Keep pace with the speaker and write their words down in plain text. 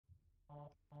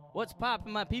What's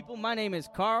poppin', my people? My name is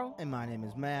Carl. And my name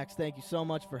is Max. Thank you so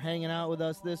much for hanging out with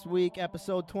us this week.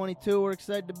 Episode 22. We're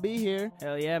excited to be here.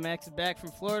 Hell yeah, Max is back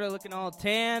from Florida looking all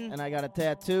tan. And I got a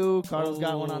tattoo. Carl's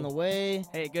got one on the way.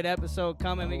 Hey, good episode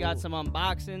coming. We got some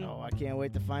unboxing. Oh, I can't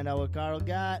wait to find out what Carl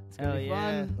got. It's going to be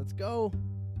fun. Let's go.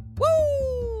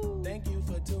 Woo! Thank you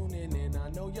for tuning in. I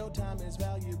know your time is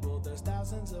valuable. There's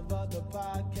thousands of other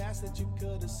podcasts that you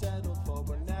could have settled for,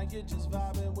 but now you're just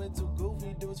vibing with two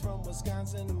goofy dudes from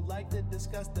Wisconsin who like to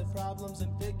discuss their problems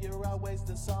and figure out ways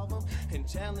to solve them and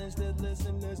challenge the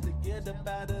listeners to get up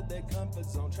out of their comfort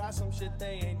zone. Try some shit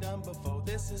they ain't done before.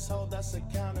 This is Hold Us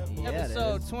Accountable. Yeah,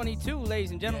 episode 22,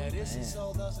 ladies and gentlemen. Yeah, this is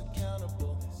Hold Us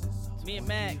Accountable. It's me and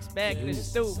Max back in the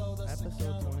stew.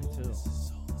 Episode 22.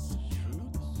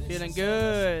 Feeling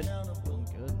good. Feeling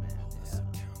good, man. Yeah.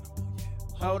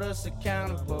 Hold us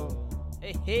accountable.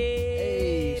 Hey,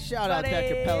 Hey, shout out buddy.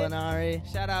 Decker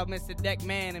Pellinari. Shout out Mr.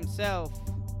 Deckman himself.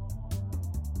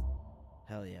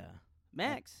 Hell yeah.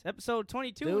 Max, episode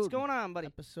 22. Dude, What's going on, buddy?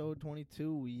 Episode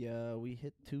 22. We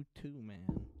hit 2-2, man.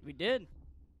 We did.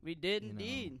 We did You know,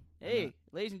 indeed. I'm Hey, not-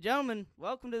 ladies and gentlemen,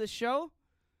 welcome to the show.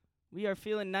 We are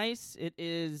feeling nice. It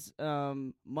is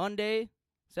Monday,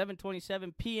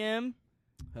 7:27 p.m.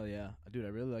 Hell yeah. Dude, I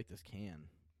really like this can.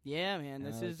 Yeah, man. And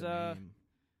This I like is the name.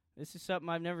 this is something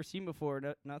I've never seen before.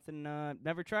 Nothing.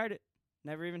 Never tried it.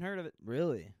 Never even heard of it.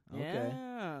 Really? Okay.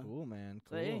 Yeah. Cool, man.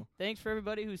 So, Cool. hey, thanks for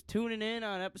everybody who's tuning in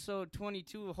on episode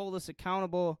 22 of Hold Us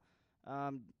Accountable.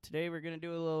 Today we're going to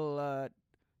do a little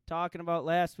talking about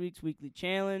last week's weekly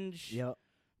challenge. Yep.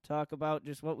 Talk about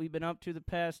just what we've been up to the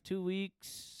past 2 weeks,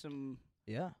 some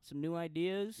new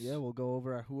ideas. Yeah, we'll go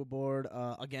over our Hua board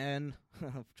again.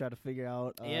 Try to figure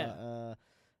out.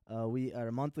 We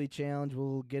our monthly challenge.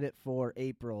 We'll get it for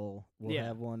April. We'll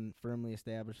have one firmly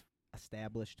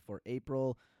established for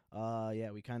April.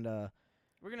 We kind of.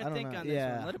 We're going I to don't think know. on this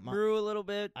Yeah, one. Let it my- brew a little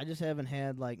bit. I just haven't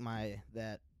had like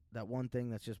that one thing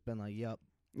that's just been like, yep.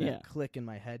 That click in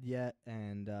my head yet,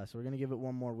 and so we're gonna give it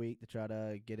one more week to try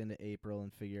to get into April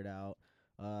and figure it out.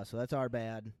 So that's our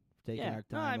bad, taking our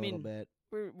time a little bit.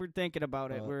 We're thinking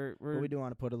about it. But we do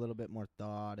want to put a little bit more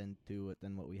thought into it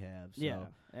than what we have. So. Yeah,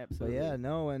 absolutely.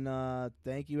 But and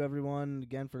thank you everyone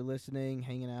again for listening,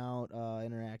 hanging out,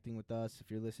 interacting with us. If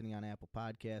you're listening on Apple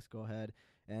Podcasts, go ahead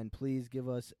and please give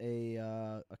us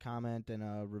a comment and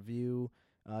a review.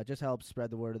 Just helps spread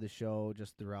the word of the show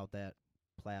just throughout that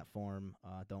platform.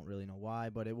 Don't really know why,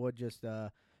 but it would just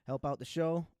help out the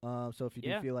show. So if you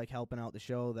do feel like helping out the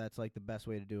show, that's like the best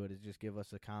way to do it is just give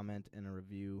us a comment and a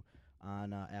review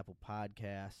on Apple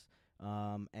Podcasts.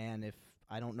 And if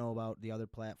I don't know about the other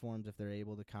platforms if they're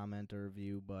able to comment or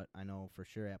review, but I know for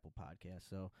sure Apple Podcasts.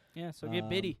 So get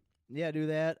bitty. Yeah, do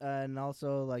that. And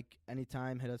also, like,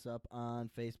 anytime, hit us up on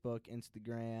Facebook,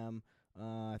 Instagram.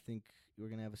 I think we're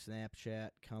going to have a Snapchat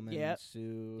coming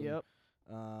soon. Yep.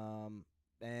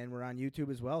 And we're on YouTube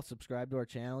as well. Subscribe to our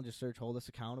channel. Just search Hold Us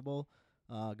Accountable.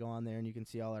 Go on there, and you can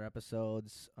see all our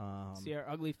episodes. See our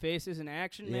ugly faces in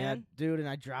action, yeah, man. dude, and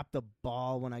I dropped the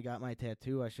ball when I got my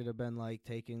tattoo. I should have been, like,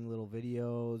 taking little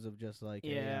videos of just, like,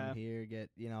 hey, I'm here.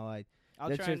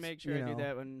 I'll try and make sure I do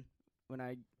that when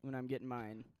I'm getting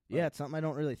mine. But yeah, it's something I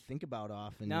don't really think about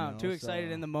often. No, I'm too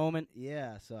excited in the moment.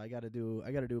 Yeah, so I got to do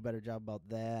a better job about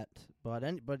that. But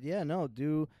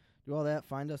do all that.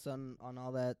 Find us on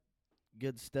all that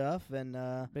good stuff. And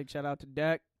big shout out to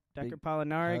Decker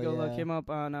Pollinari. Go look him up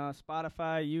on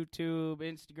Spotify, YouTube,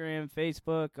 Instagram,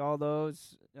 Facebook, all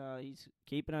those. He's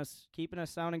keeping us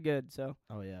sounding good. So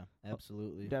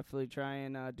absolutely, definitely try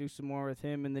and do some more with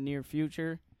him in the near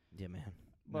future. Yeah, man.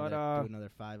 But do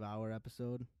another 5-hour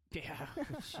episode. Yeah,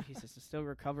 Jesus, I'm still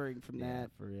recovering from that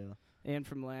for real, and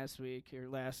from last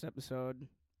episode.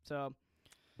 So.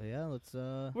 But yeah, let's.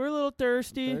 We're a little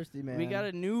thirsty. Thirsty, man. We got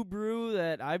a new brew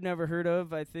that I've never heard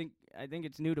of. I think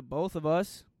it's new to both of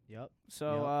us. Yep.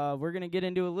 So we're gonna get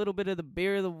into a little bit of the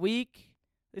beer of the week.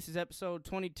 This is episode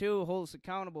 22. Hold us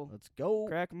accountable. Let's go.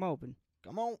 Crack them open.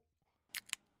 Come on.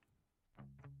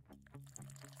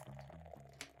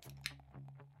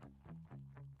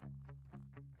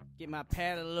 Get my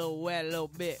palate a little wet a little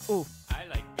bit. Ooh. I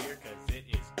like beer 'cause it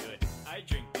is good. I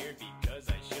drink beer because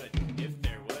I should. If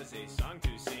there was a song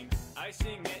to sing, I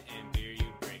sing it and beer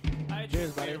you bring. I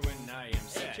Cheers, drink beer buddy. when I am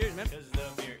sad. cheers, man. 'Cause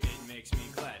the beer, it makes me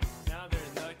glad. Now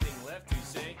there's nothing left to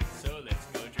say, so let's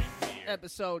go drink beer.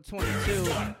 Episode 22.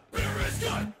 Beer is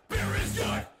good. Beer is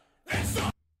good.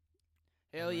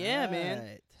 Hell yeah, man.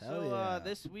 Right. Hell So yeah.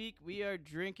 this week we are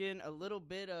drinking a little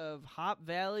bit of Hop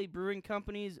Valley Brewing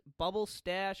Company's Bubble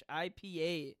Stash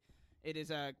IPA. It is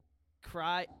a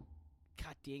cryo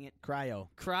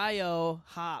Cryo.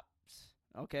 hops.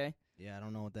 Okay. Yeah, I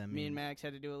don't know what that means. Me and Max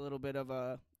had to do a little bit of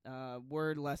a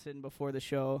word lesson before the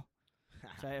show.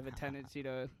 So I have a tendency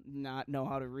to not know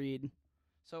how to read.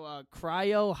 So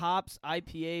Cryo Hops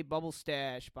IPA Bubble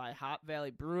Stash by Hop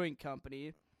Valley Brewing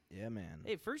Company. Yeah, man.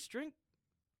 Hey, first drink.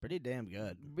 Pretty damn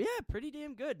good. Yeah, pretty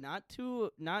damn good. Not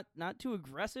too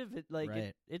aggressive. It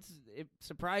Right. it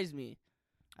surprised me.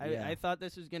 Yeah. I thought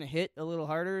this was gonna hit a little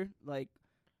harder. Like,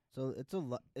 So it's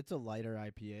a lighter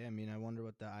IPA. I mean, I wonder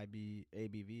what the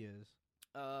ABV is.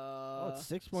 It's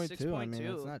 6.2. I mean,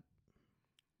 it's not.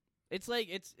 It's like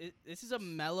this is a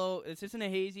mellow. This isn't a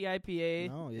hazy IPA.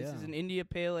 No, This yeah. is an India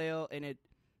Pale Ale, and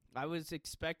I was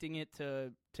expecting it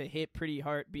to hit pretty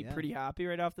hard, be Yeah. pretty hoppy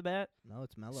right off the bat. No,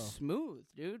 it's mellow. Smooth,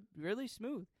 dude, really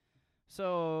smooth.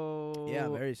 So Yeah,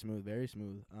 very smooth, very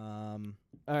smooth. all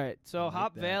right. So I like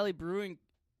Hop that. Valley Brewing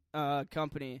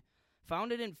Company,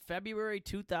 founded in February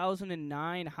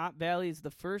 2009. Hop Valley is the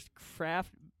first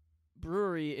craft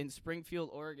brewery in Springfield,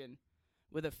 Oregon,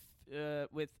 with a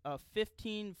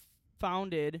 15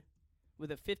 founded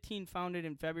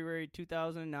in February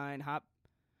 2009.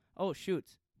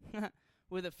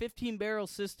 With a 15-barrel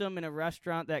system and a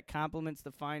restaurant that complements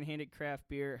the fine-handed craft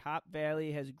beer, Hop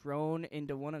Valley has grown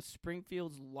into one of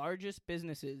Springfield's largest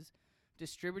businesses,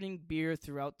 distributing beer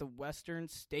throughout the western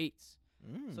states.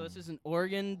 So this is an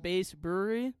Oregon-based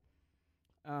brewery.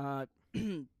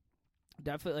 Definitely,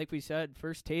 like we said,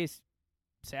 first taste,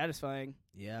 satisfying.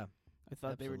 Yeah. I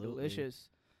thought they were Absolutely. delicious.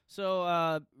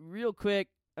 So, real quick,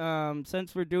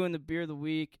 since we're doing the beer of the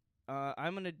week,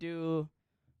 I'm going to do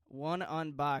one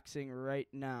unboxing right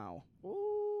now.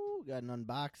 Ooh, got an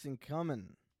unboxing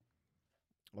coming.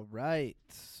 All right.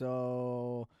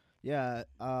 So, yeah,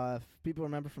 if people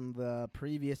remember from the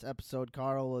previous episode,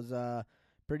 Carl was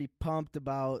pretty pumped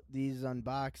about these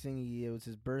unboxing. It was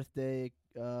his birthday,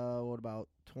 about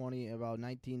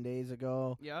 19 days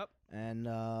ago. Yep. And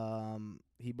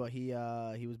he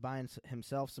was buying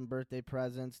himself some birthday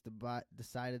presents.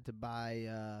 Decided to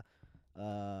buy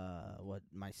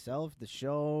myself, the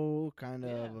show, kind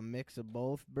of Yeah. a mix of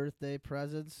both birthday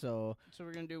presents. So So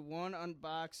we're going to do one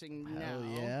unboxing now. hell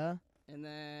yeah. And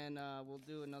then we'll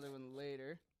do another one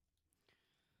later.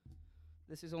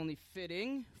 This is only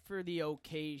fitting for the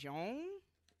occasion.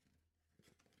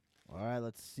 All right,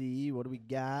 let's see. What do we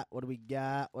got? All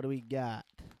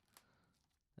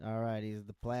righty,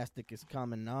 the plastic is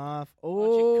coming off. Why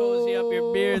don't you cozy up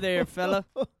your beer there, fella?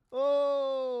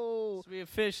 Oh! So we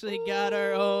officially got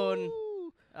our own.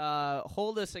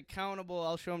 Hold us accountable.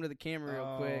 I'll show them to the camera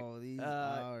real quick. These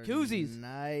are koozies.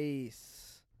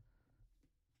 nice.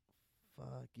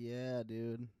 Fuck yeah,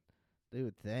 dude.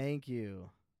 Dude, thank you.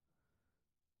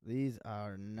 These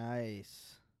are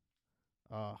nice.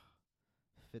 Oh,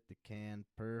 fit the can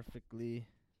perfectly.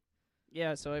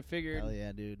 Yeah, so I figured. Hell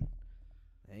yeah, dude.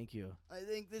 Thank you. I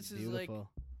think this is Beautiful. like,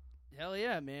 hell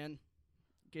yeah, man.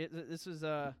 This was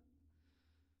a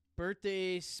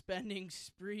birthday spending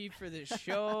spree for this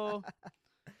show.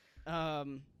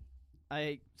 We'll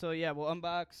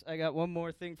unbox. I got one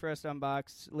more thing for us to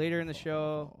unbox later in the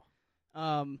show.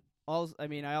 I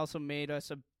also made us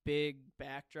a big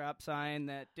backdrop sign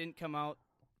that didn't come out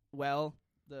well.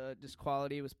 The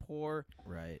quality was poor.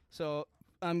 Right. So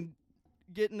I'm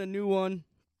getting a new one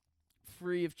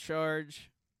free of charge.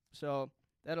 So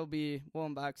we'll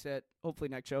unbox that hopefully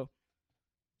next show.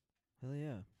 Hell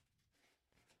yeah.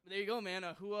 There you go, man.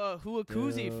 A hua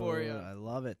koozie for you. I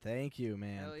love it. Thank you,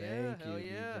 man. Hell yeah, Thank hell you.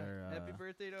 These yeah. are, Happy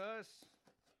birthday to us.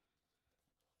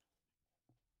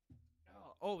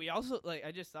 Oh, we also,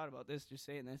 I just thought about this, just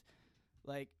saying this.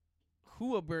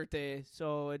 Hua birthday,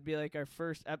 so it'd be like our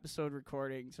first episode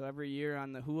recording. So every year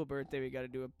on the Hua birthday, we got to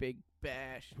do a big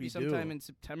bash. We sometime do. in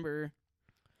September.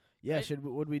 Yeah,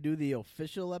 would we do the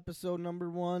official episode number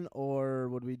 1, or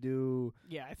would we do...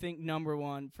 Yeah, I think number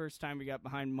 1, first time we got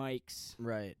behind mics.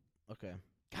 Right. Okay.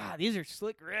 God, these are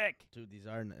slick, Rick. Dude, these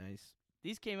are nice.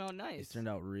 These came out nice. These turned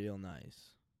out real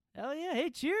nice. Hell yeah. Hey,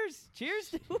 cheers.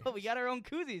 Cheers. We got our own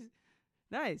koozies.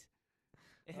 Nice.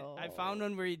 I found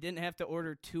one where you didn't have to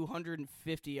order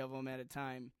 250 of them at a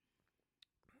time.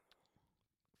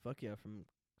 Fuck yeah, from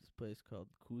this place called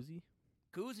Koozie.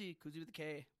 Koozie with a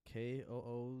K.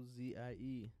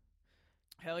 Koozie.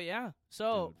 Hell yeah.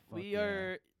 So Dude, fuck we yeah.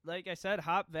 are, like I said,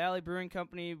 Hop Valley Brewing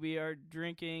Company. We are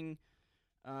drinking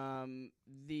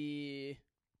the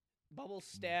Bubble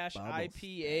Stash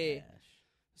IPA. Stash.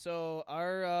 So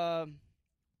our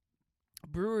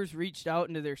brewers reached out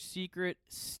into their secret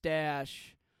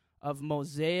stash of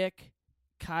Mosaic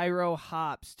Cairo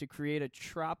hops to create a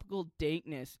tropical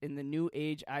dankness in the New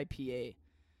Age IPA.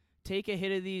 Take a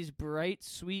hit of these bright,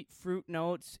 sweet fruit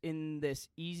notes in this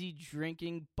easy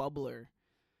drinking bubbler.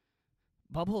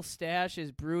 Bubble Stash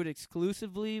is brewed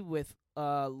exclusively with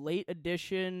late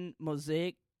edition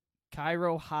Mosaic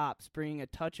Cairo hops, bringing a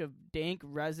touch of dank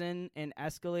resin and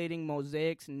escalating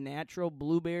Mosaic's natural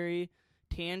blueberry,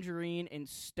 tangerine, and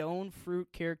stone fruit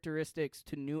characteristics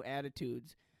to new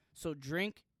attitudes. So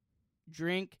drink,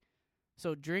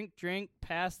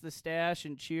 pass the stash,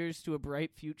 and cheers to a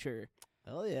bright future.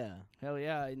 Hell yeah. Hell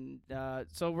yeah. And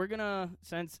so we're going to,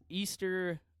 since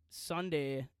Easter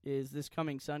Sunday is this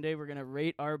coming Sunday, we're going to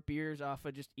rate our beers off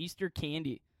of just Easter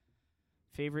candy.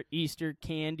 Favorite Easter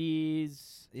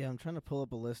candies. Yeah, I'm trying to pull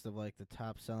up a list of like the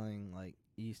top selling like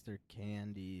Easter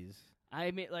candies.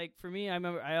 I mean, like for me, I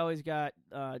remember I always got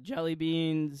jelly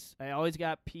beans. I always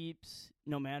got Peeps,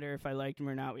 no matter if I liked them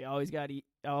or not. I always got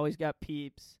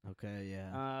Peeps. Okay,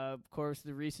 yeah. Of course,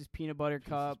 the Reese's peanut butter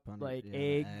cup, like yeah,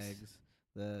 eggs.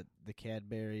 The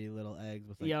Cadbury little eggs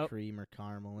with like Yep. cream or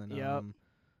caramel in Yep. them.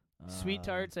 Sweet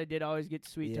tarts. I did always get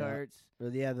sweet tarts. Or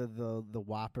yeah, the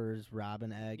Whoppers,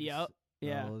 Robin eggs. Yep.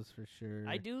 Yeah. Those for sure.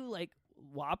 I do like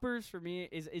Whoppers. For me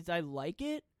is I like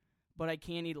it, but I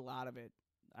can't eat a lot of it.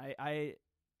 I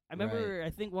remember. Right. I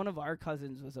think one of our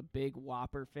cousins was a big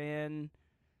Whopper fan.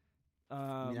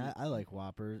 I mean, I like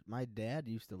Whoppers. My dad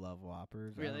used to love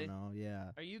Whoppers. Really? I don't know.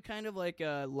 Yeah. Are you kind of like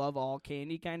a love all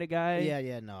candy kind of guy?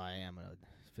 Yeah. No, I am.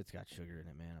 If it's got sugar in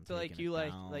it, man, I'm So like taking you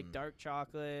it like down. dark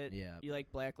chocolate. Yeah. You like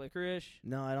black licorice.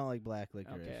 No, I don't like black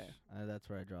licorice. Okay. That's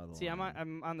where I draw the See, line.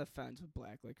 I'm on the fence with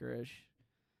black licorice.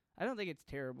 I don't think it's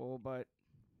terrible, but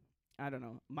I don't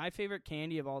know. My favorite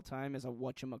candy of all time is a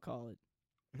whatchamacallit.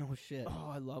 No shit. Oh,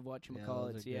 I love those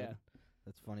whatchamacallits. are Yeah. good.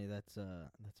 That's funny. That's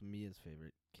Mia's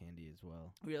favorite candy as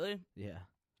well. Really? Yeah.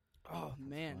 Oh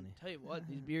man, funny. tell you what,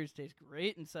 these beers taste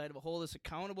great inside of a whole this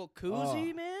accountable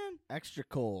koozie, Oh. man. Extra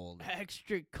cold.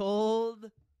 Extra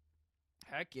cold.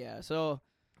 Heck yeah. So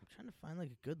I'm trying to find like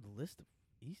a good list of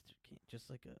Easter candy, just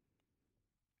like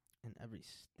in every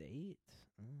state.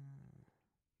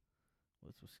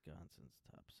 What's Wisconsin's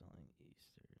top selling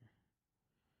Easter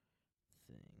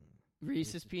thing?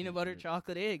 Reese's peanut butter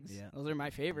chocolate eggs. Yeah, Those are my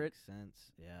favorite. Makes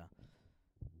sense. Yeah.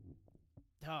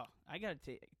 Oh, I gotta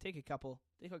take a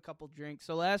couple drinks.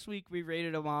 So last week we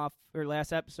rated them off, or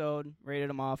last episode rated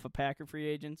them off of Packer free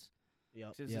agents.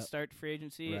 Yep. This is the start to free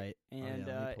agency, Right. and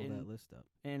let me pull that list up.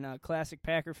 in classic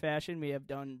Packer fashion, we have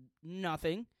done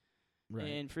nothing Right.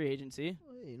 in free agency.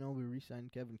 Well, we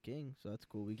re-signed Kevin King, so that's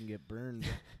cool. We can get burned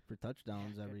for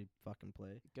touchdowns every fucking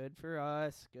play. Good for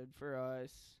us. Good for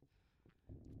us.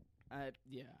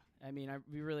 Yeah. I mean,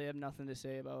 we really have nothing to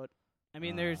say about. I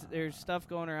mean, there's stuff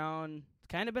going around. It's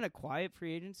kind of been a quiet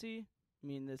free agency. I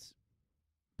mean, this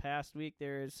past week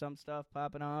there is some stuff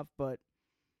popping off, but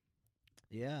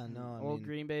Yeah, no, I old mean,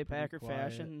 Green Bay pretty Packer quiet.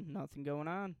 fashion, nothing going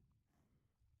on.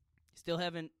 Still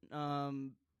haven't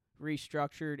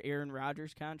restructured Aaron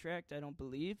Rodgers' contract, I don't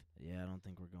believe. Yeah, I don't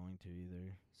think we're going to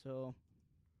either. So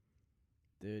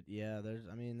Dude, yeah, there's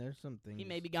some things. he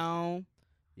may be gone.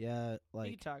 Yeah, We like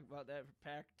could talk about that for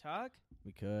Packer Talk.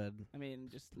 we could. I mean,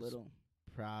 just little.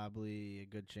 Probably a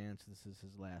good chance this is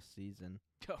his last season.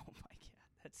 Oh my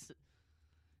God, that's.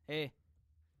 Hey,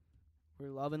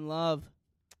 we're loving love.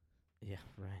 Yeah,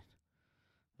 right.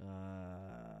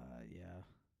 Yeah.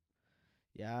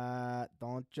 Yeah,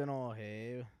 don't you know,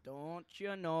 hey? Don't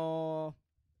you know?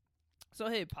 So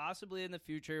hey, possibly in the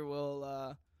future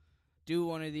we'll do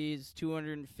one of these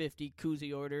 250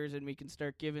 koozie orders, and we can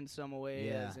start giving some away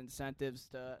Yeah. as incentives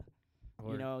to,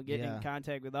 Or- getting yeah. in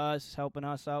contact with us, helping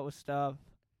us out with stuff.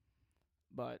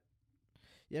 But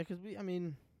Yeah, 'cause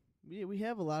we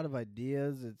have a lot of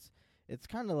ideas. It's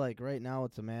kind of like right now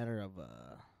it's a matter of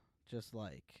just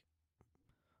like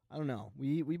I don't know.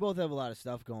 We both have a lot of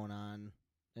stuff going on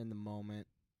in the moment,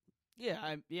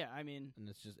 I mean, and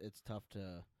it's tough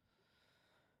to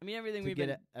everything to we've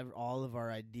get been. all of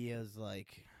our ideas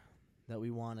like that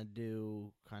we want to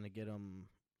do, kind of get them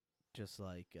just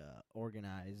like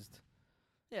organized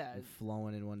Yeah, and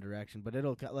flowing in one direction. But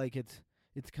it'll like it's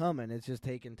coming. It's just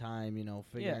taking time,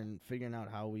 figuring out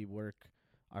how we work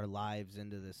our lives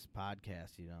into this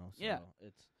podcast, So Yeah.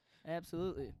 it's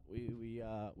absolutely.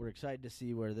 we're excited to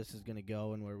see where this is gonna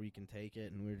go and where we can take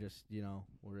it, and we're just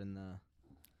we're in the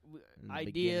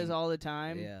Ideas beginning. all the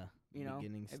time.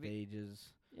 beginning every-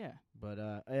 stages. Yeah. But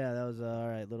yeah, that was all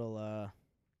right. Little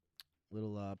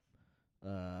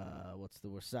what's the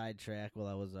word? Sidetrack while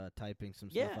I was typing some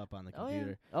stuff Yeah. up on the Oh yeah.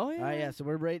 computer. Oh yeah. All right, yeah. So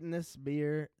we're rating this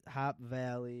beer, Hop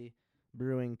Valley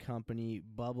Brewing Company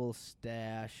Bubble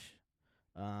Stash.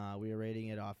 We are rating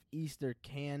it off Easter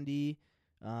candy.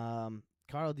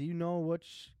 Carl, do you know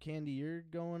which candy you're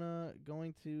going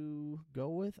to go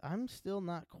with? I'm still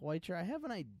not quite sure. I have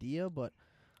an idea, but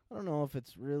I don't know if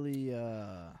it's really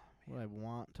what I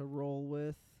want to roll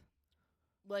with.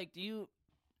 Like, do you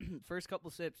first couple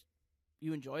sips,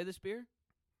 you enjoy this beer?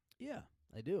 Yeah,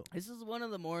 I do. This is one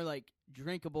of the more like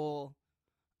drinkable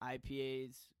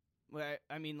IPAs. Where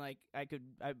I mean, like I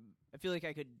feel like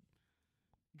I could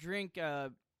drink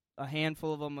a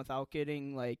handful of them without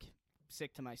getting like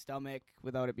sick to my stomach,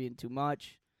 without it being too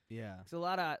much. Yeah. It's a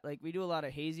lot of like we do a lot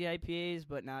of hazy IPAs,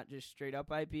 but not just straight up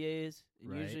IPAs.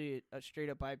 And Right. usually a straight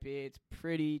up IPA, it's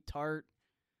pretty tart,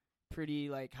 pretty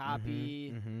like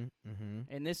hoppy.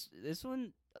 And this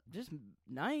one just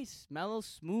nice, mellow,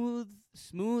 smooth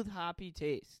hoppy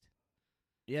taste.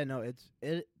 Yeah, no, it's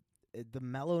the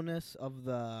mellowness of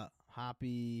the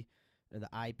hoppy, or the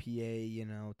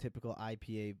IPA, typical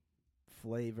IPA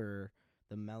flavor.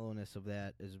 The mellowness of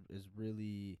that is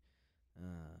really,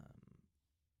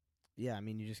 yeah. I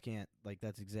mean, you just can't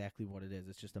that's exactly what it is.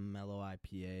 It's just a mellow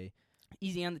IPA,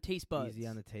 Easy on the taste buds. easy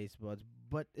on the taste buds.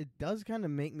 But it does kind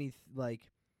of make me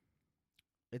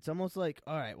it's almost like,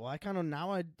 all right, well, I kind of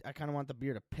want the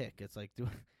beer to pick. It's like,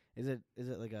 is it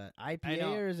like a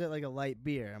IPA or is it like a light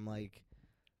beer? I'm like,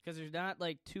 because there's not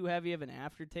like too heavy of an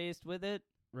aftertaste with it.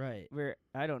 right. Where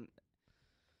I don't.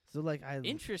 So like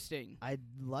Interesting. I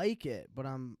like it, but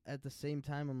I'm at the same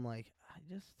time I'm like,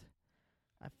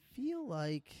 I feel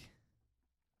like.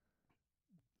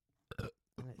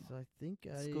 Alright, so I think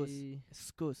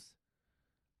Excuse.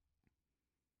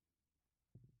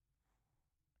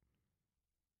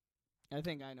 I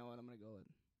think I know what I'm gonna go with.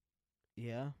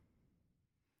 yeah.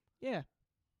 Yeah.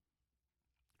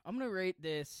 I'm gonna rate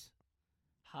this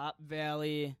Hop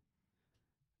Valley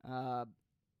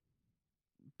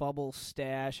Bubble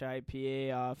Stash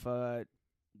IPA off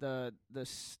the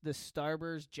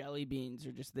Starburst jelly beans,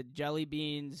 or just the jelly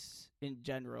beans in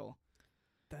general.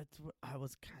 That's what I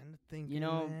was kind of thinking. You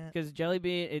know, because jelly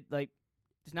bean,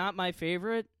 it's not my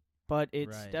favorite, but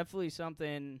it's Right. definitely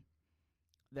something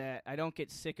that I don't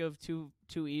get sick of too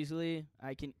easily.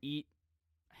 I can eat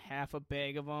half a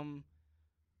bag of them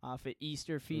off an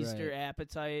Easter Feaster Right.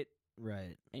 appetite,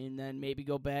 right. and then maybe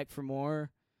go back for more.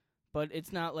 But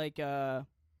it's not like a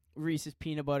Reese's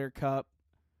Peanut Butter Cup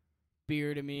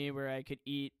beer to me, where I could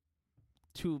eat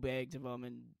 2 bags of them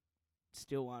and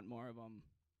still want more of them.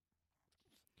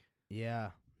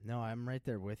 Yeah. No, I'm right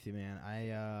there with you, man.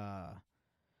 I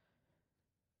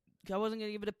wasn't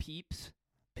gonna give it a Peeps.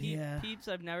 Yeah. Peeps,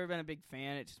 I've never been a big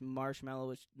fan. It's just marshmallow,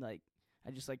 which I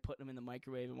just like putting them in the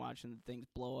microwave and watching the things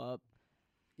blow up.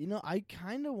 I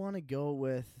kind of want to go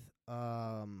with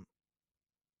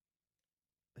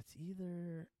it's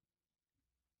either,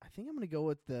 I think I'm gonna go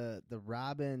with the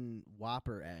Robin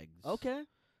Whopper eggs. Okay.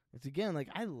 It's again like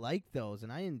I like those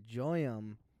and I enjoy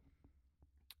them,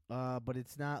 but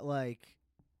it's not like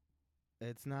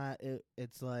it's not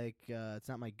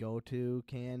my go-to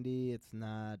candy. It's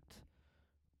not,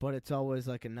 but it's always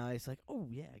like a nice oh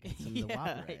yeah, I got some of the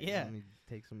Whopper eggs. Yeah. Let me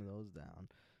take some of those down.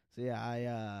 So yeah, I'm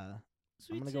gonna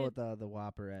Sweet go with tea. the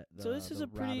Whopper. So this is the a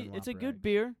pretty. Robin It's a Whopper good eggs.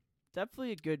 beer.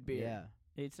 Definitely a good beer. Yeah.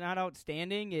 It's not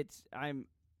outstanding.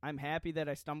 I'm happy that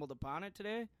I stumbled upon it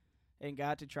today and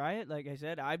got to try it. Like I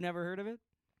said, I've never heard of it.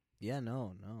 Yeah,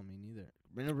 no, me neither.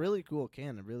 In a really cool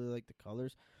can. I really like the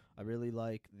colors. I really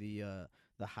like the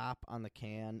hop on the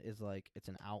can is like it's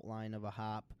an outline of a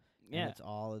hop. Yeah. And it's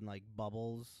all in like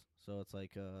bubbles. So it's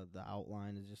like the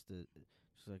outline is just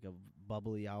like a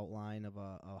bubbly outline of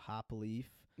a hop leaf.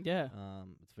 Yeah.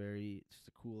 It's just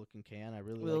a cool looking can. I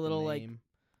really With like a little the like name.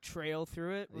 trail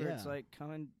through it where it's Yeah. like, come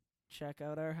and check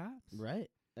out our hops. Right.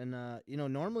 And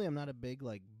normally I'm not a big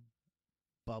like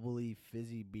bubbly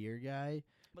fizzy beer guy.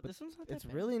 But this one's not that It's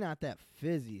bad. really not that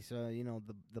fizzy. So,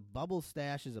 the bubble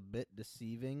stash is a bit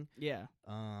deceiving. Yeah.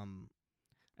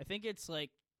 I think it's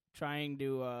like trying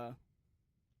to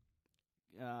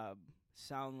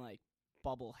sound like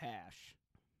bubble hash.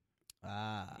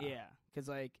 Yeah, because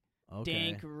like Okay.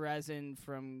 dank resin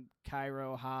from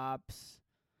Cairo hops,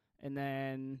 and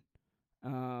then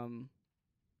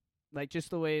like just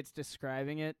the way it's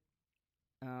describing it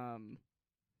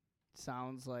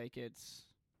sounds like it's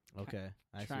Okay.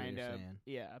 I see what trying you're to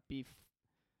saying.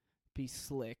 be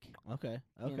slick. Okay.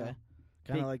 you Okay. know. Kind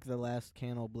Big- of like the last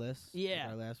Cano Bliss. Yeah.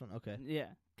 Our last one. Okay.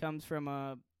 Yeah, comes from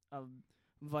a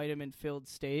vitamin filled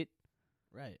state,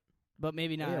 Right. but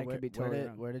maybe not. Yeah, I could be totally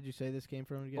wrong. where did you say this came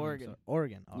from again? I'm Oregon. sorry.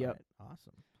 Oregon. All Yep. right.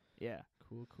 Awesome. Yeah.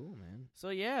 Cool, man. So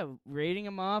yeah, rating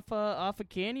them off of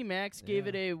Candy Max. Gave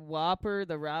it Yeah. a Whopper,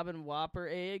 the Robin Whopper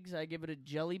eggs. I give it a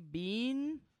jelly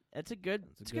bean. That's a good.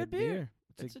 It's a good beer.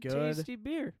 It's It's a a good, tasty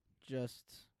beer.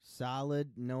 just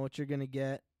solid, know what you're going to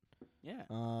get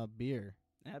Yeah, beer.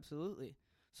 absolutely.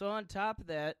 So on top of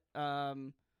that,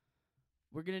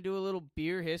 we're gonna do a little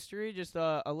beer history, just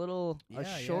a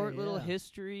short little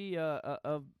history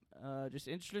of just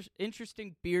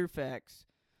interesting beer facts.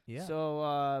 Yeah. So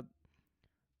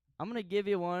I'm gonna give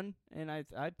you one, and I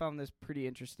found this pretty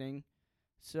interesting.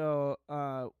 So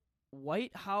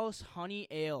White House Honey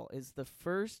Ale is the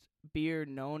first beer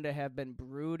known to have been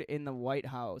brewed in the White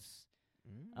House.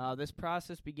 This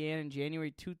process began in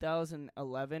January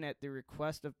 2011 at the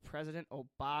request of President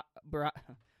Barack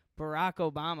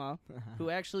Obama, who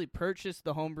actually purchased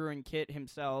the homebrewing kit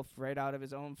himself right out of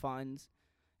his own funds,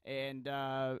 and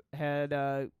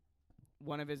had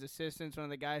one of his assistants, one of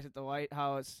the guys at the White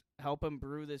House, help him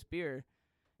brew this beer.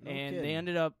 They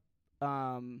ended up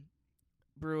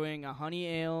brewing a honey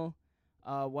ale,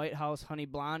 a White House honey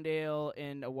blonde ale,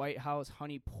 and a White House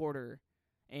honey porter,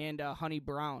 and a honey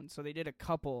brown. So they did a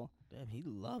couple. Damn, he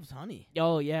loves honey.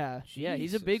 Oh yeah, yeah.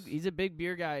 He's a Jesus. big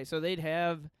beer guy. So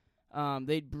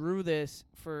they'd brew this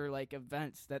for like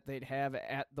events that they'd have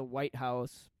at the White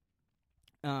House.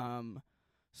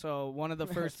 So one of the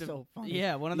first, That's so funny.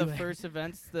 one of the first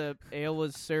events the ale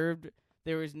was served,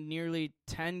 there was nearly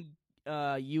 10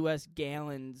 U.S.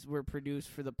 gallons were produced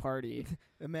for the party.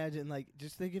 Imagine, like,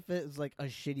 just think if it was like a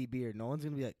shitty beer. No one's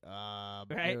gonna be like,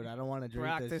 Right. dude, I don't want to drink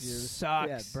Brock, this. this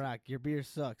Yeah, sucks. Brock, your beer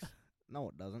sucks. No,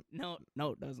 it doesn't. No,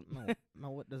 it doesn't.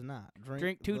 No, it does not.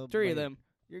 Drink the 3 of beer. them.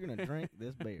 You're gonna drink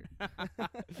this beer.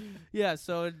 Yeah,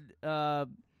 so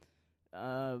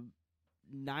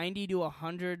 90 to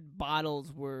 100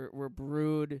 bottles were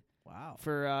brewed Wow.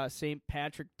 for St.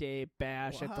 Patrick Day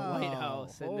bash at the White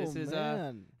House, and this is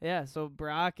man. So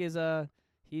Brock is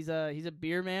he's a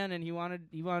beer man, and he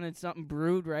wanted something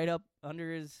brewed right up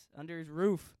under his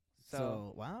roof.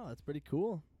 So wow, that's pretty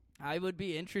cool. I would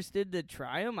be interested to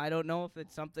try them. I don't know if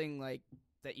it's something like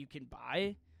that you can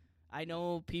buy. I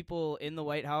know people in the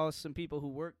White House, some people who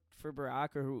worked for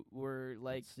Barack or who were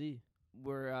like Let's see.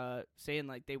 were saying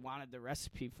like they wanted the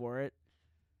recipe for it.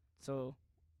 So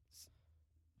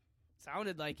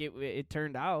sounded like it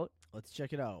turned out. Let's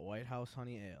check it out. White House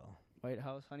Honey Ale. White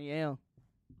House Honey Ale.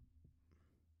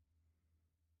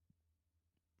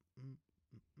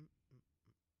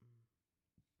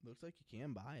 Looks like you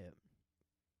can buy it.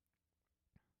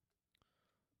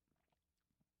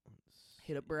 Let's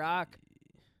Hit up Barack.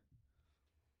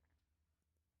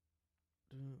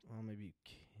 see. Well, maybe you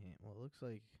can't. Well, it looks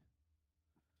like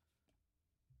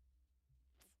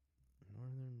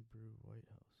Northern Brew White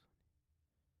House.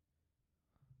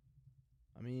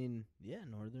 I mean, yeah,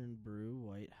 Northern Brew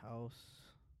White House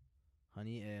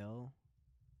Honey Ale.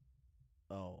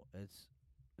 Oh, it's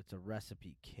a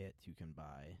recipe kit you can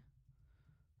buy.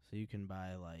 So you can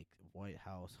buy like White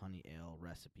House Honey Ale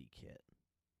recipe kit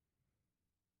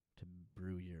to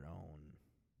brew your own.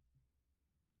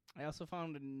 I also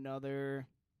found another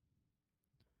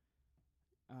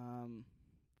kind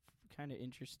of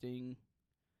interesting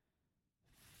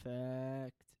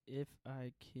fact, if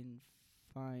I can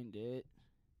find it.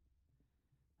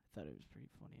 I thought it was pretty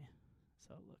funny,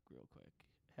 so I'll look real quick.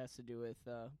 It has to do with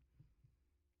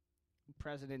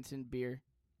presidents and beer.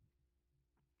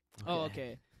 Oh,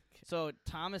 okay. So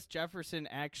Thomas Jefferson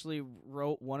actually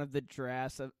wrote one of the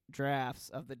drafts of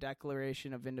the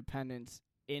Declaration of Independence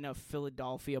in a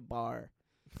Philadelphia bar,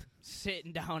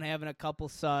 sitting down having a couple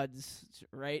suds,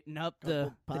 writing up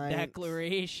the pints.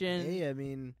 Declaration. Hey, I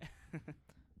mean,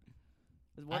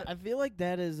 What- I feel like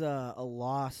that is a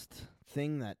lost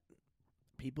thing that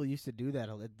people used to do that.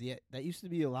 That used to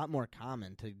be a lot more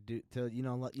common to do. To you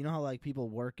know how like people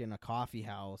work in a coffee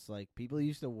house. Like people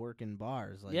used to work in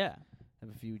bars. Like yeah. have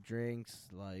a few drinks.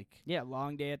 Like Yeah,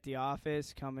 long day at the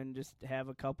office, come and just have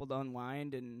a couple to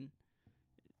unwind and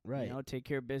right. take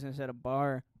care of business at a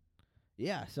bar.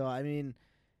 Yeah. So I mean,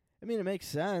 it makes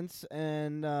sense,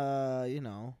 and why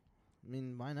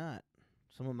not?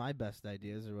 Some of my best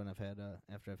ideas are when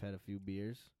after I've had a few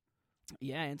beers.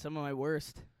 Yeah, and some of my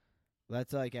worst.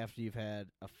 That's like after you've had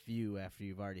a few, after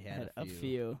you've already had a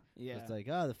few. Yeah. So it's like,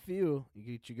 the few, you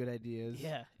get your good ideas.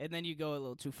 Yeah, and then you go a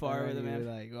little too far with them. You're after-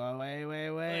 like, oh, wait.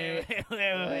 Wait.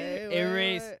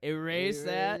 Erase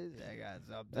that. I got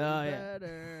something Oh,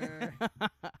 better. yeah.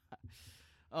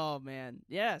 Oh man,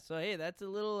 yeah. So hey, that's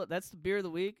the beer of the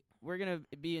week. We're gonna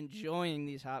be enjoying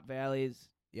these Hop Valleys.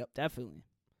 Yep. Definitely.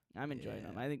 I'm enjoying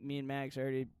them. I think me and Max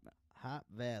already. Hop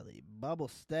Valley Bubble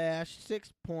Stash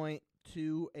 6.2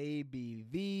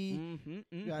 ABV.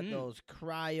 You got those. those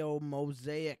cryo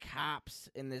mosaic hops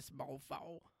in this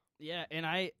mofo. Yeah, and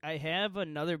I have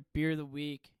another beer of the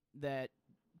week that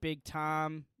Big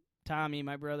Tommy,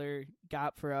 my brother,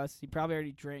 got for us. He probably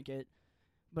already drank it,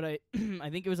 but I I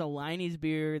think it was a Liney's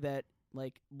beer that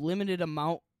like limited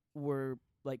amount were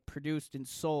like produced and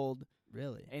sold.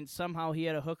 Really? And somehow he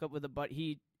had a hookup with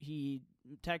he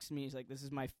texted me. He's like, this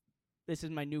is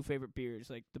my new favorite beer. It's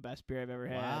like the best beer I've ever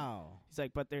had. Wow. He's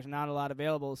like, but there's not a lot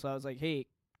available. So I was like, hey,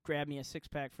 grab me a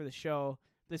 6-pack for the show.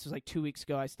 This was like 2 weeks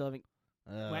ago. I still haven't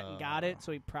went and got it.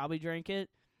 So he probably drank it.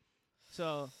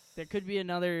 So there could be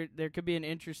an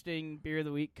interesting beer of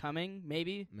the week coming,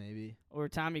 maybe. Or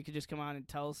Tommy could just come on and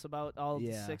tell us about all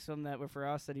the 6 of them that were for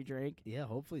us that he drank. Yeah,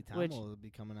 hopefully Tom will be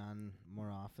coming on more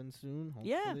often soon. Hopefully,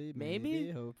 yeah,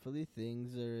 maybe. Hopefully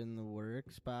things are in the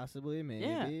works, possibly.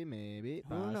 Maybe,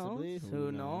 possibly.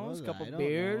 Who knows? Couple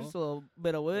beers, know. a little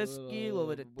bit of whiskey, a little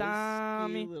bit of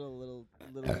Tommy. Little a little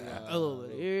bit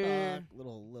of beer.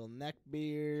 Little neck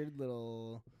beard,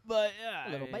 But yeah,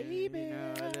 a little baby.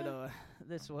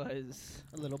 This was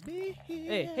a little baby.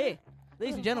 Hey,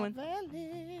 ladies and gentlemen,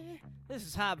 this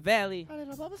is Hop Valley. A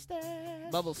little bubble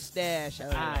stash. Bubble Stash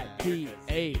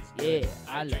IPA. Yeah,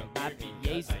 I love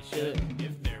IPAs. I should.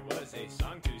 If there was a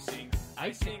song to sing,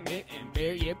 I sing it and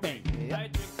beer you bang. Yep. I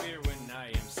drink beer when I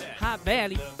am sad. Hop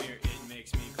Valley. Love beer, it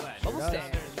makes me glad. Bubble Now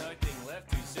Stash. there's nothing left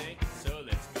to say, so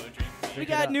let's go drink beer. We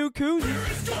got new koozies.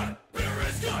 Beer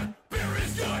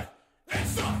is good.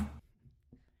 It's soft.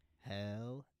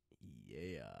 Hell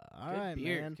yeah. All Good right,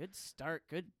 beer. man. Good start.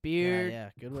 Good beer. Yeah,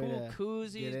 good way Cool to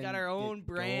koozies. get Got in, our own get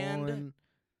brand. going.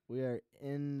 We are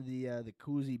in the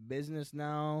koozie business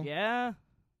now. Yeah.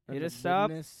 In Hit the us up.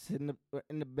 business,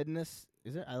 in the business.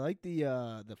 Is it? I like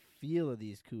the feel of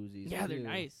these koozies. Yeah, they're too.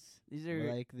 nice. These I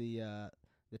are. like the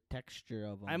texture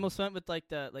of them. I almost went with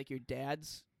like your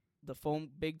dad's, the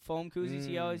big foam koozies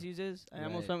he always uses. I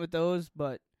almost right. went with those,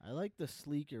 but I like the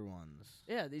sleeker ones.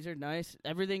 yeah, these are nice.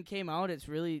 Everything came out. It's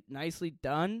really nicely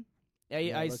done. Yeah,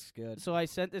 it looks good. So I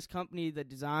sent this company the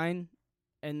design,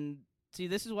 and see,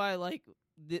 this is why I like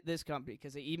this company,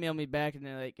 because they emailed me back and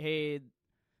they're like, hey,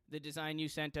 the design you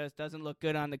sent us doesn't look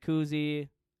good on the koozie.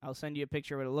 I'll send you a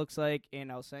picture of what it looks like,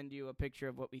 and I'll send you a picture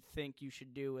of what we think you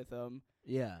should do with them.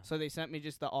 Yeah. So they sent me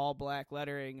just the all black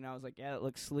lettering, and I was like, yeah, it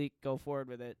looks sleek. Go forward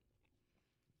with it.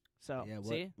 So, Yeah.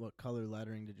 see? What color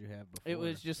lettering did you have before? It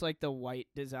was just like the white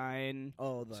design.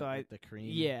 Oh, so like the cream.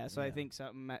 Yeah, so I think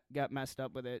something got messed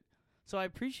up with it. So I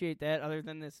appreciate that, other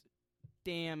than this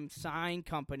damn sign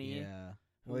company. Yeah.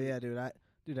 Well, yeah, dude. I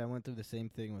went through the same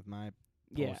thing with my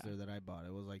poster that I bought.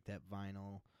 It was like that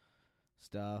vinyl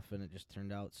stuff, and it just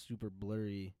turned out super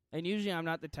blurry. And usually I'm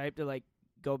not the type to like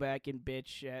go back and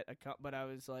bitch at a cup, but I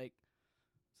was like,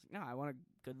 no, I want a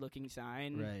good looking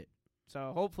sign. Right.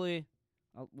 So hopefully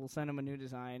we'll send them a new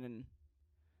design, and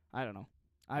I don't know.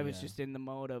 I was just in the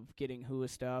mode of getting Whoa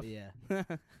stuff. Yeah.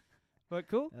 But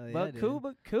cool. Yeah, but dude.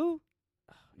 cool.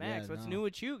 Max, Yeah, what's no. new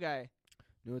with you, guy?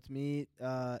 New with me.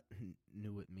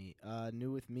 New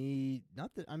with me.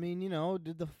 Nothing. I mean,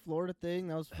 did the Florida thing.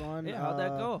 That was fun. Yeah, how'd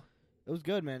that go? It was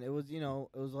good, man. It was, it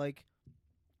was like,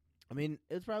 I mean,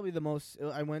 it's probably the most.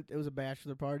 It was a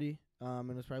bachelor party. And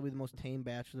it was probably the most tame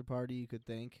bachelor party you could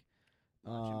think.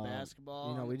 Watching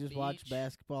basketball. on we the just watched beach.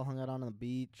 basketball, hung out on the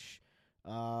beach.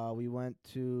 We went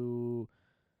to,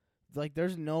 like,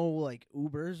 there's no, like,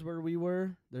 Ubers where we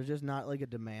were. There's just not, like, a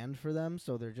demand for them,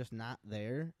 so they're just not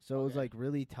there. So it was, Okay. like,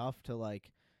 really tough to, like,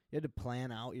 you had to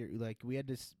plan out your, like, we had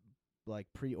to, like,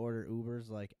 pre-order Ubers,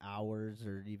 like, hours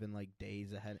or even, like,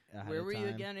 days ahead Where of were you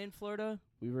time. again in Florida?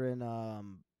 We were in,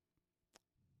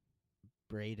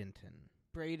 Bradenton.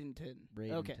 Bradenton.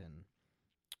 Bradenton. Okay.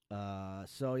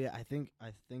 So yeah, I think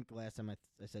last time I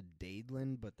said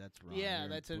Dadeland, but that's wrong. Yeah, We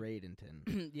were that's in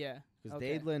Bradenton. Yeah. Because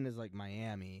Okay. Dadeland is like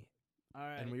Miami, All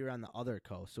right. and we were on the other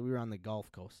coast, so we were on the Gulf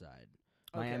Coast side.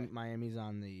 Okay. Miami's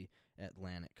on the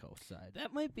Atlantic coast side.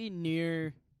 That might be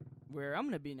near where I'm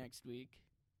going to be next week.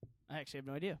 I actually have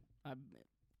no idea. I'm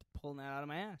pulling that out of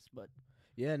my ass, but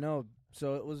Yeah, no.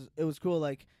 So it was cool.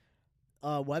 Like,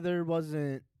 weather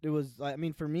wasn't. It was. I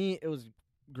mean, for me, it was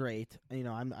great.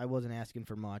 I wasn't asking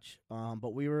for much.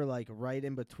 But we were like right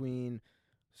in between.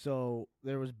 So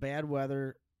there was bad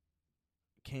weather.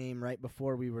 Came right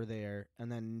before we were there,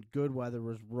 and then good weather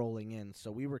was rolling in.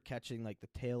 So we were catching like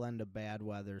the tail end of bad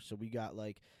weather. So we got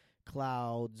like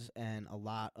clouds and a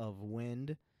lot of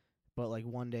wind. But like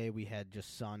one day we had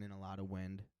just sun and a lot of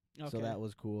wind. okay. So that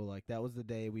was cool. Like that was the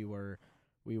day we were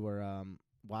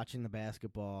watching the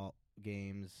basketball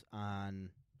games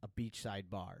on a beachside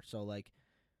bar. So like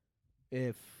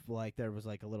if like there was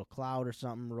like a little cloud or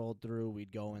something rolled through,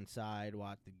 we'd go inside,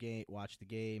 watch the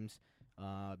games.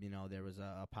 There was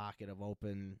a pocket of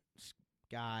open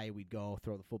sky. We'd go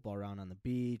throw the football around on the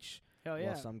beach. Hell yeah.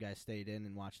 While some guys stayed in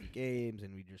and watched the games,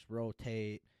 and we just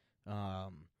rotate.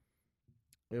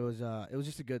 It was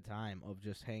just a good time of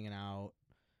just hanging out,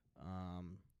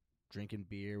 drinking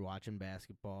beer, watching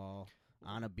basketball.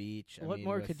 on a beach. I What mean,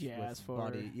 more with- could you with ask for?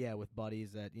 with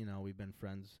buddies that we've been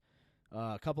friends.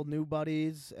 A couple new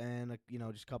buddies and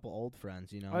just a couple old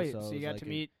friends. Oh, yeah, so, so it you was got like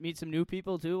to meet some new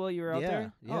people too while you were out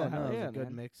there. Yeah, oh, no, hell it was yeah, a good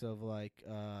man. mix of like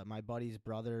my buddy's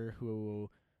brother who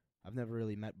I've never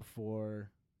really met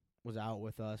before was out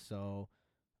with us, so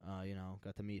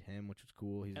got to meet him, which was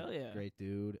cool. He's Hell a yeah. great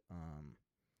dude.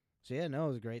 So yeah, no, it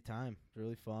was a great time. It was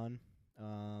really fun.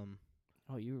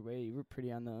 Oh, you were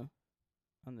pretty on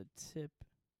the tip.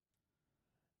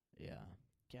 Yeah.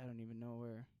 God, I don't even know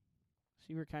where. So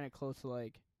you were kind of close to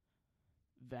like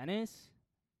Venice,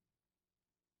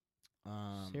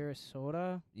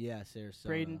 Sarasota, Yeah, Sarasota.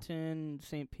 Bradenton,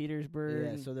 St.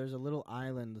 Petersburg. Yeah, so there's a little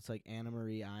island that's like Anna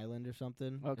Marie Island or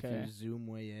something. Okay. If you zoom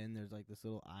way in, there's like this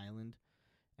little island.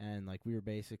 And like we were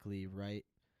basically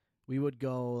we would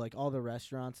go like all the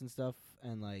restaurants and stuff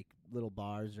and like little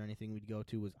bars or anything we'd go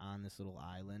to was on this little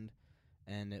island.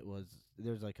 And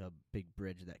there's like a big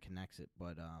bridge that connects it,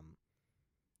 but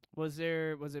Was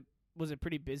it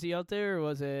pretty busy out there, or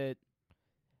was it?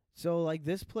 so like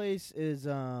this place is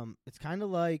it's kind of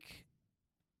like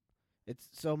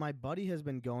so my buddy has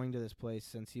been going to this place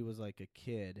since he was like a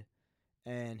kid,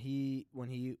 and when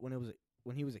he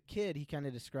was a kid, he kind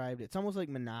of described it's almost like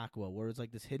Minocqua, where it's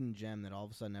like this hidden gem that all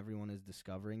of a sudden everyone is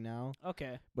discovering now.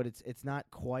 Okay. But it's not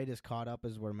quite as caught up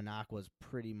as where Minocqua is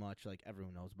pretty much like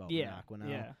everyone knows about Minocqua now.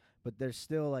 Yeah. But there's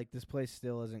still like this place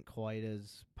still isn't quite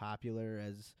as popular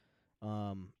as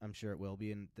I'm sure it will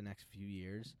be in the next few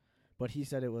years. But he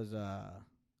said it was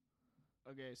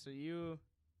Okay, so you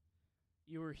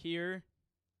were here.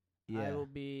 yeah. I will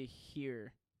be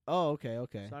here. Oh,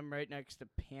 okay. So I'm right next to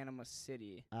Panama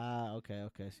City. Okay.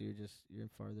 So you're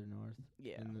farther north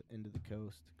Yeah. into the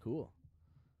coast. Cool.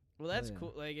 Well, that's yeah.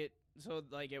 cool. Like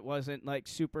it wasn't like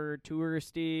super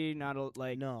touristy. Not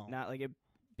No. not like a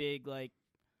big like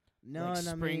No, like and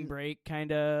I spring mean, break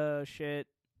kind of shit.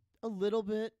 a little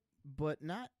bit, but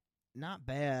not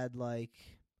bad. Like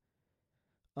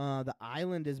the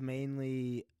island is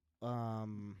mainly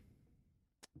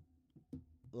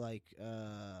like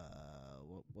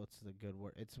what's the good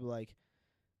word? It's like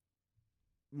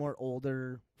more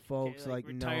older folks, Okay, like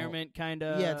like retirement kind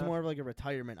of. Yeah, it's more of like a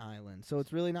retirement island. So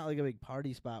it's really not like a big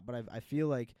party spot, but I feel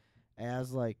like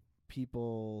as like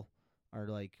people are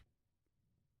like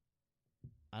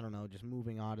I don't know, just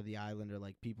moving out of the island or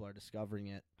like people are discovering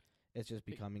it, it's just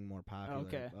becoming more popular.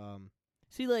 Okay.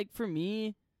 See, like for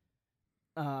me,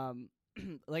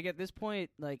 like at this point,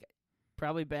 like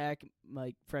probably back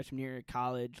like freshman year of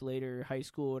college, later high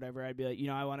school, whatever, I'd be like,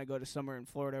 I want to go to somewhere in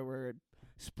Florida where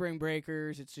spring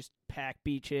breakers, it's just packed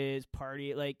beaches,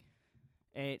 party, like,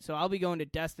 and so I'll be going to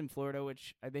Destin, Florida,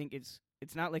 which I think it's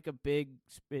not like a big,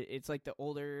 it's like the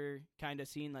older kind of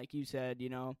scene, like you said,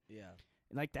 Yeah.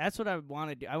 And like that's what I want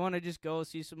to do. I want to just go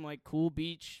see some like cool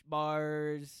beach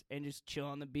bars and just chill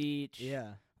on the beach.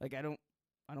 Yeah. Like I don't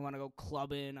want to go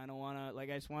clubbing. I don't want to I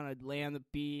just want to lay on the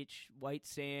beach, white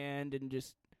sand, and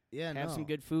just have some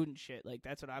good food and shit. Like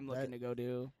that's what I'm looking to go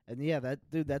do. And yeah,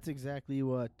 that's exactly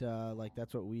what like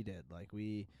that's what we did. Like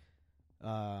we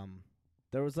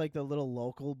there was like the little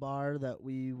local bar that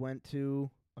we went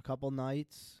to a couple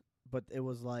nights, but it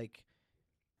was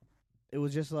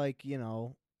just like,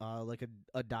 like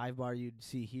a dive bar you'd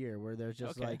see here where there's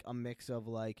just Okay. like a mix of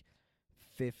like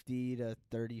 50 to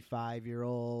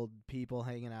 35-year-old people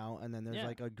hanging out, and then there's Yeah.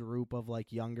 like a group of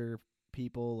like younger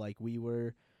people like we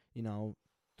were,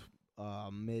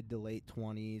 mid to late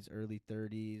 20s, early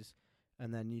 30s,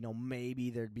 and then maybe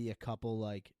there'd be a couple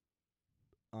like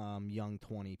young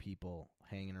 20 people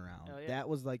hanging around. Oh, yeah. That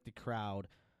was like the crowd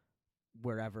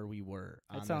wherever we were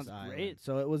on That sounds this island. great.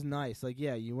 So it was nice. Like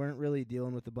yeah, you weren't really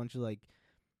dealing with a bunch of like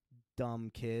dumb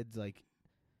kids like,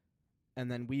 and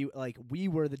then we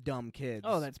were the dumb kids.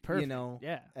 Oh, that's perfect.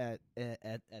 Yeah. At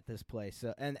this place.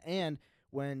 So and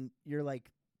when you're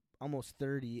like almost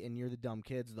 30 and you're the dumb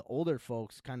kids, the older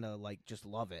folks kind of like just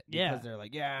love it. Yeah. Because they're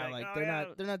like, yeah, Like, like oh, they're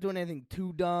yeah. not doing anything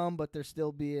too dumb, but they're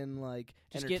still being like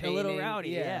Just getting a little entertaining. rowdy.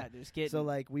 Yeah. Just getting. So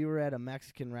like we were at a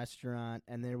Mexican restaurant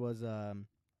and there was a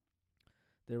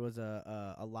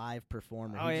live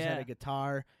performer. Oh, He just had yeah. a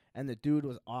guitar and the dude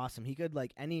was awesome. He could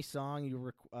like any song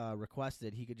you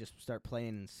requested, he could just start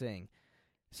playing and sing.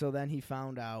 So then he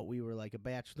found out we were like a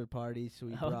bachelor party, so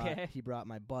he brought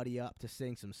my buddy up to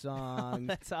sing some songs.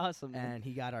 That's awesome. Man. And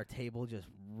he got our table just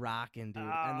rocking, dude.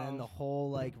 And then Oh. the whole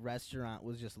like restaurant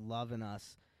was just loving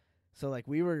us. So like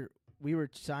we were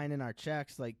signing our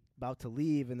checks, like about to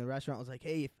leave, and the restaurant was like,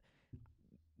 "Hey, if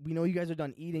we know you guys are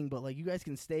done eating, but like you guys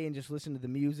can stay and just listen to the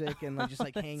music and like just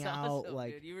like hang That's out." awesome,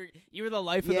 Like dude. You were the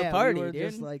life of the party, we were dude.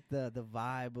 just like the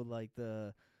vibe with like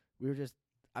we were just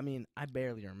I mean, I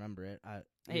barely remember it.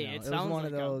 Hey, it it was sounds one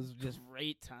like of those a just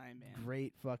great time, man.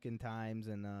 great fucking times,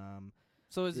 and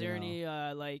So, is you there know. any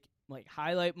like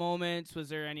highlight moments? Was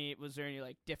there any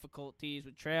like difficulties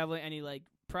with traveling? Any like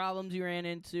problems you ran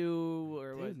into,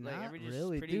 or was Dude, like not everything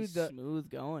really. just pretty Dude, smooth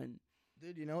going?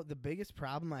 dude, the biggest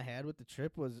problem I had with the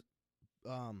trip was,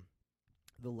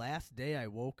 the last day I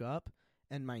woke up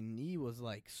and my knee was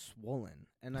like swollen,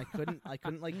 and I couldn't like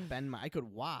bend I could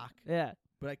walk, Yeah.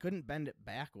 but I couldn't bend it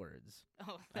backwards.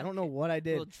 Oh, I don't know what I A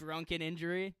did. little drunken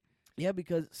injury. Yeah,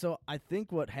 because so I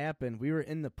think what happened, we were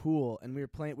in the pool and we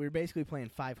were basically playing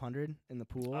 500 in the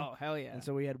pool. Oh hell yeah! And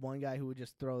so we had one guy who would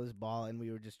just throw this ball and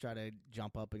we would just try to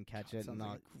jump up and catch it, Sounds and all.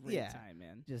 like a great Yeah, time,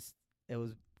 man. just it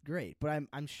was great. But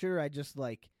I'm sure I just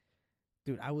like,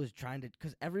 dude, I was trying to,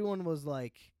 because everyone was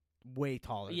like way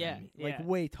taller Yeah, than me. yeah. Like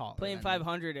way taller. Playing than me.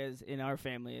 500 as in our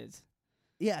family is.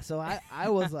 Yeah, so I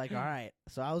was like, all right.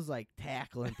 So I was like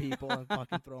tackling people and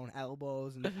fucking throwing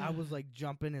elbows, and I was like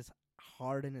jumping as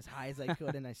hard and as high as I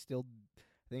could, and I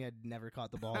think I'd never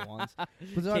caught the ball once.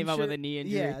 But so Came I'm out sure, with a knee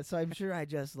injury. Yeah, so I'm sure I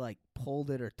just like pulled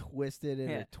it or twisted it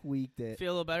Yeah. or tweaked it.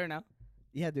 Feel a little better now.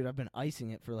 Yeah, dude, I've been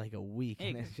icing it for like a week, Hey,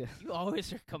 and it's just, you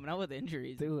always are coming out with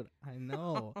injuries. dude, I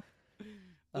know.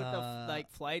 With the like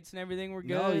flights and everything were good.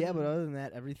 No, yeah, but other than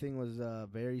that, everything was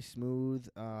very smooth.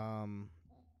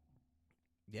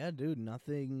 Yeah, dude,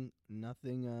 nothing.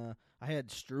 I had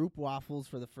Stroop waffles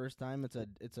for the first time.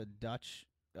 It's a Dutch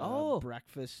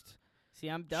breakfast. See,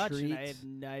 I'm Dutch, and treats.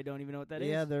 I don't even know what that is.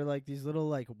 Yeah, they're like these little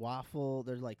like waffle.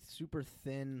 They're like super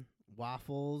thin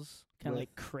waffles, Kind of with-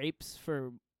 like crepes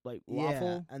for like yeah,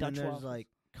 waffle. and Dutch then there's waffles. like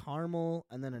caramel,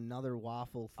 and then another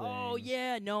waffle thing. Oh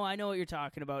yeah, no, I know what you're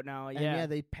talking about now. And Yeah,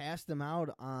 they passed them out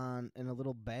in a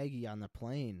little baggie on the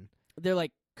plane. they're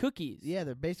like cookies. Yeah,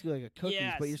 they're basically like a cookies,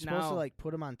 but you're Yes, supposed to now- like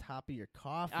put them on top of your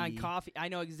coffee. On coffee. I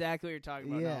know exactly what you're talking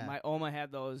about Yeah. now. My Oma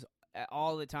had those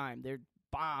all the time. They're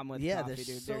bomb with Yeah, coffee, they're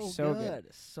dude. so, They're so good.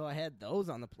 So I had those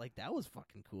on the plate. That was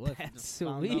fucking cool. I That's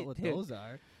found sweet, out what dude. those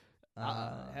are.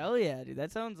 Hell yeah, dude.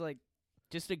 That sounds like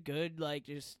just a good, like,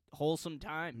 just wholesome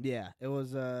time. Yeah, it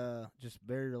was just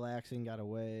very relaxing. Got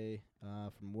away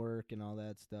from work and all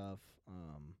that stuff.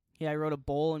 Yeah, I rode a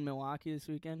bowl in Milwaukee this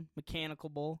weekend. Mechanical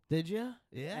bowl. Did you?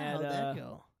 Yeah. And, How'd that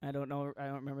go? I don't know. I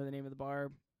don't remember the name of the bar,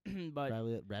 but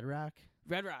Probably at Red Rock.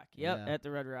 Red Rock. Yep, Yeah. at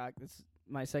the Red Rock. This is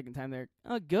my second time there.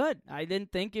 Oh, good. I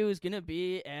didn't think it was gonna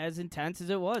be as intense as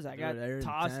it was. I got Dude, they're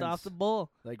tossed intense. off the bull.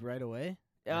 Like right away.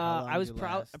 Or how long I was did you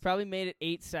I last? probably made it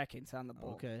 8 seconds on the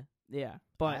bull. Okay. Yeah,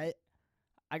 but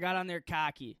I got on there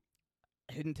cocky.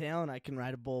 Hidden Talent. I can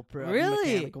ride a bull.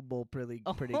 Really? Mechanical bull. Pretty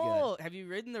good. Oh, have you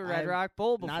ridden the Red I've Rock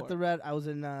Bowl before? Not the red. I was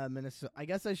in Minnesota. I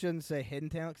guess I shouldn't say Hidden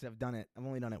Talent because I've done it. I've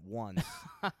only done it once.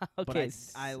 But Okay.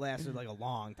 I lasted like a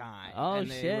long time. Oh, and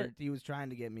shit. He was trying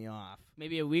to get me off.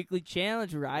 Maybe a weekly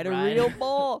challenge. Ride a Ride- real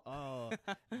bull. Oh,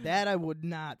 that I would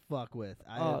not fuck with.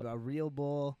 A real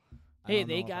bull. I Hey, don't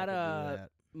they know if I got could do that.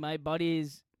 My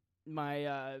buddies,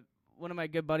 one of my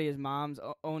good buddies' moms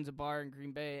owns a bar in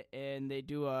Green Bay, and they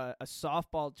do a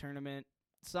softball tournament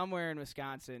somewhere in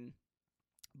Wisconsin.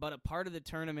 But a part of the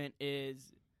tournament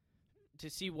is to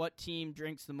see what team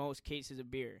drinks the most cases of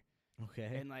beer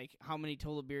Okay. and like how many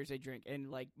total beers they drink. And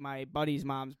like my buddy's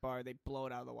mom's bar, they blow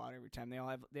it out of the water every time.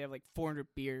 They have like 400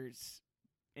 beers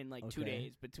in like 2 Okay.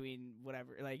 days between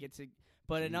whatever. Like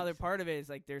but another part of it is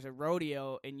like there's a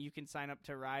rodeo and you can sign up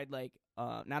to ride like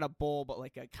not a bull but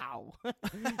like a cow.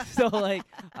 So like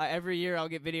every year I'll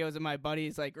get videos of my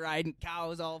buddies like riding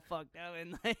cows all fucked up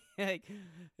and like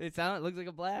it looks like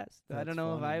a blast. I That's don't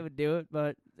know if I funny. would do it,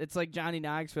 but it's like Johnny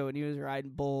Knoxville when he was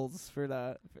riding bulls for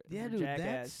Yeah, for dude, that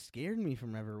Jackass. scared me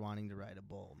from ever wanting to ride a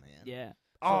bull, man. Yeah. So-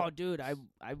 Oh, dude, I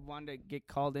wanted to get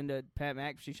called into Pat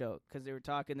McAfee show because they were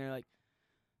talking. They're like,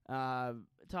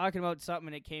 talking about something,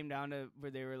 and it came down to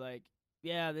where they were like,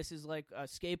 "Yeah, this is like a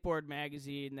skateboard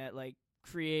magazine that like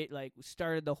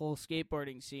started the whole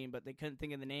skateboarding scene, but they couldn't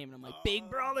think of the name." And I'm like, "Big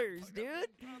Brothers, dude."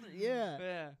 Yeah.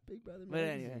 Yeah. Big Brother But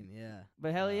anyway. magazine. Yeah.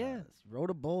 But hell yeah. Rode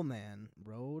a bull, man.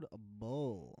 Rode a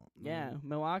bull. Yeah,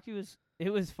 Milwaukee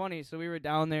was funny. So we were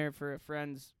down there for a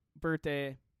friend's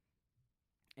birthday,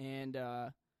 and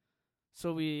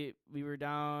so we were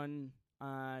down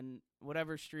on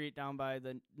whatever street down by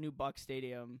the new Buck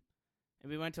Stadium,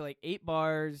 and we went to like 8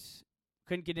 bars.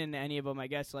 Couldn't get into any of them. I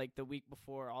guess like the week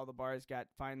before, all the bars got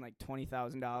fined like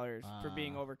 $20,000 for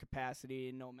being over capacity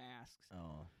and no masks.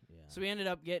 Oh, yeah. So we ended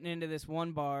up getting into this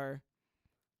one bar,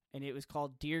 and it was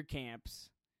called Deer Camps.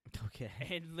 Okay.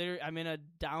 And literally, I'm in a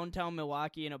downtown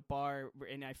Milwaukee in a bar,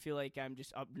 and I feel like I'm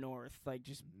just up north, like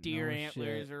just deer No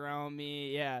antlers shit. around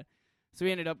me. Yeah. So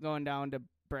we ended up going down to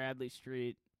Bradley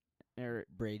Street, or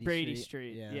Brady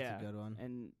Street. Yeah, Yeah, that's a good one.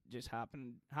 and just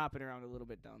hopping around a little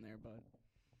bit down there, but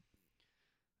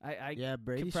I Yeah,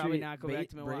 Brady could probably Street. not go back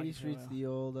to Milwaukee Brady for a Street's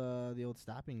while. the old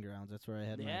stopping grounds. That's where I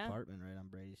had my Yeah? apartment, right on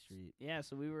Brady Street. Yeah,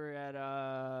 so we were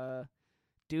at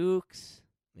Duke's.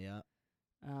 Yeah.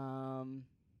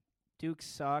 Duke's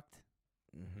sucked.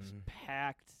 It was Mm-hmm.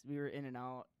 packed. We were in and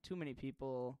out. Too many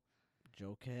people.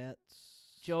 Joe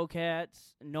Cats. Joe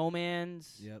Cats, No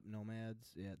Man's. Yep, Nomads.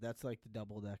 Yeah, that's like the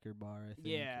double-decker bar, I think.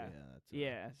 Yeah. That's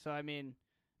Yeah. So I mean,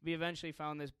 we eventually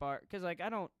found this bar because like I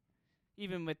don't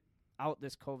even without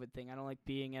this COVID thing, I don't like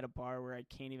being at a bar where I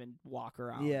can't even walk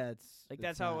around. Yeah, Like it's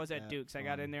that's how it not was at that Duke's. I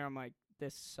got in fun. there. I'm like,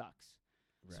 this sucks.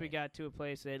 So we Right. got to a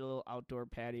place. They had a little outdoor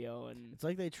patio, and It's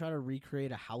like they try to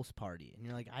recreate a house party, and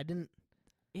you're like, I didn't.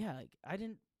 yeah, like I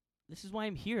didn't. This is why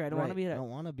I'm here. I don't want to right, be I at don't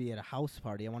want to be at a house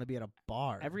party. I want to be at a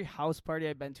bar. every house party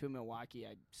I've been to in Milwaukee.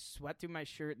 I sweat through my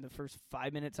shirt in the first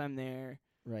 5 minutes I'm there.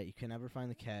 Right, you can never find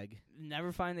the keg.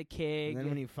 Never find the keg. And then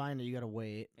when you find it, you gotta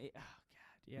wait. Oh God,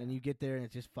 yeah. And you get there, and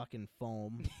it's just fucking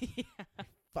foam. yeah.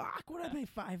 Fuck, what did I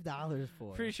pay $5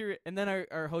 for? Pretty sure. And then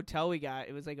our hotel we got,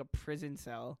 it was like a prison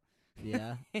cell.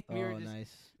 Yeah. We Oh, were just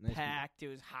nice. Nice. packed. It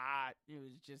was hot. It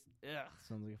was just ugh.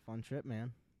 Sounds like a fun trip,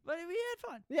 man. But we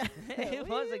had fun. Yeah. It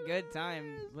was a good time.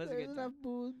 It was a There's good enough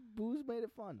booze made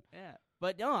it fun. Yeah.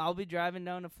 But no, I'll be driving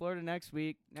down to Florida next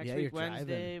week. Next Yeah, week, you're driving.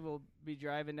 Wednesday, we'll be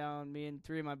driving down, me and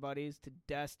 3 of my buddies, to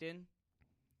Destin.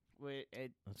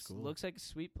 It That's cool. looks like a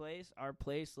sweet place. Our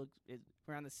place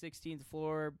we're on the 16th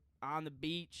floor on the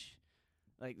beach.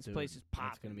 Like this Dude, place is popping.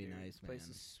 that's gonna be dude. nice, This place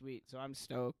man. is sweet. So I'm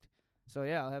stoked. So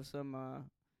yeah, I'll have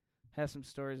some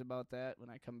stories about that when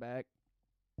I come back.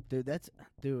 Dude,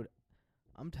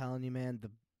 I'm telling you, man,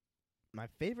 my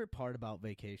favorite part about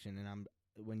vacation, and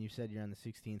when you said you're on the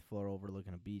 16th floor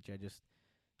overlooking a beach,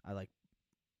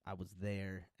 I was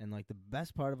there, and like the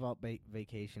best part about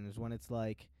vacation is when it's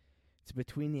like it's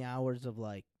between the hours of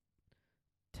like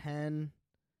 10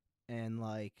 and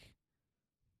like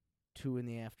 2 in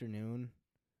the afternoon,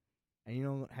 and you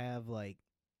don't have like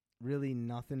really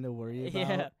nothing to worry about.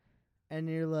 Yeah. And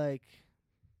you're like,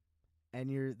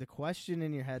 the question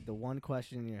in your head, the one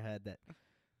question in your head that,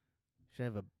 should I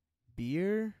have a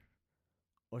beer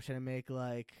or should I make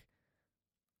like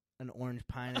an orange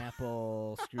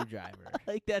pineapple screwdriver?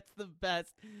 Like that's the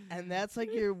best. And that's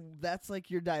like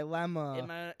your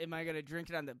dilemma. Am I gonna drink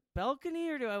it on the balcony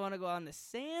or do I want to go on the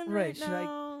sand Right, right should I-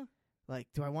 now? Like,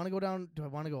 do I want to go down? Do I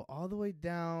want to go all the way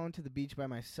down to the beach by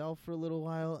myself for a little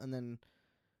while and then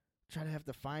try to have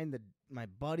to find my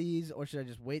buddies, or should I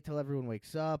just wait till everyone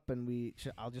wakes up and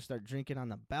I'll just start drinking on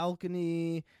the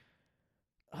balcony?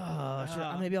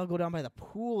 Maybe I'll go down by the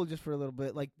pool just for a little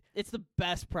bit. Like It's the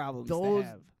best problems those, to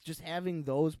have. just having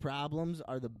those problems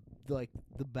are the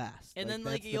best. And then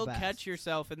that's the you'll best. catch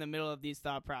yourself in the middle of these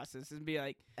thought processes and be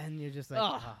like, and you're just like,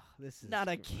 Ugh, this is not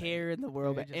a great. care in the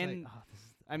world. You're just And like, this is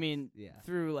I mean, yeah,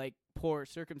 through like poor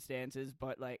circumstances,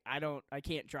 but like I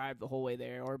can't drive the whole way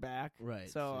there or back. right.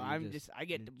 So you're I'm I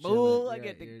get you're to chilling, bull, I yeah,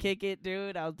 get to you're- kick it,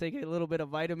 dude. I'll take a little bit of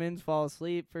vitamins, fall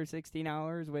asleep for 16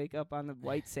 hours, wake up on the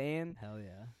white sand. Hell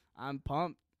yeah. I'm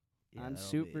pumped. Yeah, I'm that'll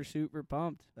super be-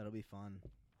 pumped. That'll be fun.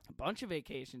 A bunch of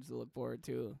vacations to look forward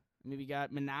to. Maybe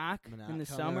got Monac in the Coming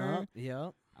summer. up.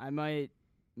 Yep. I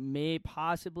may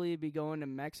possibly be going to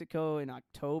Mexico in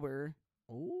October.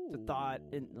 Ooh. It's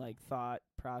a thought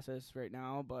process right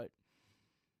now, but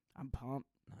I'm pumped,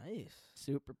 Nice.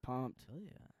 super pumped. Hell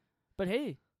yeah. But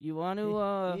hey, you want to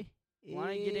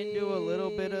want to get into a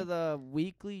little bit of the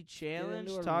weekly challenge?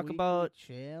 Talk about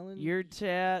challenge. your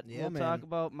tat. Yeah, We'll talk man.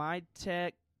 about my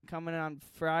tech coming on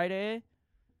Friday,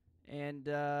 and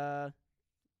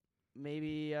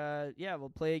maybe we'll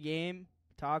play a game,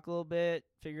 talk a little bit,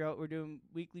 figure out what we're doing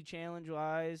weekly challenge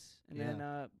wise, and then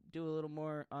do a little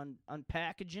more on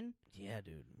unpackaging. Yeah,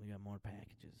 dude. We got more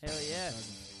packages. Hell yeah.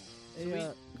 Hey,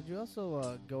 Sweet. could you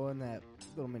also go in that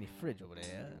little mini fridge over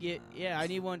there? Yeah, I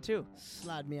need one too.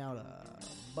 Slide me out a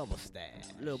bubble stash.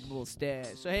 Little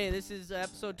stash. So hey, this is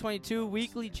episode 22,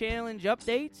 weekly challenge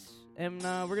updates, and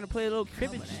we're gonna play a little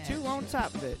cribbage Coming at too you. on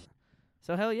top of it.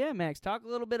 So hell yeah, Max, talk a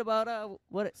little bit about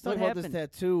what Let's talk about happened.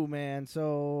 this tattoo, man.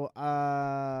 So,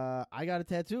 I got a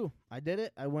tattoo. I did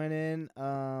it. I went in,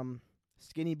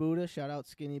 Skinny Buddha. Shout out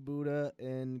Skinny Buddha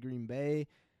in Green Bay.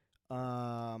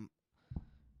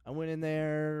 I went in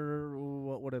there,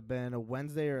 what would have been a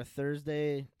Wednesday or a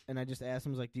Thursday, and I just asked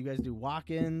them, I was like, do you guys do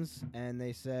walk-ins? And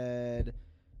they said,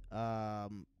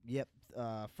 yep,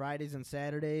 Fridays and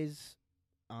Saturdays,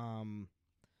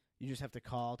 you just have to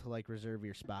call to, like, reserve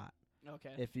your spot.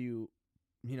 Okay. If you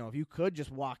could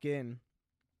just walk in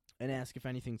and ask if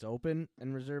anything's open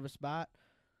and reserve a spot,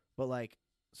 but like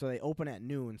so they open at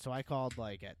noon. So I called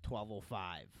like at 12:05,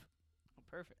 Oh,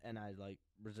 perfect. and I like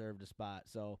reserved a spot.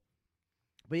 So,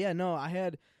 but yeah, no, I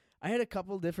had a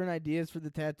couple different ideas for the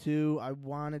tattoo. I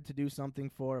wanted to do something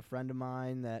for a friend of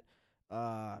mine that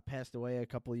passed away a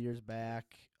couple of years back.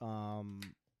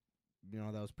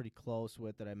 That was pretty close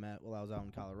with, that I met while I was out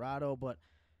in Colorado, but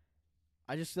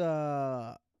I just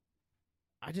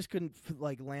couldn't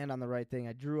land on the right thing.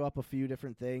 I drew up a few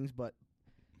different things, but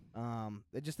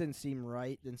it just didn't seem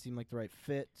right. Didn't seem like the right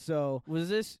fit. So Was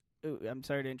this? I'm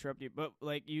sorry to interrupt you, but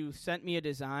like you sent me a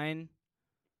design.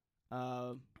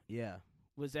 yeah,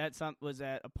 Was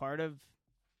that a part of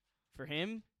for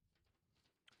him?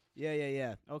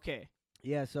 yeah. Okay.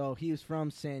 Yeah, so he was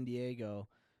from San Diego,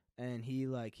 and he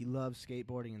loves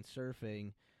skateboarding and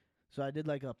surfing. So I did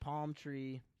like a palm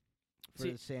tree for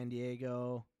See, San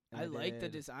Diego. and I like the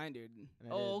did- design, dude.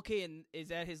 and I Oh, did- okay. And is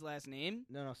that his last name?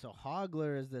 No. So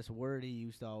Hogler is this word he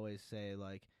used to always say.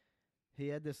 Like he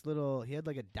had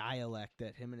like a dialect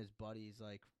that him and his buddies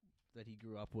that he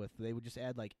grew up with. They would just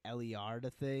add like ler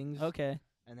to things. Okay.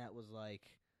 And that was like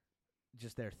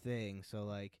just their thing. So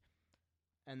like,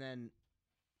 and then,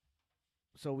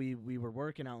 so we were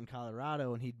working out in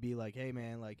Colorado, and he'd be like, "Hey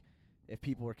man, like, if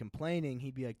people were complaining,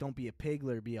 he'd be like, 'Don't be a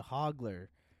pigler, be a hogler.'"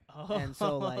 Oh, And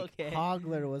so like, okay.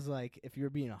 hogler was like, if you were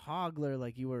being a hogler,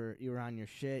 like you were on your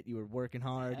shit, you were working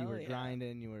hard, you Hell were yeah.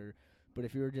 grinding, But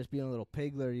if you were just being a little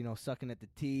pigler, sucking at the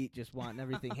teat, just wanting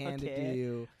everything handed to Okay.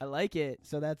 you. I like it.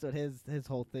 So that's what his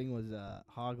whole thing was,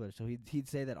 hogler. So he'd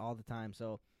say that all the time.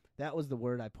 So that was the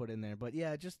word I put in there. But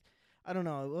yeah, just I don't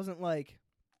know. It wasn't like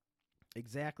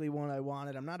exactly what I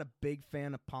wanted. I'm not a big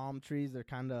fan of palm trees. They're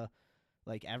kind of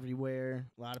like everywhere.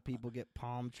 A lot of people get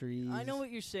palm trees. I know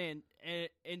what you're saying,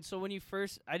 and so when you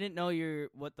first, I didn't know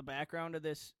what the background of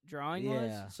this drawing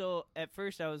Yeah. was. So at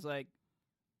first I was like,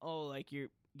 oh, like you're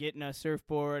getting a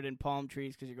surfboard and palm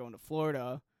trees because you're going to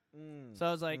Florida. So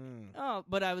I was like, oh,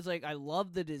 but I was like, I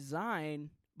love the design,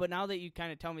 but now that you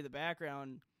kind of tell me the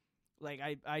background, like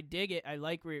I dig it. I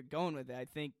like where you're going with it. I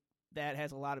think that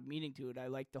has a lot of meaning to it. I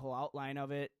like the whole outline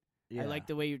of it. Yeah. I like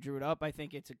the way you drew it up. I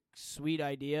think it's a sweet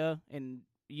idea, and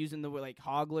using the word like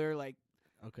hogler, like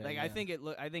Okay. like yeah.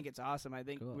 I think it's awesome. I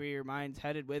think Cool. where your mind's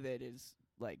headed with it is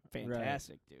like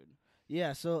fantastic, dude.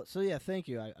 Yeah, so yeah, thank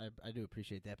you. I do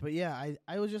appreciate that. But yeah,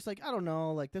 I was just like, I don't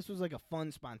know, like this was like a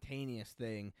fun, spontaneous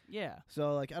thing. Yeah,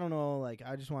 So like I don't know, like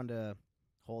I just wanted to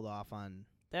hold off on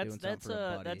doing something for a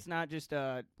buddy. that's not just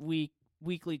a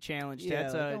weekly challenge. Yeah,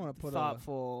 That's like, I a wanna put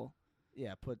thoughtful.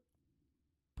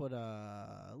 put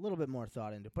a little bit more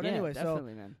thought into it. But yeah, anyway,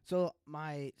 definitely, man. so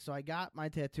I got my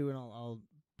tattoo, and I'll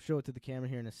show it to the camera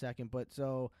here in a second. But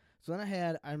so then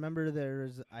I remember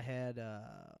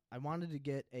I wanted to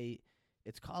get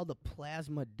it's called a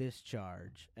plasma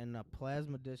discharge, and a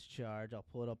plasma discharge, I'll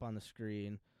pull it up on the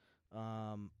screen,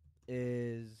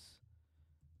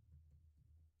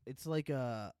 it's like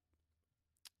a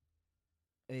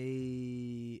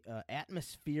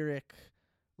atmospheric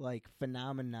like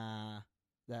phenomena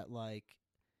that like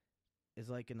is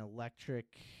like an electric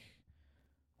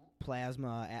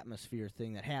plasma atmosphere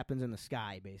thing that happens in the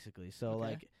sky basically. So Okay.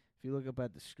 like if you look up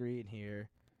at the screen here,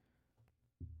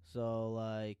 so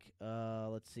like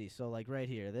let's see, so like right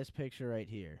here, this picture right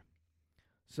here,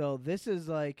 so this is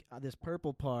like this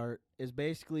purple part is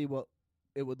basically what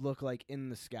it would look like in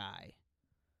the sky.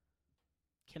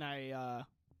 Can I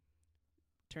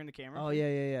turn the camera? Oh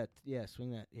yeah,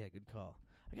 swing that. Yeah, good call.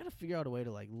 I gotta figure out a way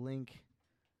to like link.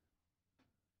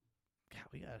 God,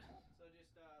 we got. So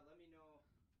just let me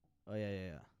know. Oh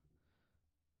yeah.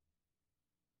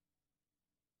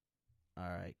 All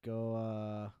right, go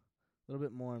a little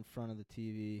bit more in front of the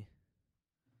TV.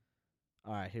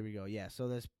 All right, here we go. Yeah, so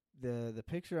this the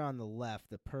picture on the left,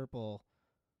 the purple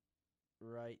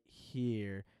right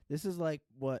here. This is like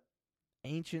what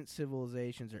ancient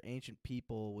civilizations or ancient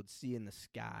people would see in the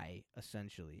sky,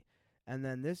 essentially. And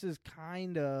then this is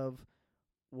kind of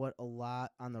what a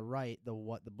lot on the right, the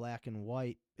black and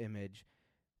white image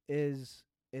is.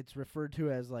 It's referred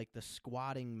to as like the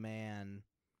squatting man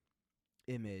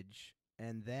image,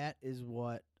 and that is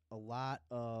what a lot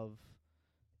of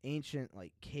ancient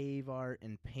like cave art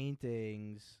and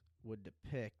paintings would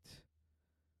depict.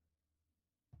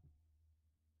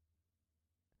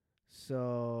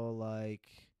 So like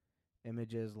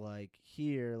images like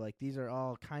here, like these are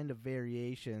all kind of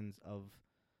variations of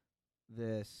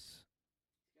this.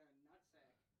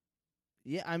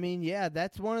 Yeah, I mean, yeah,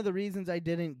 that's one of the reasons I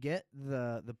didn't get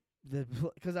the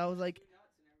because I was like,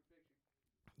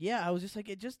 yeah, I was just like,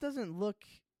 it just doesn't look.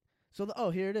 So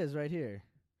here it is, right here.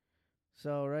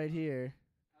 So right here.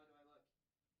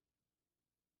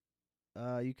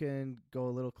 You can go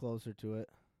a little closer to it.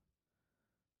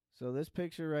 So this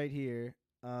picture right here,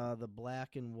 the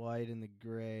black and white and the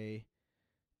gray,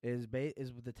 is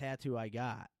the tattoo I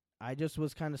got. I just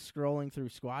was kind of scrolling through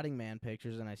Squatting Man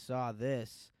pictures, and I saw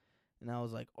this, and I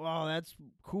was like, "Oh, that's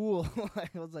cool." I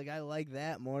was like, "I like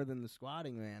that more than the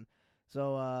Squatting Man."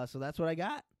 So that's what I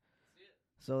got.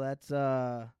 So that's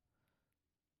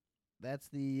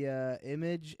the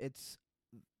image. It's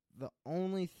the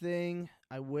only thing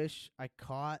I wish I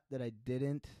caught that I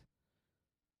didn't.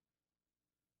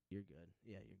 You're good.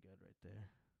 Yeah, you're good right there.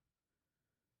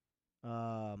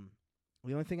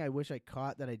 The only thing I wish I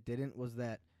caught that I didn't was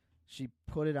that she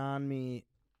put it on me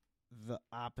the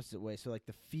opposite way. So like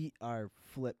the feet are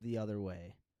flipped the other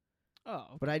way. Oh,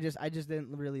 okay. But I just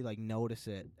didn't really like notice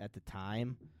it at the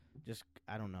time. Just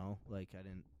I don't know, like I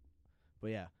didn't.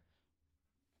 But yeah.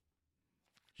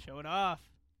 Show it off.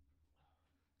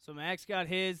 So Max got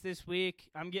his this week.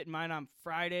 I'm getting mine on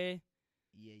Friday.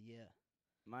 Yeah.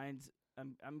 Mine's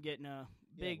I'm getting a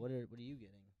big. Yeah, what are you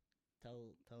getting?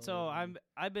 Tell. So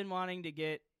I've been wanting to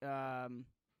get show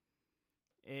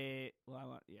it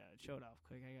off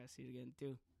quick. I gotta see it again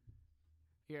too.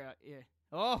 Here, yeah.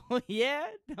 Oh yeah,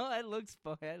 no, that looks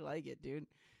fun. I like it, dude.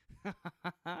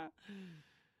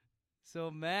 So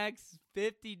Max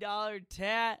 $50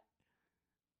 tat.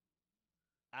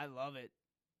 I love it.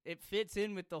 It fits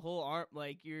in with the whole arm.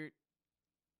 Like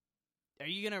are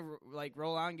you gonna like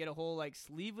roll on and get a whole like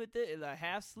sleeve with it, a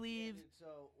half sleeve? Yeah, dude,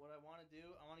 so what I want to do,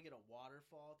 I want to get a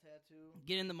waterfall tattoo.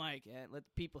 Get in the mic, let the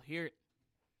people hear it.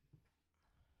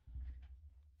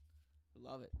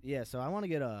 Love it. Yeah, so I want to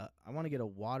get a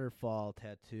waterfall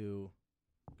tattoo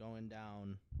going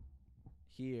down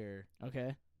here.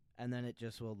 Okay. And then it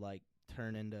just will like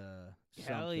turn into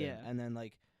something. Hell yeah. And then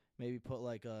like maybe put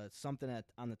like something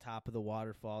on the top of the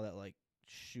waterfall that like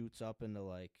shoots up into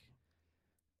like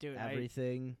Dude,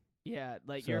 everything.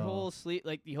 Like your whole sleep,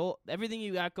 like the whole everything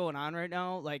you got going on right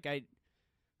now. Like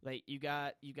you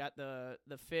got the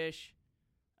fish,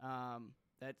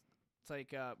 that's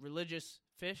like religious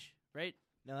fish, right?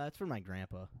 No, that's for my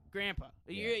grandpa. Grandpa,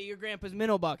 Yeah. your grandpa's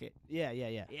minnow bucket. Yeah.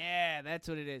 Yeah, that's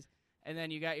what it is. And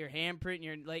then you got your handprint, and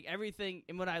your like everything.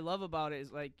 And what I love about it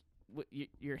is like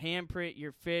your handprint,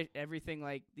 your fish, everything.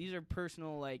 Like these are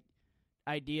personal like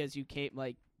ideas you came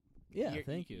like. Yeah,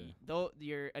 thank you. Though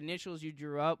your initials you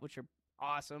drew up, which are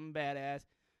awesome, badass.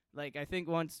 Like I think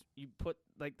once you put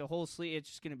like the whole sleeve, it's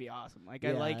just gonna be awesome. Like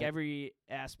I like every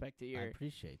aspect of your. I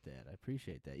appreciate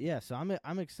that. Yeah, so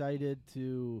I'm excited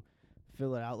to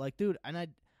fill it out. Like, dude, and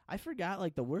I forgot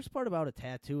like the worst part about a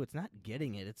tattoo. It's not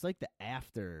getting it. It's like the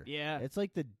after. Yeah. It's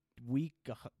like the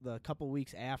couple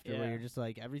weeks after where you're just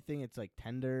like everything. It's like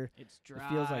tender. It's dry. It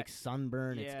feels like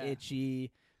sunburn. Yeah. It's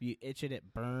itchy. You itch it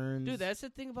burns. Dude, that's the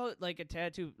thing about like a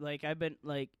tattoo. Like I've been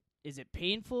like, is it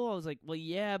painful? I was like, well,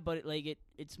 yeah, but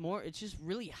it's more. It's just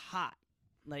really hot.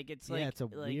 Like it's like it's a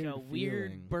weird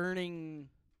feeling. burning.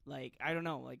 Like I don't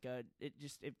know. Like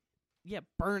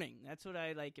burning. That's what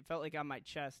I like. It felt like on my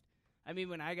chest. I mean,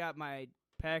 when I got my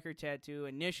Packer tattoo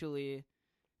initially,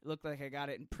 it looked like I got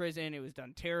it in prison. It was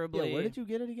done terribly. Yeah, where did you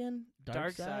get it again?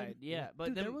 Dark Side. Yeah, but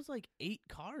dude, then there was like 8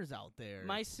 cars out there.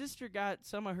 my sister got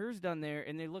some of hers done there,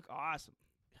 and they look awesome.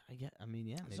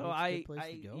 Maybe So it's a good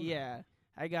place to go now.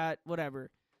 I got whatever.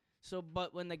 So,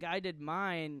 but when the guy did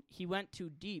mine, he went too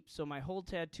deep. So my whole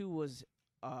tattoo was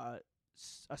a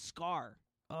scar.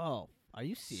 Oh, are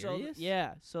you serious? So,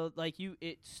 yeah. So like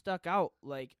it stuck out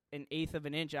like 1/8 of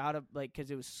an inch out of like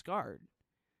because it was scarred.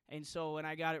 And so when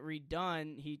I got it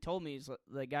redone, he told me,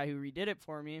 the guy who redid it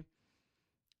for me,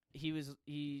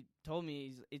 he told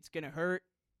me it's gonna hurt.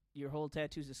 Your whole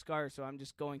tattoo's a scar, so I'm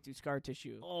just going through scar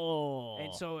tissue. Oh.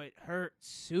 And so it hurt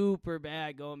super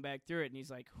bad going back through it. And he's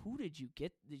like, did you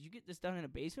get this done in a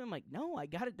basement? I'm like, no, I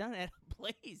got it done at a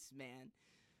place, man.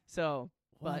 So,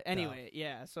 but anyway,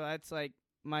 yeah. So that's like,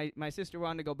 my sister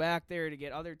wanted to go back there to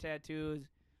get other tattoos.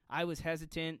 I was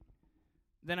hesitant.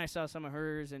 Then I saw some of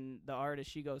hers and the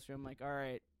artist she goes through. I'm like, all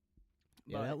right.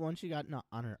 Yeah, But that one she got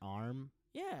on her arm.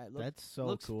 yeah, That's so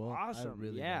looks cool. awesome. I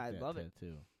really Yeah, like I that love it.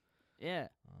 tattoo. yeah.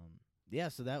 Yeah,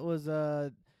 so that was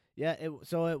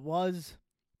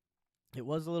it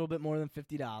was a little bit more than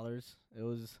 $50. It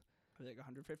was Like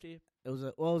 150. it was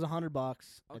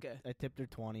 $100. Okay. I tipped her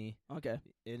 20. Okay.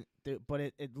 But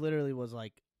it literally was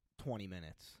like 20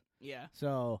 minutes. Yeah.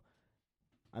 So,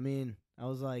 I mean, I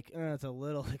was like, it's a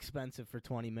little expensive for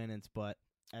 20 minutes, but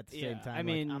at the same Yeah, time, I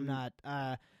mean- I'm not,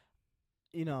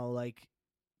 like,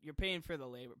 You're paying for the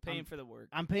labor, paying for the work.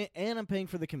 I'm paying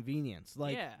for the convenience.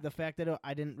 Like, Yeah. the fact that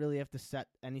I didn't really have to set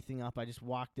anything up. I just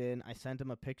walked in. I sent them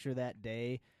a picture that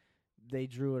day. They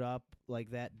drew it up,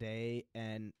 like, that day,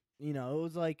 and it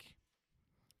was like,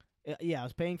 yeah, I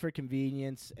was paying for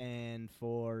convenience and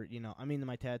for, I mean,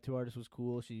 my tattoo artist was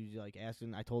cool. She was like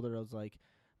asking, I told her, I was like,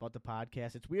 about the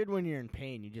podcast. It's weird when you're in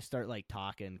pain. You just start like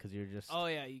talking because you're just. Oh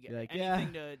yeah, you get like,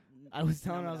 anything to. I was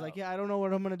telling her, I was like, yeah, I don't know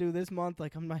what I'm gonna do this month.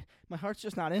 Like, my heart's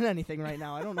just not in anything right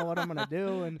now. I don't know what I'm gonna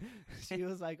do. And she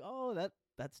was like, oh,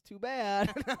 that's too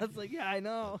bad. And I was like, yeah, I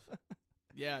know.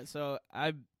 Yeah, so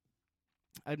I've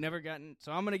never gotten.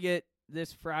 So I'm gonna get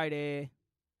this Friday.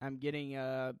 I'm getting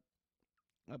a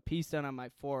piece done on my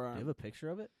forearm. Do you have a picture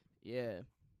of it? Yeah.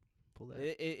 Pull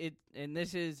that. And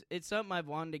it's something I've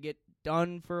wanted to get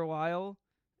done for a while,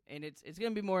 and it's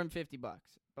gonna be more than $50,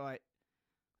 but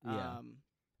Yeah.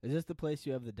 Is this the place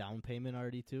you have the down payment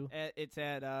already too? It's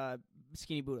at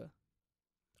Skinny Buddha.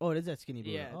 Oh, it is at Skinny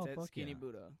Buddha. Yeah, oh, it's at fuck Skinny yeah.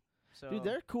 Buddha. So Dude,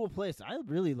 they're a cool place. I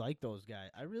really like those guys.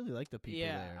 I really like the people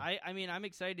there. I mean, I'm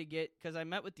excited to get, because I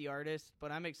met with the artist,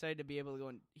 but I'm excited to be able to go,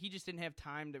 and he just didn't have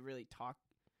time to really talk.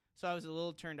 So I was a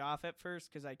little turned off at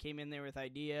first because I came in there with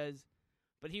ideas,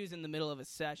 but he was in the middle of a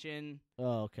session.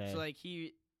 Oh, okay. So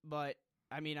but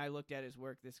I mean, I looked at his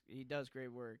work. He does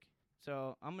great work.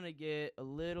 So I'm gonna get a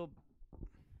little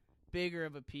bigger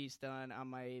of a piece done on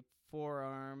my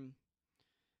forearm.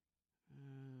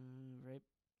 Right.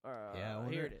 Yeah,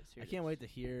 here it is. I can't wait to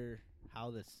hear how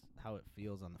it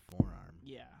feels on the forearm.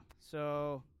 Yeah.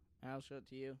 So I'll show it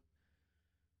to you.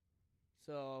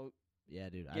 So Yeah,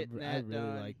 dude, I getting that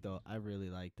really done. I really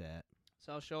like that.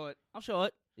 So I'll show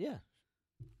it. Yeah.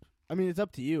 I mean, it's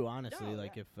up to you, honestly. No,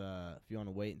 like yeah. if you want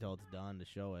to wait until it's done to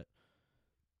show it.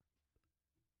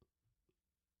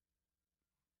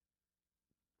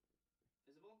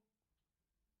 Visible?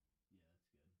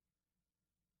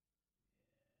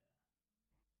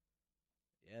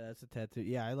 Yeah, that's a tattoo.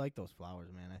 Yeah, I like those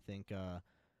flowers, man. I think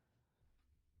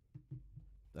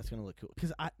that's gonna look cool.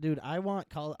 Cause I want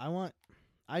color.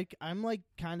 I'm like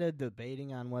kind of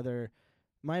debating on whether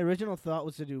my original thought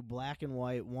was to do black and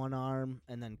white one arm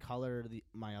and then color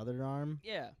my other arm.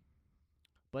 Yeah.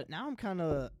 But now I'm kind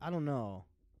of, I don't know.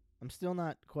 I'm still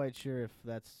not quite sure if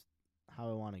that's how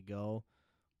I want to go.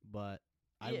 But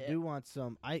I Yeah. do want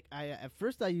some. I at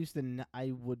first I used to.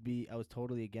 I was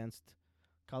totally against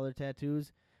color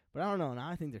tattoos. But I don't know. Now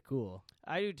I think they're cool.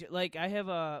 I do too. Like, I have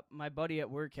my buddy at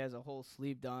work has a whole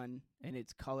sleeve done, and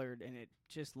it's colored, and it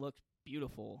just looks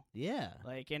beautiful. Yeah.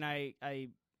 Like, and I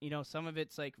some of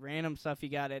it's like random stuff he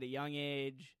got at a young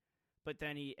age, but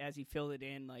then as he filled it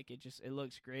in, like, it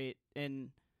looks great.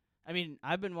 And I mean,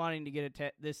 I've been wanting to get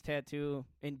this tattoo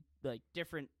in like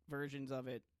different versions of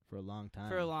it For a long time.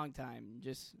 for a long time.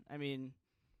 Just, I mean,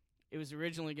 it was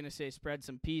originally going to say spread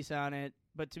some peace on it,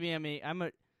 but to me, I mean,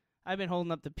 I've been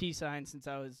holding up the peace sign since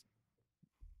I was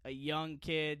a young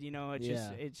kid.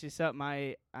 It's just something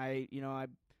I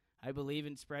believe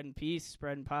in, spreading peace,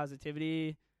 spreading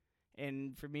positivity,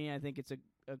 and for me, I think it's a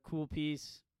cool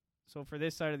piece. So for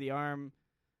this side of the arm,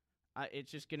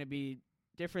 it's just gonna be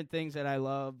different things that I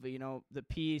love. The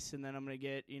peace, and then I'm gonna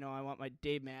get, I want my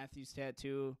Dave Matthews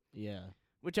tattoo. Yeah.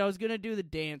 Which I was gonna do the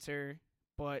dancer,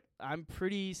 but I'm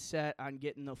pretty set on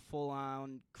getting the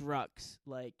full-on Grux,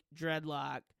 like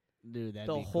dreadlock. Dude, that'd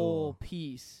The be whole cool.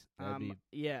 piece. That'd be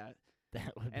Yeah.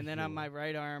 That would be And then cool. on my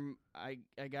right arm, I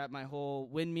got my whole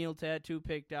windmill tattoo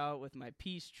picked out with my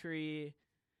peace tree.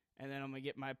 And then I'm going to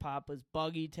get my Papa's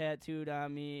buggy tattooed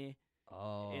on me.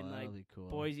 Oh, in, that'll like, be cool.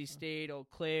 Boise State, Eau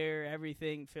Claire,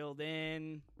 everything filled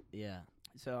in. Yeah.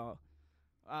 So,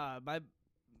 my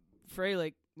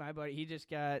Freilich, my buddy, he just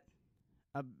got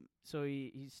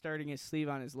he's starting his sleeve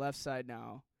on his left side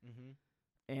now. Mm-hmm.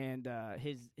 And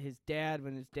his dad,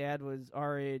 when his dad was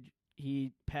our age,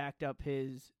 he packed up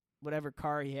his whatever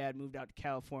car he had, moved out to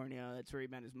California. That's where he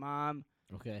met his mom.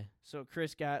 Okay. So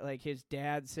Chris got like his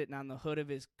dad sitting on the hood of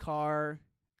his car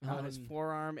on his Um,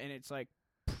 forearm, and it's like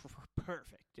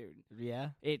perfect, dude. Yeah.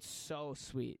 It's so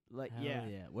sweet. Like, Hell yeah.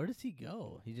 yeah. Where does he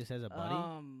go? He just has a buddy.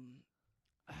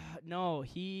 No,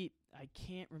 I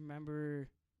can't remember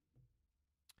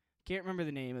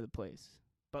the name of the place,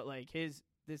 but like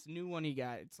this new one he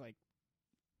got, it's like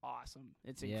awesome.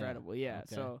 It's Yeah, incredible. Yeah.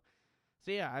 okay. So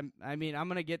yeah, I'm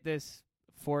gonna get this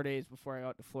 4 days before I go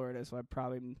out to Florida, so I'm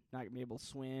probably not gonna be able to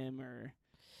swim or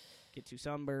get too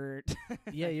sunburned.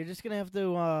 Yeah, you're just gonna have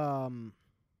to.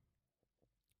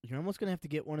 You're almost gonna have to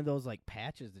get one of those like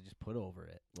patches to just put over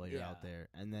it while you're out Yeah. there,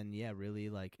 and then really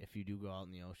like if you do go out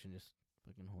in the ocean, just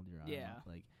fucking hold your arm. Yeah. Up.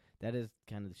 Like that is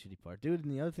kind of the shitty part, dude.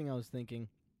 And the other thing I was thinking,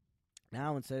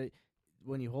 now instead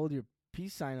when you hold your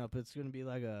peace sign up, it's gonna be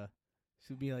like a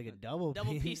double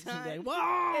peace It's gonna be sign. like,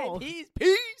 wow, Hey,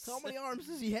 peace. how many arms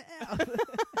does he have?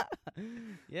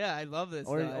 Yeah, I love this.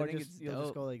 or I think just it's you'll dope.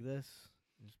 just go like this.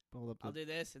 Just hold up. I'll do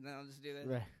this, and then I'll just do this.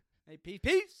 Right. Hey,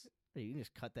 peace. Hey, you can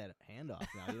just cut that hand off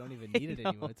now. You don't even need it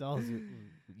anymore. It's all you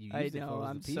used I it for know. was the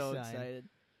I'm peace so sign. excited.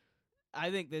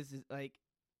 I think this is like,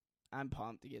 I'm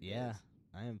pumped to get Yeah, this.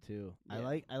 I am too.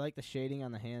 Yeah. I like the shading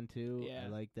on the hand too. Yeah. I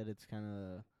like that it's kind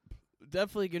of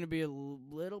Definitely going to be a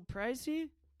little pricey,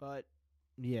 but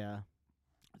yeah.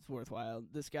 it's worthwhile.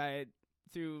 This guy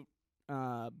through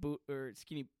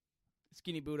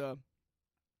Skinny Buddha,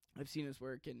 I've seen his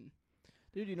work, and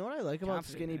Dude, you know what I like about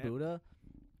Confident Skinny in it. Buddha?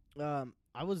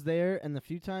 I was there, and the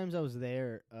few times I was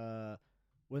there,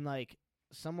 when like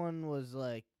someone was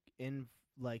like in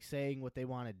like saying what they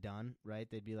wanted done, right?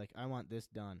 They'd be like, "I want this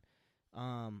done."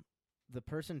 The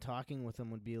person talking with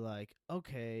them would be like,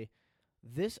 "Okay,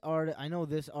 I know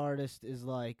this artist is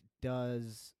like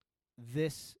does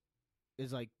this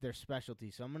is like their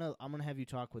specialty, so I'm gonna have you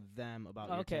talk with them about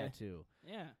your Okay. tattoo."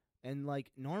 yeah. And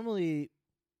like normally,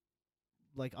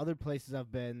 like other places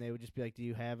I've been, they would just be like, "Do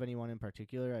you have anyone in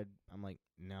particular?" I'm like,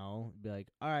 "No." Be like,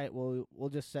 "All right, well, we'll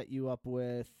just set you up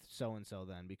with so and so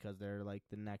then because they're like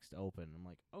the next open." I'm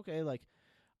like, "Okay," like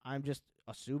I'm just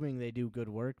assuming they do good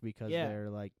work because Yeah. they're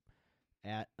like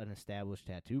at an established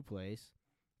tattoo place.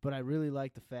 But I really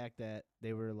like the fact that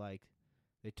they were like,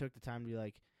 they took the time to be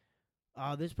like,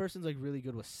 "Oh, this person's like really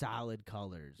good with solid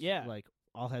colors." Yeah. Like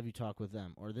I'll have you talk with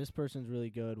them, or this person's really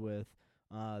good with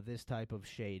this type of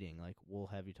shading. Like we'll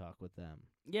have you talk with them.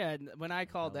 Yeah, and when I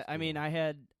called That was I mean,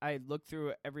 cool. I looked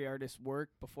through every artist's work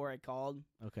before I called.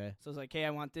 Okay. So I was like, "Hey, I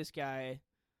want this guy."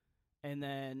 And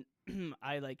then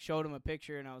I like showed him a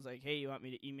picture, and I was like, "Hey, you want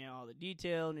me to email all the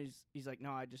detail?" And he's like,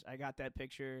 "No, I got that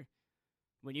picture.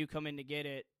 When you come in to get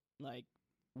it, like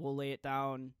we'll lay it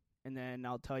down, and then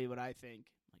I'll tell you what I think."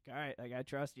 Like, all right, like I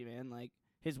trust you, man. Like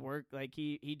his work, like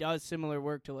he does similar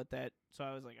work to what that. So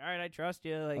I was like, all right, I trust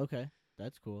you. Like, Okay.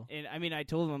 That's cool. and I mean, I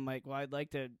told him, I'm like, well, I'd like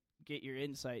to get your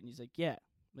insight, and he's like, yeah,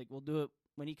 like we'll do it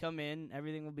when you come in.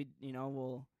 Everything will be,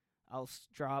 I'll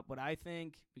drop what I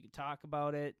think. We can talk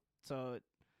about it. So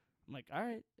I'm like, all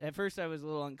right. At first, I was a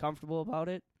little uncomfortable about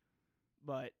it,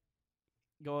 but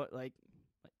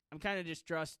I'm kind of just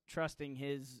trusting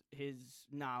his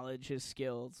knowledge, his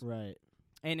skills. Right.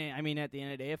 And I mean, at the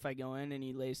end of the day, if I go in and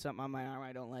he lays something on my arm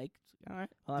I don't like, it's like, all right,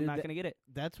 well, I'm Dude, not gonna get it.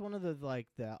 That's one of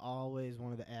the always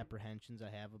one of the apprehensions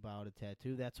I have about a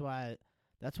tattoo. That's why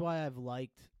I've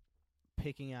liked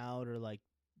picking out or like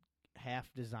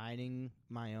half designing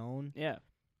my own. Yeah.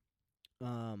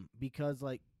 Because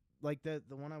like the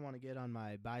one I want to get on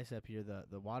my bicep here,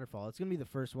 the waterfall, it's gonna be the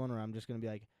first one where I'm just gonna be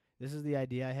like, this is the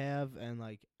idea I have, and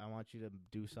like I want you to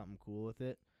do something cool with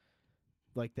it.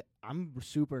 Like I'm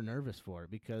super nervous for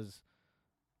it because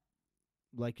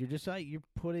like you're just like you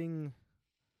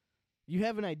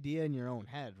have an idea in your own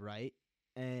head, right?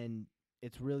 And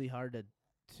it's really hard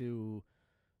to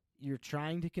you're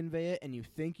trying to convey it, and you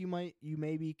think you may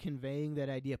be conveying that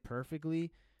idea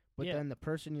perfectly, but Yeah. then the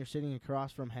person you're sitting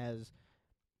across from has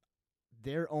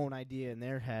their own idea in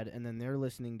their head, and then they're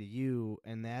listening to you,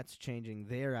 and that's changing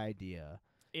their idea.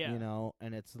 Yeah. You know,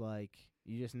 and it's like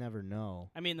you just never know.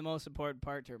 I mean, the most important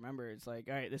part to remember is like,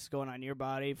 all right, this is going on your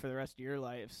body for the rest of your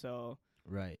life. So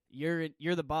Right. you're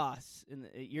the boss, and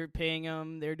you're paying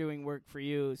them. They're doing work for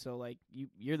you. So like,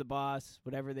 you're the boss.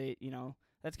 Whatever they,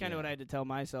 that's kind of what I had to tell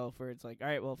myself. Where it's like, all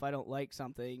right, well, if I don't like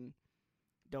something,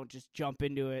 don't just jump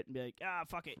into it and be like,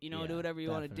 fuck it, Yeah, do whatever you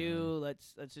want to do. definitely.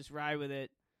 Let's just ride with it.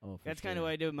 Oh, for That's sure. kind of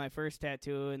what I did with my first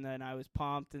tattoo, and then I was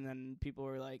pumped, and then people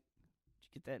were like, "Did you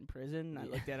get that in prison?" And I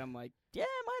looked at him like, "Yeah,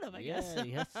 I might have, I guess."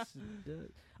 Yes.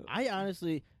 I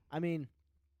honestly, I mean,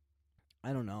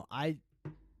 I don't know.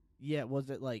 Was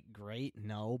it like great?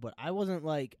 No, but I wasn't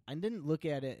like, I didn't look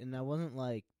at it and I wasn't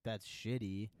like, that's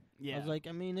shitty. Yeah. I was like,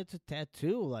 I mean, it's a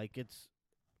tattoo. Like it's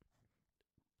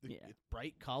Yeah.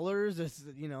 bright colors. It's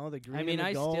the green. I mean, and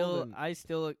the gold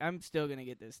I'm still gonna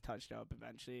get this touched up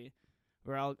eventually,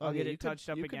 where I'll Okay, get you it could- touched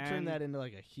up you again. could turn that into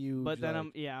like a huge. but then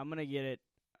like, I'm gonna get it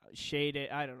shaded.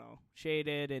 I don't know,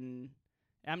 shaded, and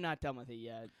I'm not done with it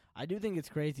yet. I do think it's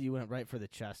crazy you went right for the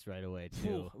chest right away too.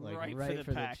 Phew, Like right for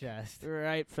the pack. chest.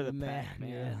 Right for the man, pack, you're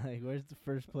man. like, where's the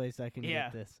first place I can Yeah.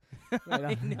 get this? I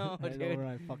on- know, right dude. over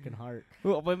my fucking heart.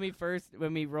 Well, when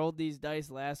we rolled these dice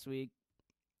last week,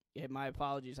 my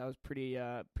apologies. I was pretty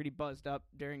buzzed up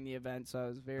during the event, so I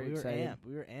was very We were excited. amped.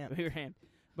 We were amped. We were amped.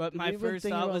 But Did my you even first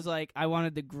think thought about- was like, I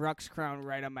wanted the Grux crown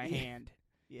right on my Yeah. hand.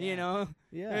 Yeah. You know?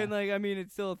 Yeah. And like, I mean,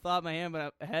 it's still a thought in my hand,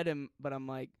 but I had him. But I'm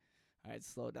like, all right,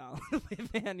 slow down a little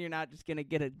bit, man. You're not just gonna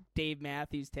get a Dave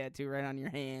Matthews tattoo right on your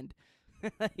hand.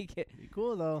 Like, Be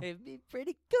cool though. it'd be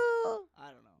pretty cool.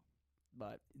 I don't know,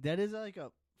 but That is like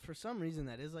for some reason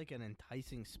that is like an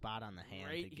enticing spot on the hand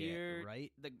right to here, get,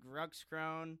 right? the Grux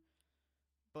crown.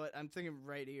 But I'm thinking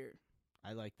right here.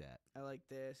 I like that. I like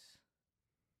this.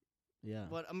 Yeah.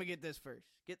 But I'm gonna get this first.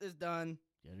 Get this done.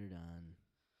 Get her done.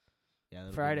 Yeah,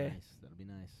 that'll Friday. Be nice. That'll be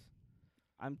nice.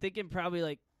 I'm thinking probably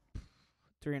like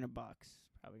 $300.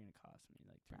 Probably gonna cost me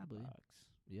like $300. Probably.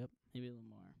 Yep. Maybe a little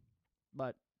more.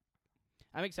 But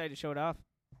I'm excited to show it off.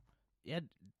 Yeah,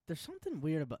 there's something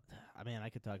weird about. I mean, I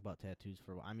could talk about tattoos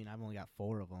for a while. I mean, I've only got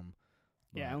 4 of them.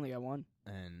 Yeah, I only got one.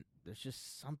 And there's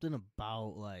just something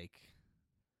about like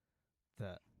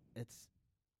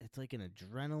it's like an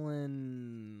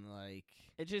adrenaline, like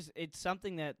It's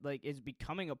something that like is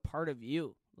becoming a part of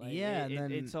you. Like, yeah, and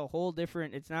then it's a whole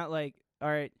different. It's not like, all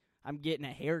right, I'm getting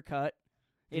a haircut.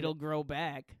 It'll grow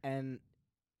back. And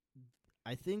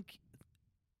I think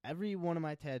every one of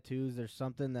my tattoos, there's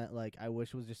something that like I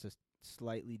wish was just a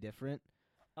slightly different.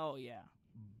 Oh yeah.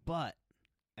 But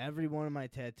every one of my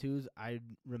tattoos, I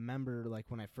remember like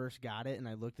when I first got it and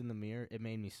I looked in the mirror, it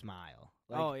made me smile.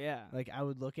 Like, oh yeah. like I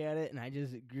would look at it and I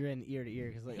just grin ear to ear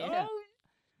because like, Yeah. oh,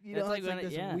 you That's know, like it's when like it-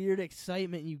 this yeah. weird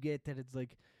excitement you get that it's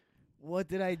like, what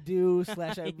did I do?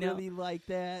 Slash, I I know. really like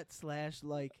that. Slash,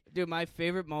 like, Dude, my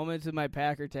favorite moments of my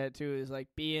Packer tattoo is like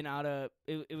being out of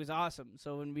it was awesome.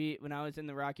 So when I was in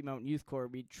the Rocky Mountain Youth Corps,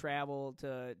 we'd travel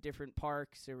to different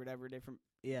parks or whatever, different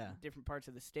parts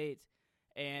of the states.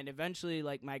 And eventually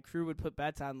like my crew would put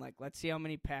bets on like, let's see how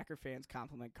many Packer fans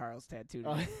compliment Carl's tattoo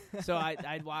today. So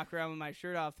I'd walk around with my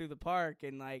shirt off through the park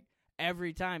and like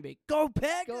every time be go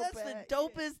Pack, Go that's Pack, the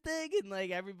dopest thing, and like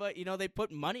everybody, they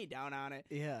put money down on it.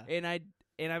 yeah. And I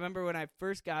remember when I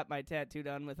first got my tattoo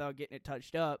done without getting it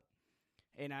touched up,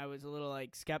 and I was a little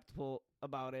like skeptical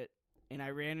about it, and I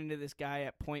ran into this guy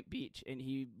at Point Beach, and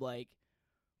he like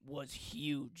was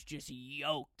huge, just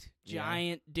yoked, Yeah.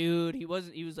 giant dude. He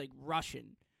was like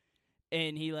Russian,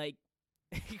 and he like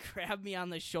he grabbed me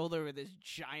on the shoulder with his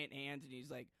giant hands, and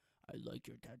he's like, I like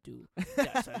your tattoo.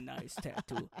 That's a nice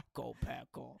tattoo. Go Pack,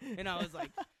 go. And I was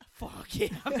like, fuck yeah,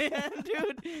 man,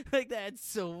 dude. Like,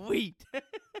 that's sweet.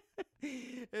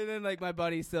 And then, like, my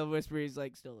buddy still whispers, he's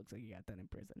like, still looks like you got that in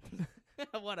prison.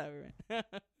 Whatever, man.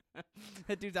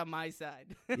 That dude's on my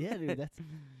side. Yeah, dude, that's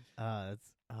oh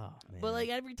man. But, like,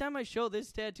 every time I show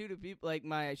this tattoo to people, like,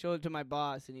 I show it to my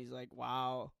boss, and he's like,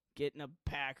 wow, getting a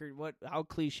Packer, how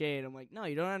cliche. And I'm like, no,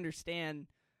 you don't understand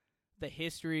the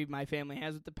history my family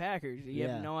has with the Packers. You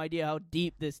Yeah. have no idea how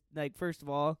deep this, like, first of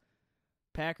all,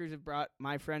 Packers have brought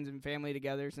my friends and family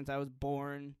together since I was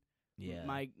born. yeah,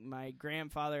 My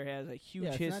grandfather has a huge yeah,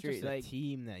 it's history. Not just like, a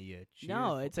team that you cheer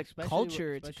no, for, it's a especially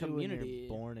culture, it's a especially when community. you're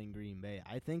born in Green Bay.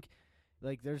 I think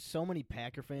like there's so many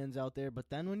Packer fans out there, but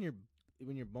then when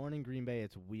you're born in Green Bay,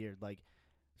 it's weird. Like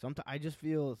sometimes I just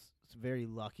feel very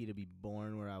lucky to be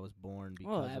born where I was born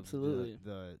because absolutely. of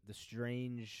the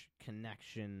strange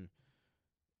connection.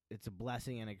 It's a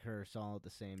blessing and a curse all at the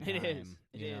same time. It is.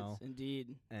 It you is, know?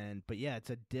 indeed. But yeah, it's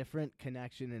a different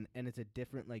connection and it's a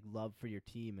different like love for your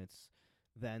team. It's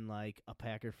than like a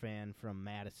Packer fan from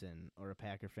Madison or a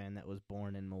Packer fan that was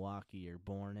born in Milwaukee or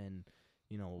born in,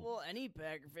 Well, any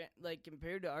Packer fan, like,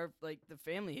 compared to our, like, the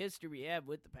family history we have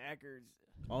with the Packers,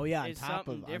 oh yeah, it's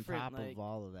something different, on top like, of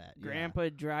all of that. Grandpa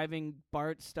driving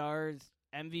Bart Starr's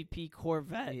MVP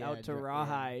Corvette Yeah, out to yeah.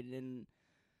 Rawhide,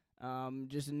 and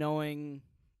just knowing,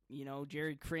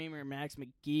 Jerry Kramer, Max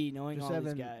McGee, knowing Just all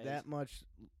having these guys. that much,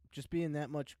 just being that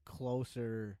much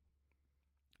closer,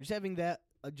 just having that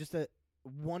just a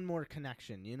one more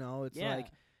connection. It's Yeah. like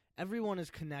everyone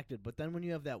is connected, but then when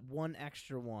you have that one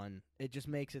extra one, it just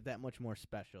makes it that much more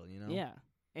special. Yeah.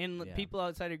 And Yeah. people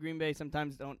outside of Green Bay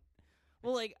sometimes don't.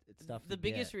 Well, like, It's tough the to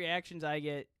biggest get, reactions I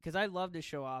get, because I love to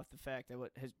show off the fact that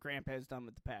what his grandpa has done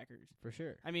with the Packers. for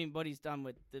sure. I mean, what he's done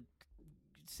with the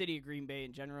city of Green Bay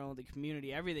in general, the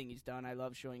community, everything he's done, I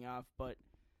love showing off. But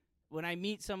when I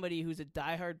meet somebody who's a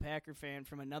diehard Packer fan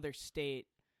from another state,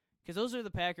 because those are the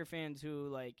Packer fans who,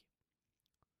 like,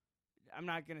 I'm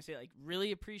not going to say, like,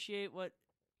 really appreciate what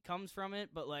comes from it,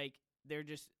 but, like, they're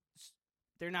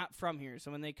not from here.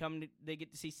 So when they come, they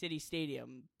get to see City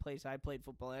Stadium, place I played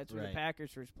football. That's where Right. the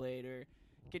Packers first played, or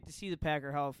get to see the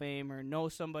Packer Hall of Fame, or know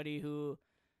somebody who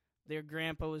their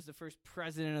grandpa was the first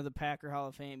president of the Packer Hall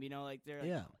of Fame. Like, they're like,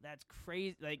 Yeah. "Oh, that's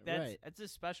crazy. Like, Right. that's a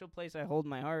special place I hold in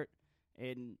my heart.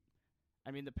 And,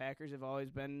 I mean, the Packers have always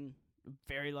been a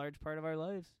very large part of our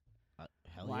lives.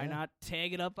 Hell Why yeah. not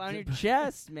tag it up on your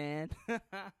chest, man?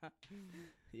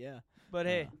 Yeah. But,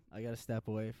 hey, I gotta step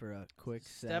away for a quick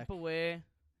step sec. away,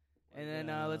 and then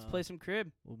let's play some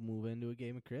crib. We'll move into a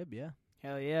game of crib. Yeah.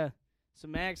 Hell yeah. So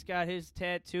Max got his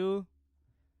tattoo.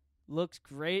 Looks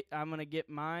great. I'm going to get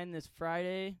mine this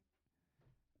Friday.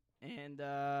 And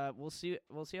we'll see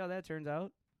how that turns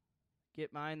out.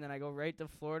 Get mine, then I go right to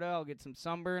Florida. I'll get some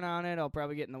sunburn on it. I'll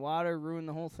probably get in the water, ruin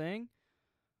the whole thing.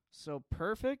 So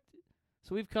perfect.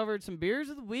 So we've covered some beers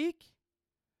of the week.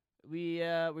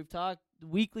 We've talked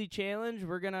weekly challenge.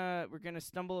 We're gonna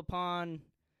stumble upon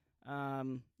a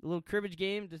little cribbage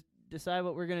game to decide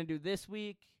what we're gonna do this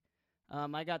week.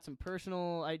 I got some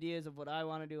personal ideas of what I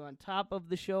want to do on top of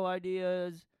the show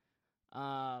ideas. We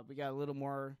got a little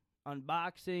more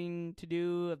unboxing to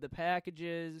do of the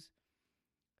packages.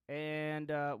 And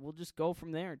we'll just go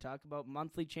from there and talk about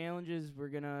monthly challenges we're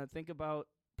going to think about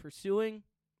pursuing.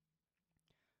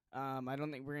 I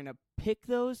don't think we're going to pick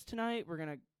those tonight. We're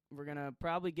gonna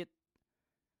probably get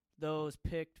those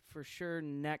picked for sure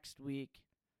next week,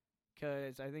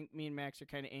 because I think me and Max are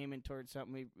kind of aiming towards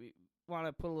something. We want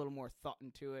to put a little more thought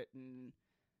into it and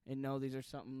know these are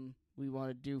something we want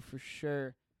to do for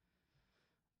sure.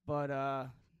 But,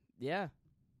 yeah,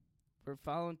 we're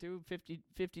following through.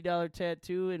 $50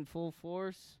 tattoo in full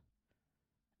force,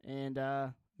 and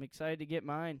I'm excited to get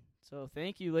mine. So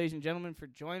thank you, ladies and gentlemen, for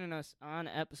joining us on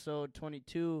episode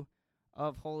 22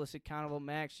 of Holistic Accountable.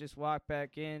 Max just walked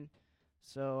back in.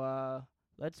 So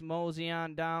let's mosey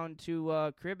on down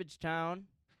to Cribbage Town,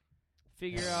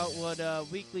 figure out what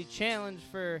weekly challenge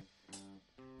for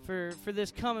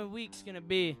this coming week's going to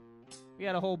be. We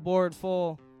got a whole board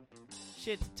full.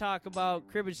 Shit to talk about,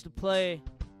 cribbage to play.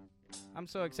 I'm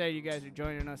so excited you guys are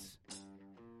joining us.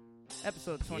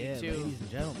 Episode 22. Yeah, ladies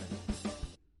and gentlemen.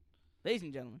 Ladies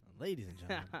and gentlemen. Ladies and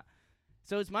gentlemen.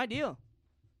 So it's my deal.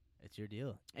 It's your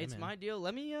deal. Yeah, It's man. my deal.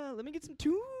 Let me get some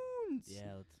tunes.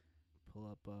 Yeah, let's pull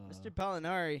up. Mr.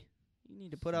 Pollinari, you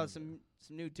need to put out some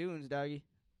new tunes, doggy.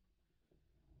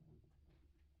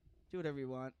 Do whatever you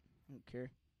want. I don't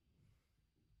care.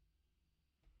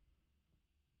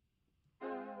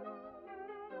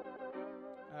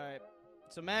 All right.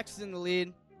 So Max is in the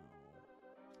lead.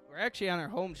 We're actually on our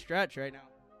home stretch right now.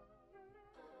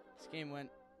 This game went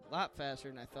a lot faster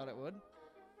than I thought it would.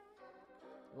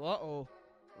 Uh-oh.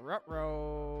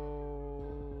 Ruh-roh.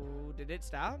 Did it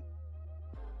stop?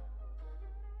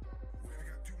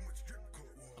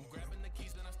 I'm grabbing the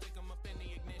keys and I stick them up in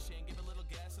the ignition. Give a little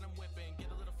gas and I'm whipping. Get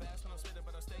a little fast when I'm spitting,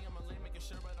 but I'll stay on my lane, making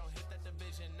sure I don't hit that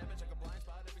division. Never check a blind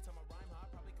spot every time I rhyme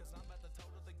hard, probably cause I'm at the toe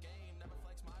of the game. Never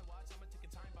flex my watch, I'm a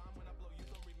ticking time bomb. When I blow, you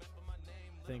gon' remember my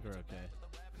name. I think we're okay.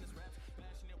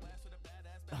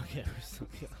 Okay, we're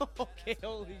still good. Okay,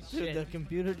 holy Dude, shit. the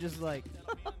computer just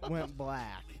went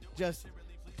black. Just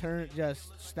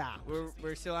stopped.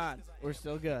 We're still on. We're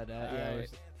still good. Yeah, Alright.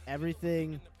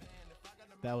 everything.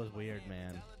 That was weird,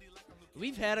 man.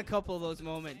 We've had a couple of those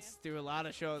moments through a lot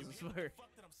of shows where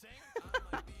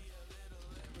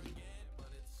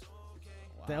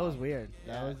That was weird.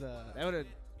 Yeah. That was that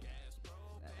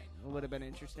would have been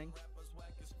interesting.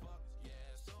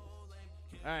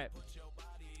 All right,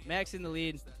 Max in the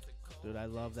lead. dude. I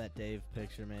love that Dave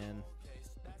picture, man.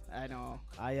 I know.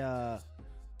 I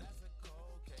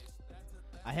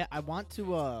want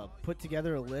to put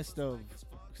together a list of,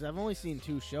 because I've only seen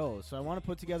 2 shows, so I want to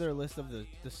put together a list of the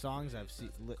songs I've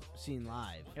seen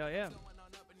live, Hell yeah.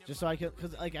 just so I could,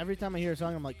 because like every time I hear a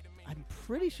song, I'm like, I'm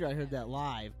pretty sure I heard that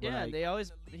live. But Yeah, I-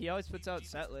 he always puts out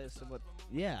set lists of what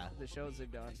yeah. the shows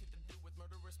they've done.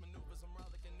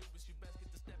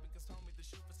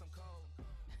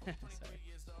 Sorry.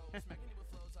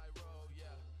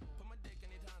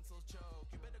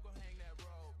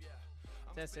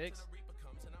 Is that 6?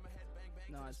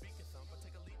 No, it's... Is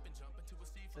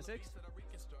that 6? 6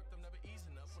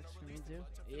 for me too?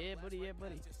 Yeah, buddy, yeah,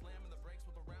 buddy.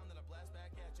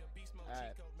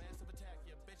 Alright.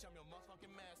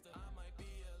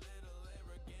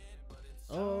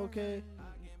 Oh, okay.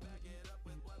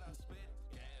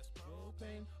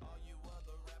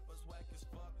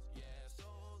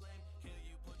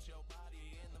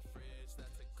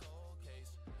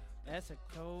 That's a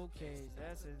cold case.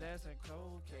 That's a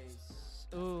cold case.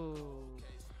 Ooh.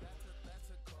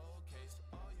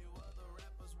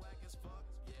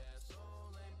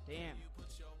 Damn.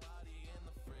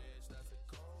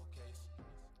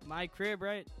 My crib,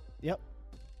 right? Yep.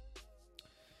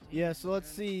 Yeah, so let's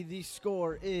see. The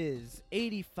score is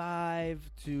 85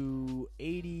 to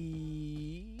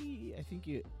 80. I think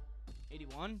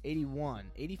 81?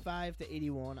 81. 85 to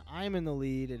 81. I'm in the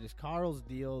lead. It is Carl's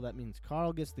deal. That means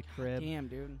Carl gets the crib. Damn,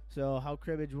 dude. So how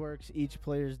cribbage works, each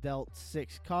player's dealt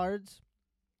 6 cards.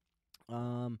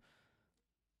 The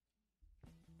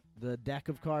deck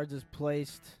of cards is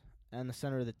placed in the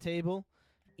center of the table.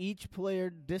 Each player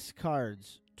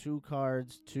discards 2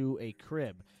 cards to a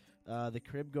crib. The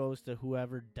crib goes to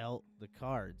whoever dealt the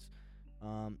cards.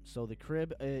 So the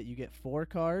crib, you get 4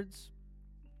 cards,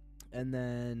 and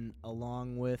then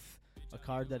along with a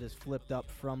card that is flipped up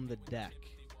from the deck.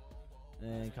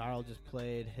 And Carl just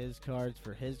played his cards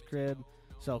for his crib.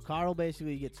 So Carl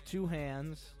basically gets 2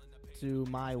 hands to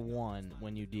my 1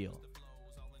 when you deal.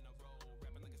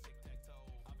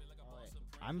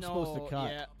 I'm supposed to cut.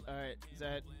 Yeah. All right. Is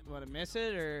that want to miss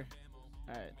it or?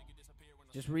 All right.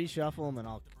 Just reshuffle them and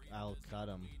I'll cut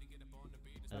them.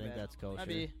 I think that's kosher.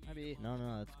 Maybe. No,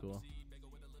 that's cool.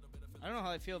 I don't know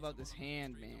how I feel about this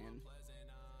hand, man.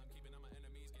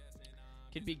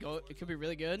 It could be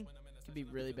really good. Could be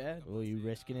really bad. Oh, you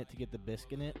risking it to get the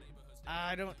bisque in it?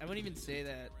 I wouldn't even say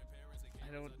that.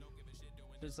 I don't.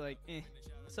 Just like,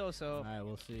 so. All right,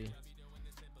 we'll see.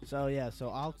 So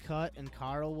I'll cut and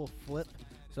Carl will flip.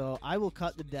 So I will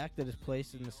cut the deck that is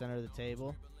placed in the center of the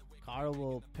table. Carl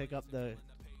will pick up the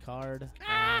card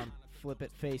and flip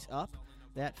it face up.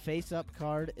 That face up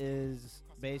card is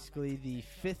basically the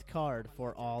 5th card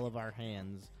for all of our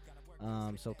hands.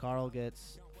 So Carl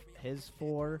gets his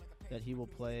 4 that he will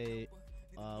play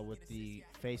with the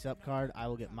face up card. I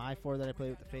will get my 4 that I play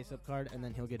with the face up card, and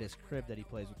then he'll get his crib that he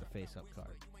plays with the face up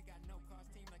card.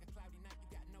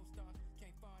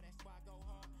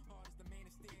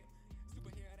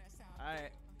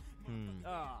 Alright.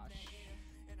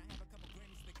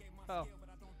 Oh.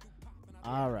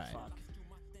 All right. Fuck.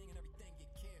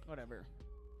 Whatever.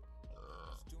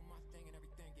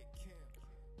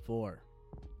 4.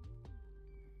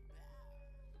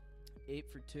 8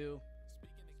 for 2.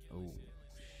 Oh,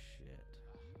 shit.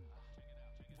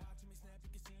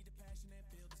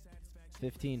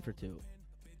 15 for 2.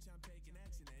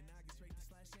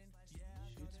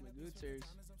 Shoots my gootsers.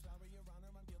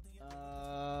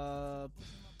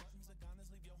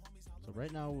 So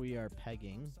right now we are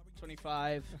pegging.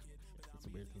 25. That's a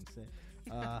weird thing to say.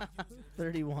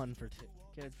 31 for 2.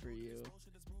 Good for you.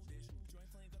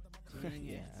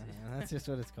 Yeah, that's just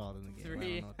what it's called in the game.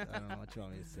 3. I don't know what you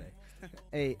want me to say.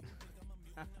 8.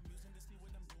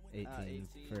 18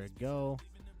 for a go.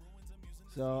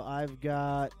 So I've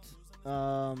got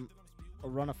a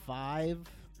run of 5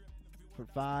 for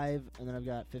 5, and then I've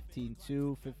got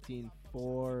 15-2, 15-4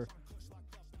 for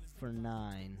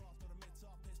 9.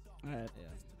 All right. Yeah.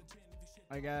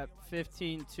 I got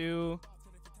 15-2,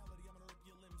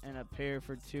 and a pair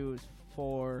for 2 is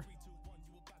 4.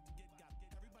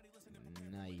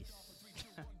 Nice.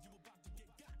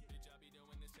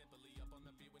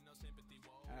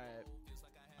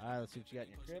 All right, let's see what you got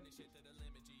in your crib.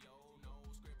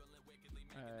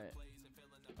 All right.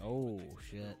 Oh,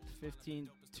 shit.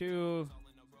 15-2,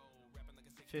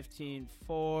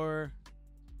 15-4.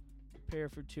 Pair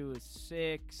for 2 is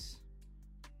 6.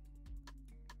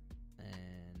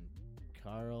 And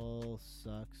Carl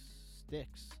sucks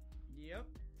sticks. Yep.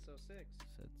 So 6.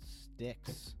 Said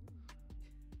sticks.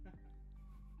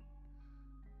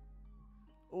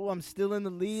 Oh, I'm still in the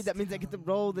lead. That means I get to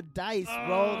roll the dice.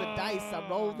 Roll the dice. I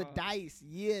roll the dice.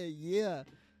 Yeah.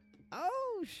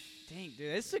 Oh, Dang,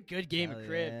 dude, this is a good game of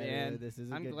crib, man. Dude, this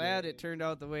is a I'm good glad game. it turned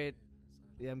out the way it.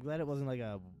 Yeah, I'm glad it wasn't like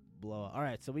a blowout. All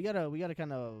right, so we gotta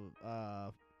kind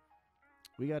of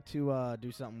we got to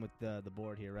do something with the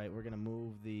board here, right? We're gonna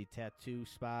move the tattoo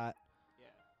spot.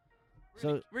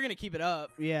 We're gonna keep it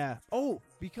up. Yeah. Oh,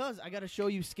 because I gotta show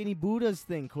you Skinny Buddha's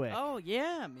thing quick. Oh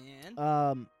yeah,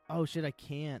 man. Oh shit, I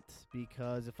can't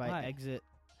because if I Why? exit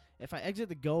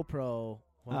the GoPro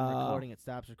when I'm recording, it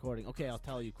stops recording. Okay, I'll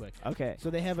tell you quick. Okay. So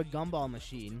they have a gumball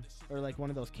machine or like one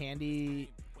of those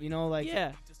candy, like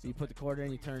Yeah. you put the quarter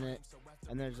in, you turn it,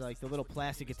 and there's like the little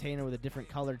plastic container with a different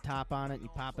colored top on it, and you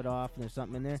pop it off, and there's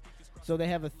something in there. So they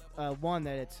have a one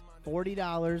that it's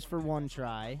 $40 for 1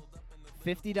 try,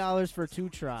 $50 for 2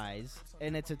 tries,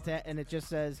 and it's and it just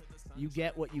says you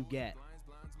get what you get.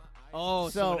 Oh,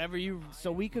 so whatever you.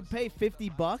 So we could pay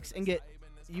 $50 and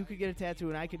you could get a tattoo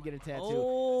and I could get a tattoo.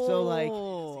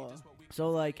 Oh.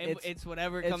 So like it's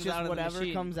whatever it's comes just out of the whatever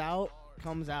machine. comes out,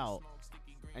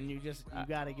 and you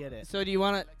gotta get it. So do you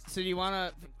wanna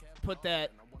put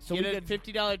that? So get we a could-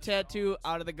 $50 tattoo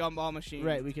out of the gumball machine.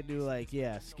 Right, we could do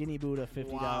Skinny Buddha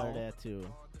 $50 Wow. tattoo.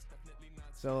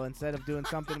 So instead of doing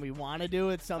something we want to do,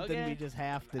 it's something Okay. we just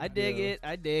have to I do.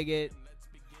 dig it.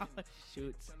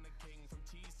 Shoots.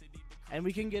 And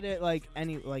we can get it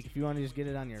if you want to just get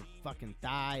it on your fucking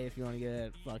thigh, if you want to get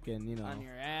it fucking, On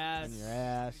your ass. on your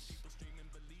ass.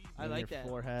 I on like your that.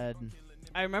 forehead.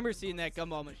 I remember seeing that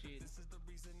gumball machine.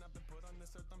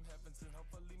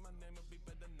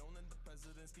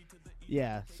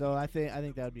 Yeah, so I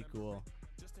think that would be cool.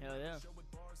 Hell yeah.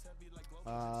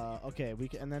 Okay,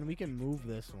 and then we can move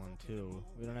this one too.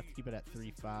 We don't have to keep it at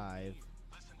 3.5.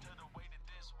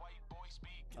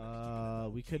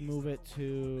 We could move it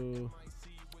to.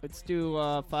 Let's do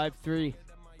 5-3.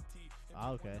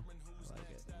 Oh, okay. I like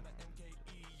it.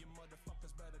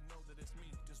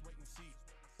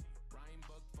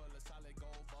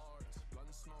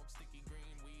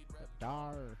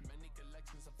 Dar.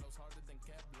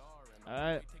 All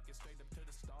right.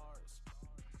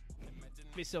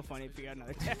 It'd be so funny if you got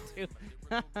another tattoo.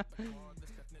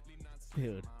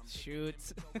 Dude.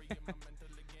 Shoots.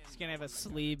 He's going to have a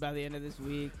sleeve by the end of this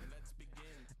week.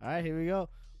 All right, here we go.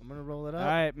 I'm going to roll it up. All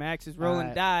right, Max is rolling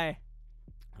right. die.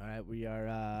 All right, we're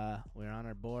on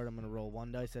our board. I'm going to roll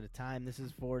one dice at a time. This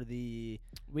is for the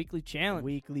Weekly challenge.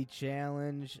 weekly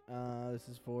challenge. This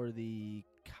is for the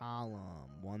column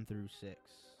 1 through 6.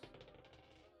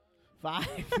 5.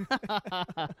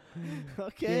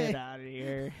 Okay. Get out of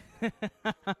here.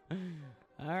 All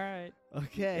right.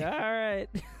 Okay. All right.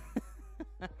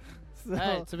 So, All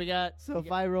right, so we got... so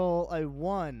if I roll a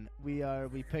 1, we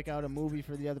pick out a movie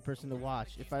for the other person to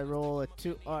watch. If I roll a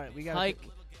 2, all right, we gotta Hike.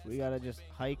 we gotta just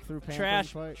hike through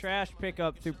Pamperin Trash Park.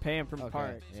 pickup through Pamperin Okay,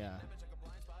 Park. yeah,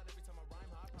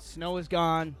 Snow is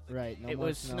gone. right. No it more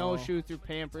was snow. snowshoe through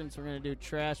Pamperin, so we're going to do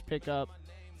trash pickup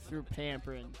through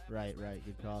Pamperin. Right,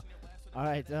 good call. All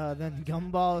right, then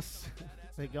Gumballs,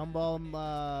 the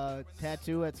Gumball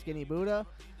tattoo at Skinny Buddha.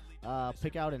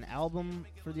 Pick out an album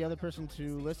for the other person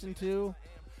to listen to.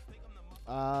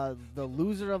 The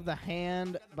loser of the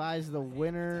hand buys the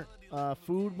winner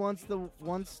food once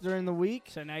during the week.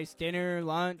 It's a nice dinner,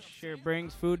 lunch, or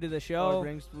brings food to the Or show.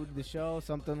 brings food to the show,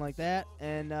 something like that,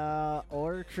 and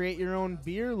or create your own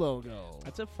beer logo.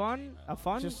 That's a fun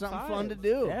Just something vibe. fun to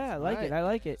do. Yeah, I like All it. right. I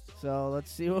like it. So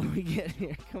let's see what we get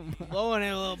here. Come on. Blowing it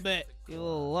a little bit. Get a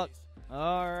little luck.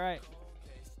 All right.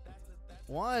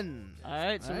 1. All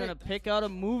right, so All we're right. going to pick out a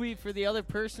movie for the other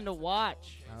person to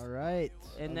watch. All right.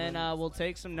 And then we'll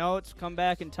take some notes, come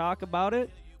back and talk about it.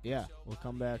 yeah, we'll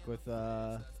come back with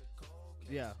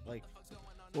like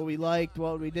what we liked,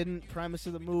 what we didn't, premise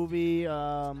of the movie,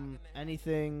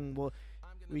 anything.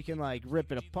 We can like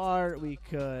rip it apart. We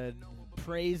could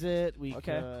praise it. We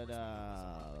Okay.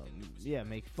 could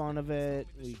make fun of it.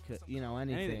 We could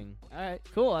anything. All right,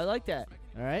 cool. I like that.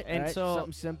 All right, And all right. so-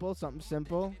 something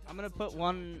simple. I'm going to put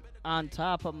one on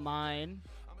top of mine,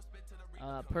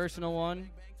 personal one.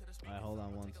 All right, hold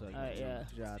on one second. All right, yeah.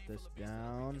 Jot this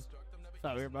down.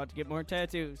 Thought we were about to get more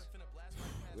tattoos.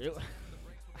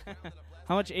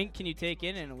 How much ink can you take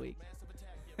in a week?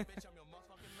 I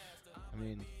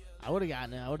mean, I would have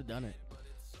gotten it. I would have done it.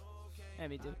 Yeah,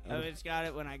 me too. I just got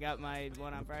it when I got my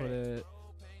one on Put Friday. it.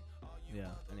 Yeah.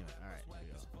 Anyway, all right. Here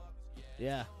we go.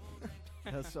 Yeah.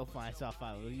 That's so fine. I saw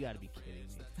 5. You got to be kidding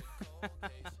me.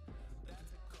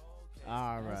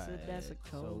 All That's right. that's a So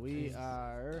cold we case.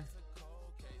 are.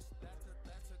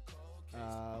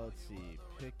 Let's see.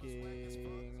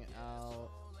 Picking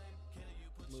out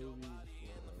movies.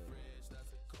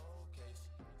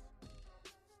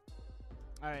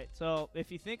 All right, so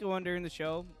if you think of one during the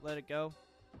show, let it go.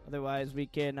 Otherwise, we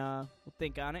can we'll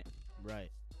think on it.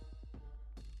 Right.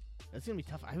 That's gonna be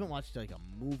tough. I haven't watched like a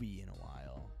movie in a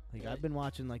while. Like Really? I've been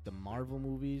watching like the Marvel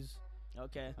movies.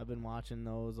 Okay. I've been watching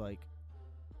those like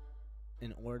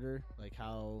in order, like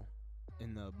how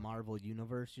in the Marvel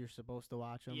universe you're supposed to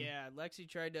watch them. Yeah, Lexi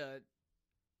tried to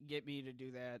get me to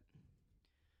do that.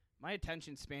 My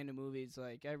attention span to movies,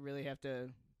 like, I really have to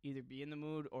either be in the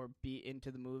mood or be into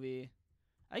the movie.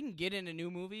 I can get into new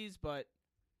movies, but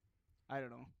I don't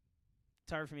know.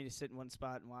 It's hard for me to sit in one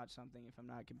spot and watch something if I'm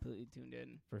not completely tuned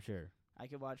in. For sure. I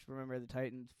could watch Remember the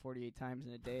Titans 48 times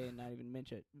in a day and not even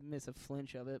miss a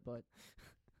flinch of it, but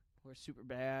or Super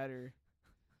Bad or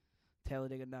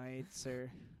Talladega Nights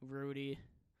or Rudy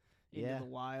Into Yeah. the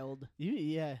Wild.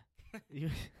 You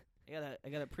I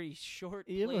got a pretty short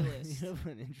you playlist. have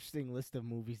an interesting list of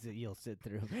movies that you'll sit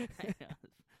through.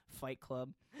 Fight Club,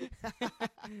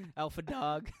 Alpha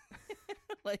Dog,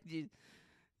 like you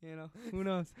know, who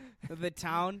knows? The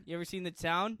Town. You ever seen The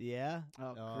Town? Yeah.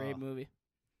 Oh, Oh. great movie.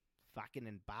 Fucking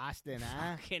in Boston,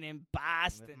 huh? Fucking in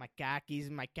Boston. With my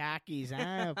khakis,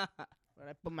 huh? Where'd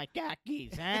I put my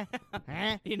khakis, huh?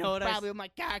 Huh? You know what Probably with my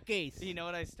khakis. You know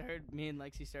what I started? Me and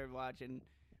Lexi started watching.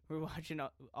 We're watching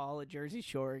all of Jersey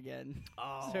Shore again.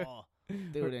 Oh,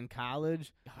 dude, in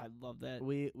college, I love that.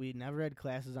 we never had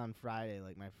classes on Friday,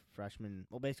 like my freshman,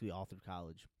 well, basically all through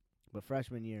college. But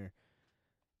freshman year,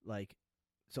 like,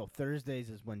 so Thursdays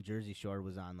is when Jersey Shore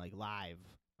was on, like, live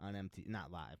on MTV.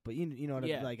 Not live, but you know what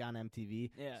Yeah. I mean, like, on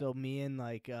MTV. Yeah. So me and,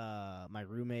 like, my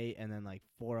roommate and then, like,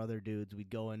 4 other dudes, we'd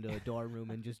go into a dorm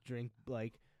room and just drink,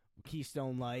 like,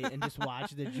 Keystone Light and just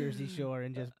watch the Jersey Shore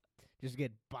and just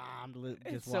get bombed just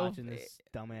It's so watching this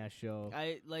dumbass show.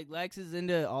 I like Lex is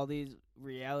into all these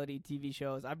reality TV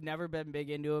shows. I've never been big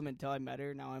into them until I met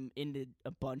her. Now I'm into a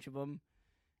bunch of them.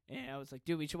 And I was like,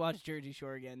 dude, we should watch Jersey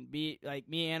Shore again. Me,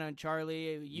 Anna, and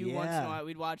Charlie. You once in a Yeah. while,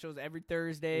 we'd watch those every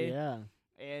Thursday. Yeah.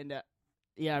 And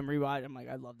Yeah, I'm rewatching. I'm like,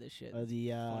 I love this shit.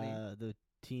 The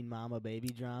teen mama baby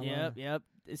drama. Yep.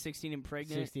 16 and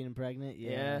pregnant. 16 and pregnant.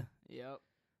 Yeah. Yep.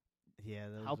 Yeah.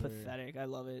 Those How were pathetic. I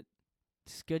love it.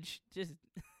 It's good.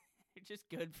 Just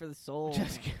good for the soul.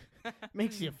 Just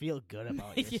makes you feel good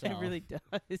about yourself. Yeah, it really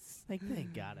does. Like,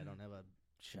 thank God I don't have a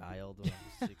child when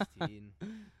I'm 16.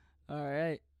 All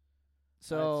right.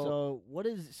 So what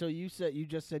is? So you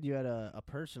just said you had a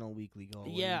personal weekly goal. What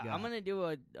do you yeah, got? I'm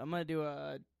gonna do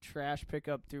a trash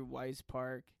pickup through Weiss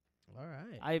Park. All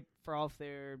right. I frolf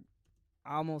there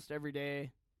almost every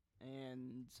day,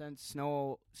 and since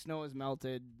snow has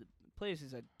melted, the place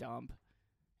is a dump,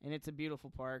 and it's a beautiful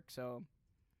park. So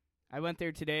I went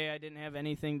there today. I didn't have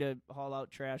anything to haul out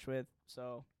trash with,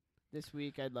 so this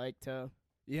week I'd like to.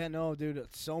 Yeah, no, dude.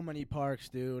 So many parks,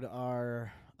 dude,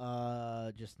 are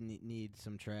just need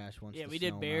some trash once. Yeah, the we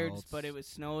did snow Baird's, melts. but it was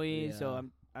snowy, so Yeah.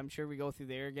 I'm sure we go through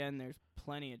there again. There's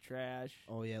plenty of trash.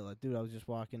 Oh yeah, dude. I was just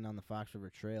walking down the Fox River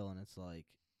Trail, and it's like,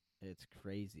 it's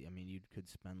crazy. I mean, you could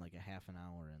spend like a half an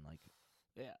hour in like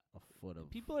Yeah, a foot of.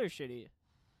 people are shitty.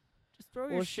 Just throw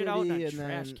your Well, shit out in a shitty, and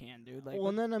trash then- can, dude. Like, Well,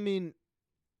 and then I mean,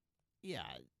 yeah,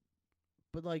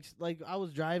 but like I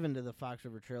was driving to the Fox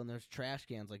River Trail, and there's trash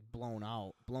cans like blown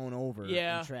over.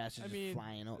 Yeah, and trash is I just mean,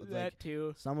 flying out. that Like,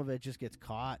 too. some of it just gets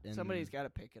caught, and Somebody's got to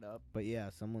pick it up. But yeah,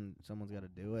 someone's got to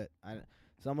do it.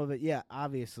 Some of it, yeah.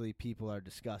 Obviously, people are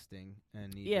disgusting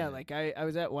and need Yeah, to- like I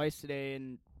was at Weiss today,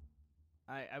 and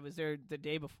I was there the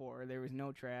day before. There was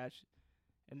no trash,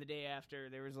 and the day after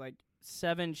there was like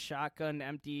 7 shotgun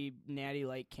empty Natty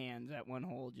Light cans at one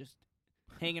hole, just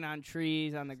hanging on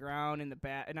trees on the ground in the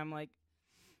back. And I'm like,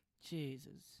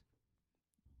 Jesus.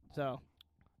 So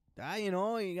you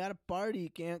know, you got a party, you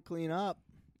can't clean up.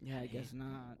 yeah, I guess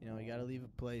not. You know, you got to leave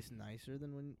a place nicer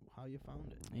than how you found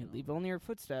it. Yeah, you know? leave only your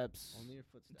footsteps. Only your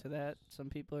footsteps. To that, some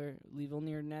people leave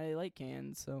only your Natty Light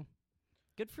cans. So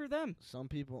good for them. Some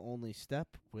people only step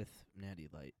with Natty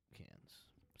Light cans.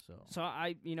 So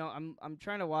I'm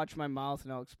trying to watch my mouth,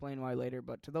 and I'll explain why later.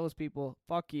 But to those people,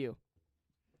 fuck you.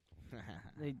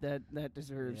 That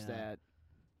deserves Yeah. that.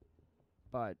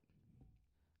 But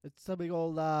It's a big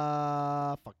old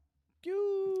fuck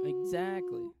you.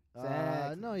 exactly.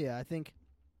 No, yeah, I think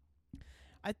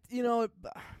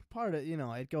part of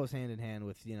it goes hand in hand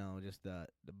with just the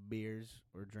beers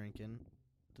we're drinking,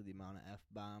 to the amount of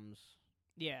F-bombs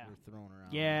Yeah. we're throwing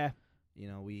around. Yeah.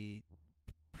 We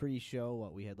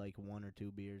pre-show we had like 1 or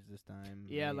 2 beers this time.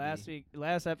 Yeah. maybe.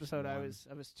 Last episode, I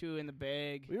one. was 2 in the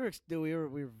bag. We were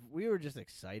just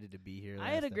excited to be here. I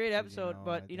had a last great episode, I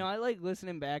but think- I like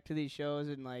listening back to these shows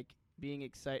and like being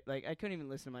excited. Like I couldn't even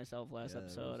listen to myself last Yeah, it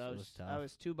episode. was I tough.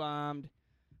 was too bombed.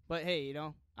 But hey,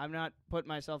 I'm not putting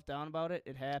myself down about it.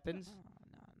 It happens.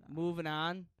 No. Moving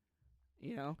on.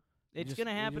 It's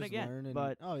gonna happen again.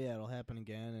 But oh yeah, it'll happen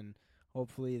again, and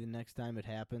hopefully the next time it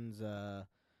happens,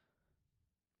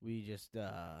 we just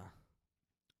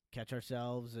catch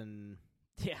ourselves and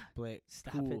yeah. play it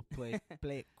Stop cool. it.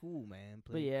 Play it cool, man.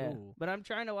 But Play yeah, it cool. but I'm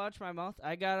trying to watch my mouth.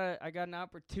 I got an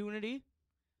opportunity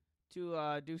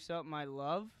to do something I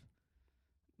love.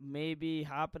 Maybe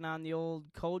hopping on the old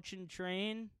coaching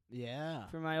train Yeah,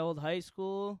 for my old high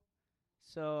school.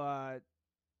 So I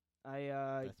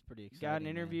that's pretty exciting. got an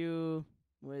man. interview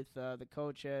with the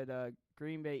coach at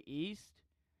Green Bay East,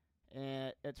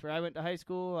 and that's where I went to high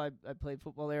school. I played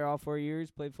football there all 4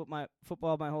 years. Played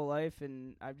football my whole life,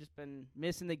 and I've just been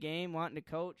missing the game, wanting to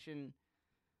coach, and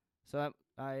so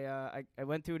I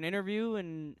went through an interview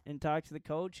and talked to the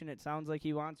coach, and it sounds like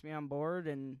he wants me on board,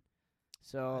 and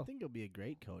so I think you'll be a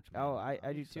great coach. Man. oh, I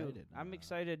I'm do too. excited. I'm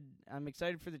excited. I'm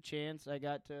excited for the chance. I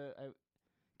got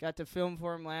to film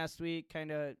for him last week.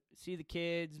 Kind of see the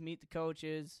kids, meet the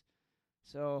coaches.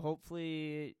 So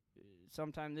hopefully,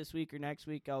 sometime this week or next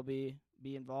week, I'll be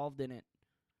involved in it.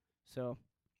 So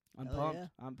I'm Hell pumped. yeah.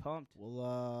 I'm pumped.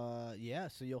 Well, yeah.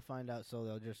 So you'll find out. So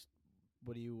they'll just.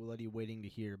 What are you waiting to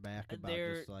hear back about?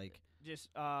 They're- Just like. Just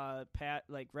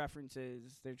like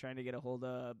references. They're trying to get a hold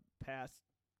of past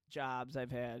jobs I've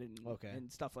had and Okay.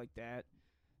 and stuff like that.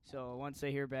 So once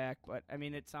they hear back, but I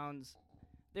mean, it sounds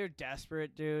they're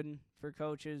desperate, dude, for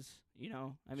coaches.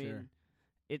 I mean,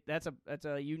 Sure. that's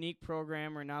a unique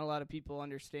program where not a lot of people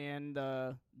understand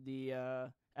the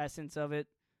essence of it.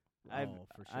 Oh,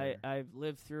 for sure. I've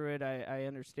lived through it. I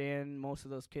understand. Most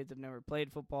of those kids have never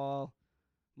played football.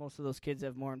 Most of those kids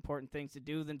have more important things to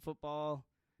do than football.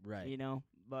 right.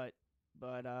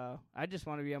 But I just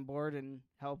want to be on board and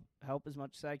help as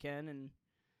much as I can and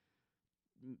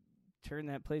turn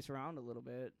that place around a little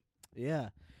bit. Yeah.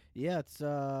 It's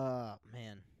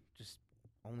man, just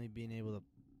only being able to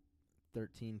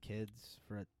 13 kids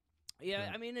for Yeah,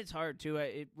 So- I mean, it's hard,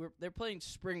 too. They're playing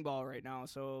spring ball right now,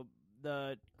 so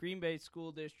the Green Bay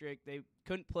School District, they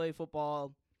couldn't play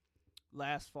football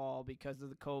last fall because of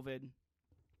the COVID.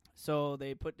 So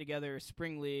they put together a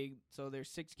spring league, so there's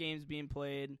 6 games being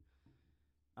played.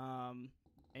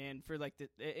 And for, like,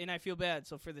 and I feel bad.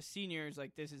 So for the seniors,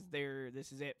 like, this is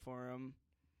it for them.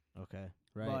 Okay.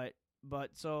 Right.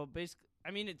 But so basically,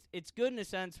 I mean, it's good in a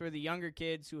sense for the younger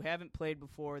kids who haven't played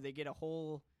before. They get a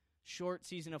whole short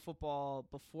season of football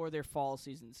before their fall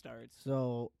season starts.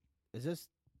 So is this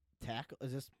tackle?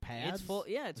 Is this pads? It's full.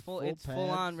 Yeah, it's full. Full It's full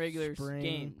on pads, regular spring,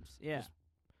 games. Yeah, just-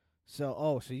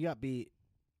 So you got beat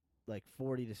like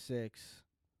 40-6,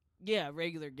 yeah,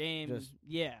 regular games. Just-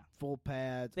 yeah. full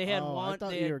pads. They had I one- thought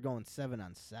they you had- were going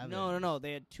 7-on-7. No.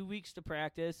 They had 2 weeks to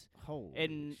practice, Holy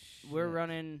and we're shit.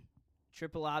 running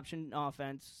triple option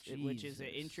offense, which is an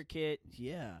Jesus. intricate.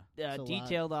 Yeah. It's a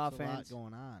detailed lot, offense. It's a lot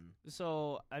going on.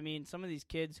 So I mean, some of these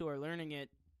kids who are learning it,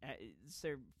 it's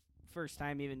their first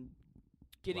time even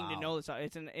getting to Wow. know this.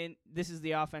 And this is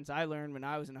the offense I learned when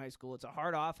I was in high school. It's a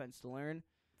hard offense to learn.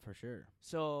 For sure.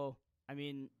 So I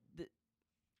mean,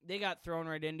 they got thrown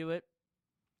right into it.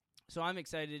 So I'm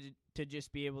excited to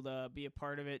just be able to be a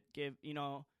part of it.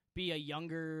 Be a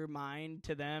younger mind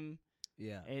to them,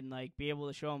 Yeah. and like be able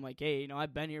to show them like, hey,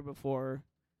 I've been here before.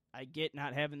 I get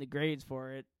not having the grades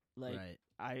for it. Like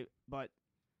right. but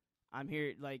I'm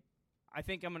here. Like, I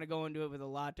think I'm gonna go into it with a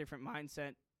lot different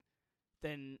mindset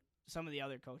than some of the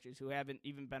other coaches who haven't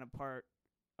even been a part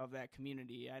of that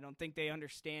community. I don't think they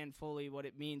understand fully what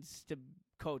it means to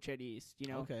coach at East.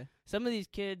 Okay. Some of these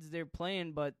kids, they're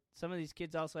playing, but some of these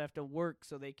kids also have to work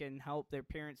so they can help their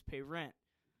parents pay rent.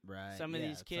 Right. Some of yeah,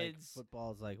 these it's like kids-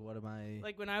 football's like, what am I?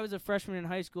 Like when I was a freshman in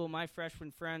high school, my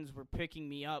freshman friends were picking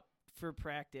me up for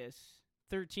practice.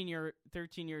 13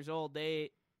 years old,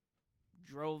 they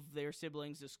drove their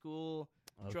siblings to school,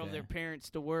 drove their parents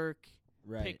to work,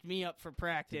 right. picked me up for It's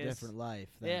practice. a different life.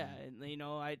 Yeah, Then.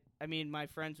 and I mean, my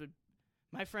friends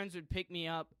would pick me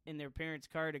up in their parents'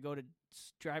 car to go to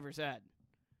driver's ed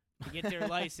to get their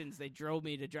license. They drove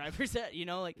me to driver's ed.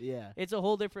 Yeah. It's a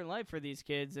whole different life for these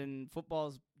kids, and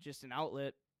football's just an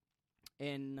outlet.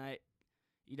 And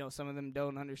some of them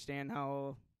don't understand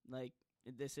how like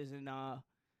this isn't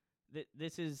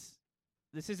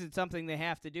this isn't something they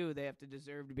have to do. They have to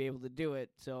deserve to be able to do it.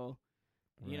 So,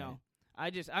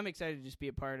 I'm excited to just be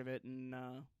a part of it, and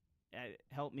it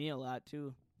helped me a lot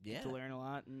too. Yeah. To learn a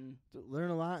lot and To learn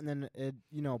a lot, and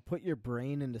then put your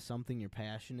brain into something you're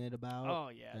passionate about. oh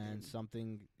yeah, and dude.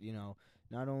 something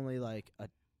not only like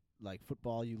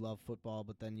football, you love football,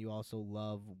 but then you also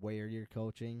love where you're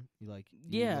coaching. You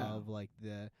love like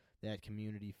that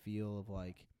community feel of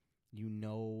like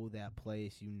that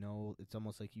place. It's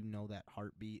almost like that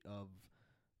heartbeat of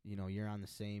you're on the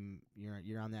same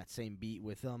you're on that same beat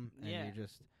with them, and Yeah. you're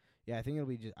just I think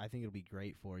it'll be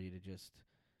great for you to just.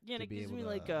 Yeah, and to it be gives able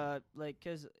me to,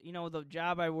 because the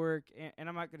job I work, and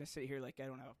I'm not gonna sit here like I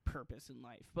don't have a purpose in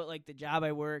life, but like the job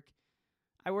I work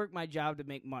my job to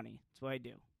make money. That's what I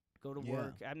do. Go to Yeah.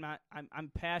 work. I'm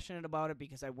passionate about it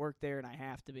because I work there and I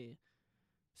have to be.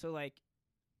 So like,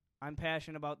 I'm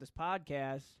passionate about this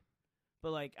podcast,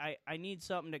 but like I need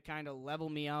something to kind of level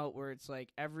me out where it's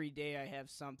like every day I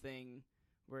have something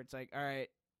where it's like, all right,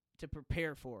 to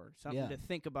prepare for, something Yeah. to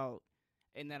think about,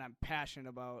 and that I'm passionate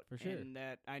about, For sure. and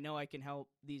that I know I can help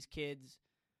these kids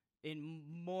in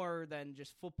more than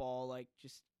just football, like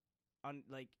just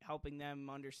like helping them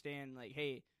understand, like,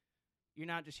 hey, you're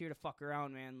not just here to fuck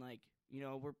around, man. Like,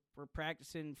 we're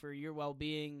practicing for your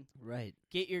well-being. Right.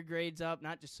 Get your grades up,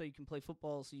 not just so you can play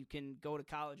football, so you can go to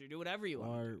college or do whatever you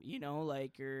want Or- to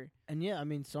do. Or And yeah, I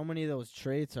mean, so many of those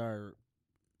traits are,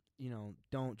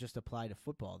 don't just apply to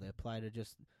football. They apply to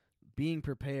just being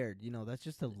prepared. That's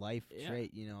just a life Yeah.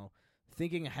 trait.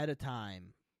 Thinking ahead of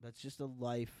time. That's just a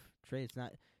life trait.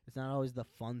 It's not always the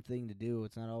fun thing to do.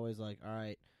 It's not always like, all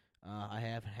right, I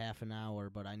have half an hour,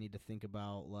 but I need to think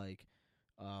about like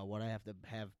what I have to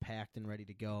have packed and ready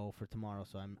to go for tomorrow,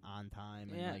 so I'm on time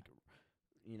Yeah. and like,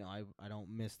 I don't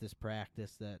miss this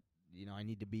practice that I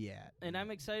need to be at. and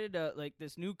I'm excited to like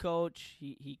this new coach.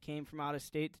 He came from out of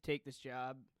state to take this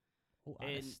job. out of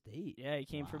and- state. Yeah, he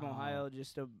came from Wow. Ohio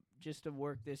just to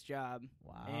work this job.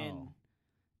 Wow.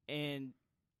 And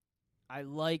I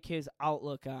like his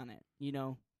outlook on it.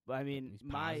 I mean, He's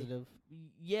positive.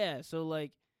 So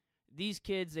like these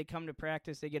kids, they come to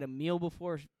practice, they get a meal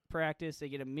before practice, they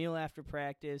get a meal after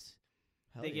practice,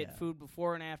 Hell they yeah. get food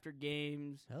before and after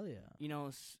games. Hell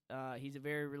yeah. He's a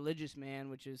very religious man,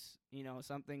 which is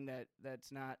something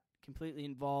that's not completely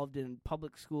involved in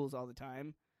public schools all the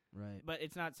time. Right. But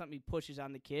it's not something he pushes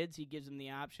on the kids. He gives them the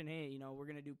option, hey, we're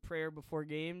going to do prayer before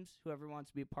games. Whoever wants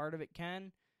to be a part of it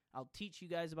can. I'll teach you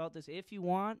guys about this if you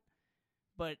want.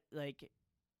 But, like,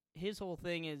 his whole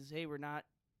thing is, hey, we're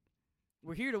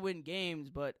here to win games,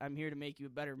 but I'm here to make you a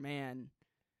better man.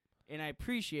 And I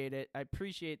appreciate it. I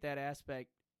appreciate that aspect.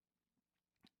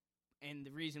 And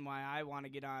the reason why I want to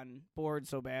get on board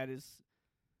so bad is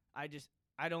I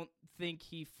don't think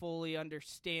he fully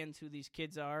understands who these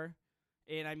kids are.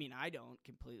 And, I mean, I don't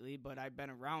completely, but I've been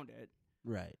around it.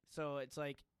 Right. So it's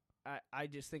like I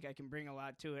just think I can bring a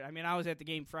lot to it. I mean, I was at the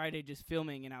game Friday just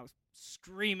filming, and I was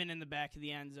screaming in the back of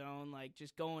the end zone, like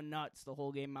just going nuts the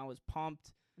whole game. I was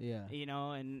pumped. Yeah.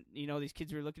 And these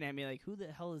kids were looking at me like, who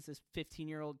the hell is this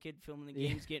 15-year-old kid filming the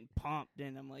games getting pumped?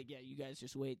 And I'm like, yeah, you guys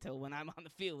just wait till when I'm on the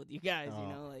field with you guys,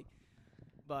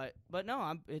 But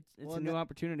no, it's a new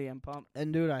opportunity. I'm pumped.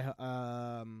 And dude,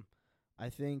 I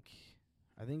think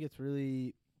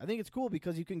it's cool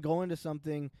because you can go into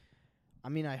something. I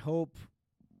mean, I hope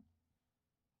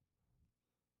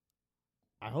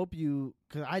you,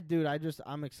 cause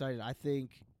I'm excited.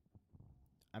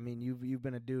 I mean, you've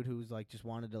been a dude who's like just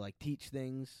wanted to like teach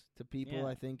things to people. Yeah.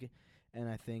 I think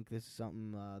this is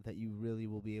something that you really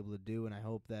will be able to do. And I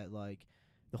hope that like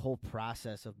the whole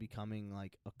process of becoming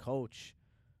like a coach,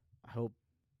 I hope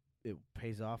it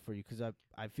pays off for you, because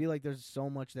I feel like there's so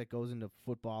much that goes into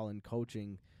football and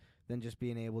coaching than just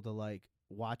being able to like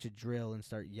watch a drill and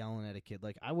start yelling at a kid.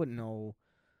 Like I wouldn't know.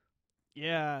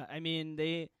 Yeah, I mean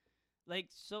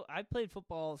so I played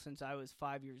football since I was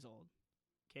 5 years old.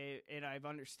 Okay, and I've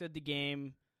understood the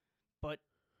game, but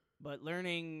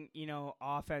learning,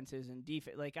 offenses and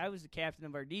defense. Like I was the captain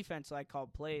of our defense, so I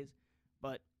called plays.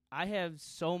 But I have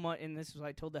so much, and this is what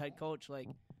I told the head coach. Like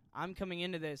I'm coming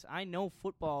into this, I know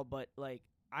football, but like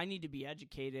I need to be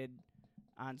educated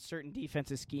on certain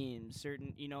defensive schemes,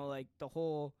 certain, like the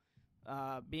whole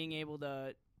being able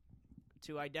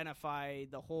to identify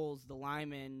the holes, the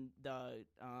linemen, the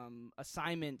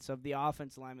assignments of the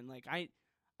offense lineman. Like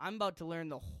I'm about to learn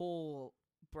the whole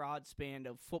broad span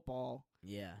of football.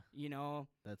 Yeah.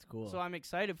 That's cool. So I'm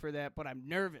excited for that, but I'm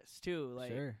nervous too.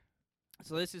 Like, sure.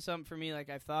 So this is something for me, like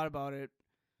I've thought about it,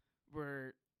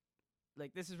 where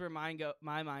like this is where my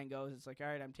mind goes. It's like, all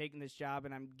right, I'm taking this job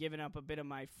and I'm giving up a bit of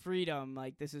my freedom.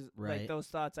 Like this is like those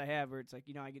thoughts I have where it's like,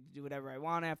 I get to do whatever I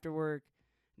want after work.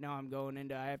 Now I'm going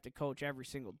into, I have to coach every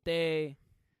single day.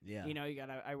 Yeah.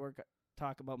 I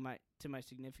talk about to my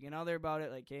significant other about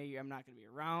it. Like, hey, I'm not going to be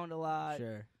around a lot.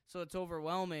 Sure. So it's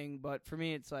overwhelming, but for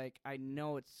me, it's like, I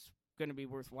know it's going to be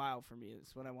worthwhile for me.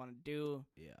 It's what I want to do.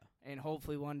 Yeah. And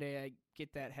hopefully one day I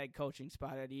get that head coaching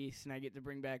spot at East and I get to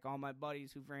bring back all my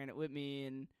buddies who've ran it with me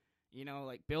and,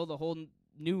 like build a whole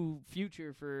new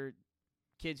future for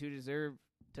kids who deserve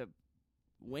to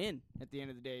win at the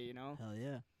end of the day, Hell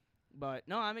yeah. But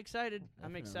no, I'm excited. Definitely.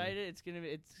 I'm excited. It's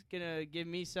gonna give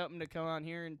me something to come on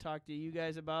here and talk to you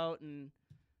guys about, and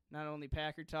not only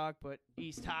Packer talk, but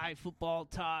East High football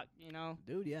talk.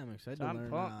 Dude, yeah, I'm excited So to I'm learn.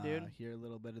 pumped, dude. Hear a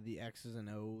little bit of the X's and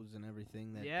O's and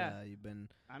everything that you've been.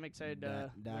 I'm excited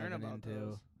to learn about into.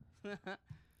 those. But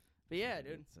yeah,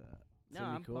 dude. It's No,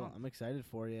 gonna be I'm cool. pumped. I'm excited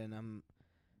for you, and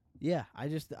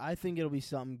I think it'll be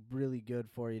something really good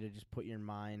for you to just put your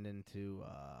mind into,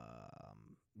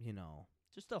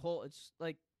 Just it's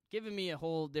like giving me a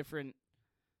whole different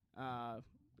hold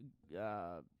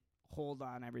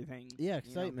on everything. Yeah,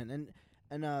 excitement.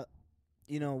 And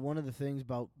one of the things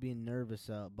about being nervous,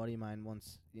 a buddy of mine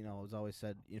once, has always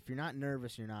said, if you're not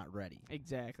nervous, you're not ready.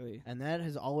 Exactly. And that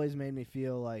has always made me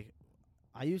feel like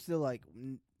I used to like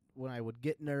when I would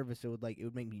get nervous, it would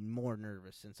make me more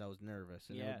nervous since I was nervous,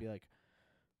 and it would be like,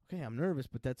 okay, I'm nervous,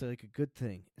 but that's like a good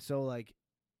thing. So like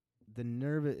the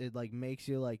nervous, it like makes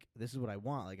you like, this is what I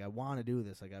want. Like I want to do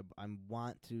this. Like I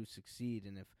want to succeed.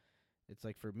 And if it's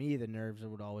like for me, the nerves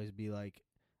would always be like,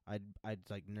 I'd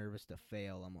like nervous to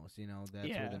fail almost. That's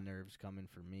where the nerves come in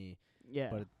for me. Yeah.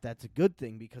 But that's a good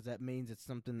thing because that means it's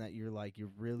something that you're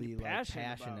really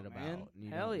passionate about, man. and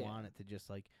you Hell don't yeah. want it to just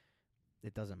like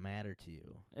it doesn't matter to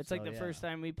you. It's So, like the first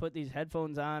time we put these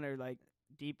headphones on, or like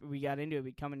deep we got into it,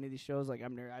 we come into these shows like I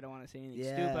don't want to say anything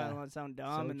stupid, I don't want to sound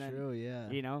dumb, So and then true,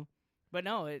 yeah. But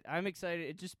no, I'm excited.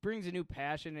 It just brings a new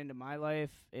passion into my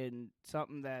life and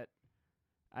something that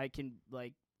I can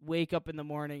like wake up in the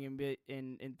morning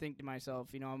and think to myself,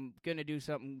 I'm gonna do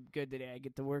something good today. I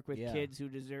get to work with kids who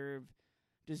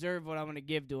deserve what I'm gonna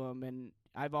give to them, and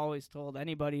I've always told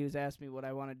anybody who's asked me what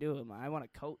I want to do, I want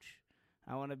to coach.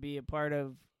 I want to be a part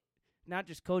of not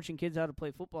just coaching kids how to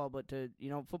play football, but to,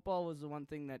 football was the one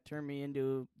thing that turned me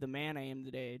into the man I am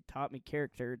today. It taught me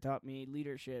character, taught me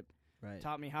leadership, Right.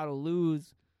 taught me how to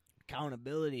lose.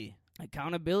 Accountability.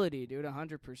 Accountability, dude,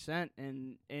 100%.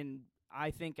 And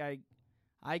I think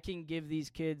I can give these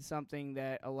kids something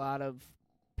that a lot of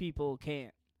people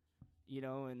can't,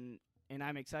 and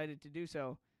I'm excited to do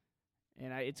so.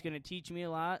 And it's going to teach me a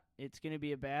lot. It's going to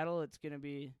be a battle. It's going to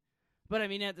be, but I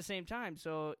mean, at the same time,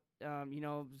 so,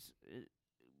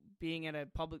 being at a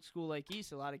public school like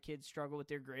East, a lot of kids struggle with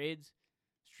their grades,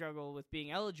 struggle with being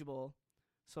eligible.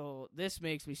 So this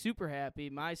makes me super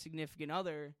happy. My significant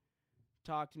other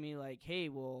talked to me like, hey,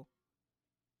 well,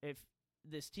 if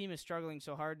this team is struggling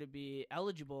so hard to be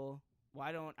eligible,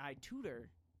 why don't I tutor?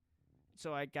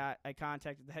 So I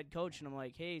contacted the head coach, and I'm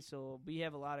like, hey, so we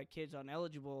have a lot of kids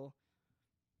ineligible.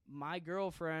 My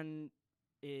girlfriend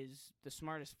is the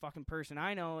smartest fucking person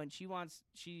I know, and she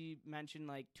mentioned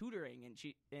like tutoring,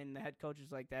 and the head coach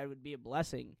was like, that would be a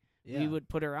blessing. Yeah. We would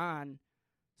put her on,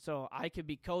 so I could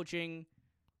be coaching,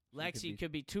 Lexi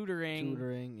could be tutoring.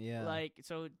 Tutoring, yeah. Like,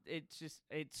 so it's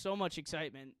so much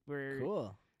excitement where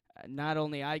Cool. not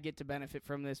only I get to benefit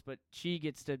from this, but she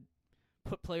gets to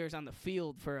put players on the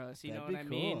field for us. You know what I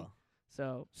mean?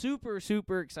 So super,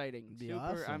 super exciting. Be super,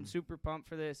 awesome. I'm super pumped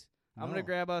for this. I'm gonna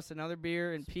grab us another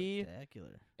beer and pee,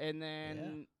 Spectacular. and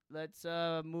then let's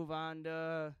move on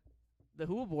to the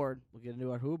Who board. We'll get into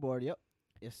our Who board. Yep.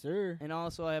 Yes, sir. And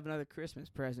also, I have another Christmas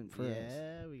present for us.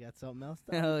 Yeah, we got something else.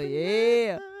 Hell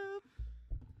yeah!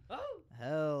 Oh,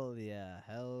 Hell yeah.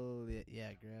 Hell yeah.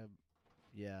 Yeah, grab.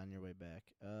 Yeah, on your way back.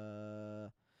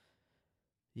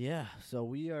 Yeah, so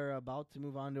we are about to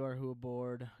move on to our Who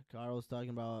board. Carl's talking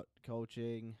about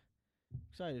coaching.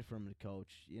 Excited for him to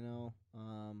coach,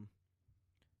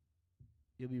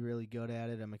 You'll be really good at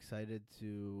it. I'm excited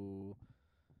to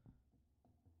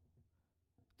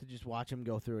just watch him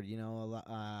go through it.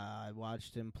 I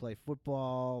watched him play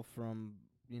football from,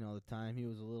 the time he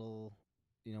was a little,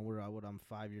 I'm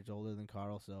 5 years older than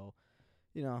Carl. So,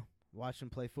 watched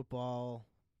him play football,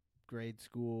 grade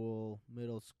school,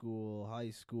 middle school,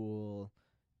 high school,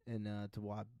 and to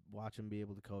watch him be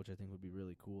able to coach, I think would be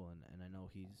really cool. And I know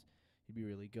he'd be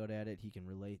really good at it. He can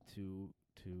relate to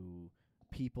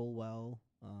people well,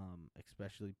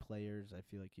 especially players. I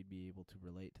feel like he'd be able to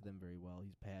relate to them very well.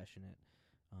 He's passionate.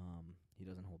 He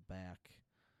doesn't hold back,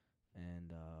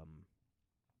 and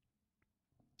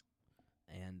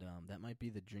that might be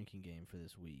the drinking game for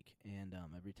this week. And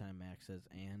every time Max says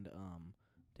 "and,"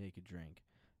 take a drink.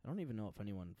 I don't even know if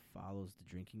anyone follows the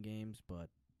drinking games, but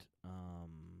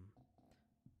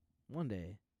one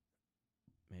day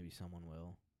maybe someone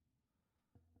will.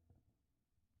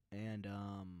 And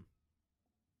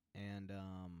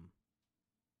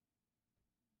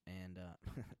no,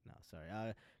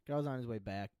 sorry. Carl's on his way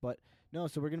back, but no.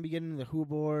 So we're gonna be getting the Who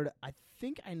board. I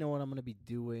think I know what I'm gonna be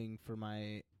doing for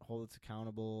my Hold Us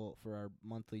Accountable for our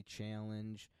monthly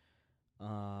challenge.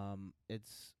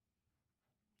 It's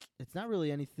not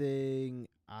really anything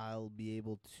I'll be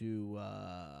able to.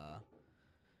 I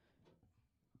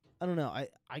don't know.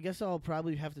 I guess I'll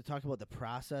probably have to talk about the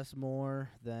process more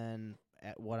than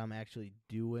at what I'm actually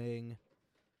doing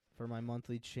for my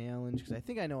monthly challenge, because I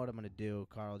think I know what I'm going to do.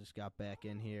 Carl just got back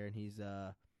in here, and he's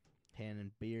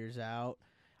handing beers out.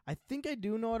 I think I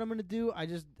do know what I'm going to do. I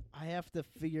have to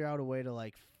figure out a way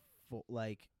to,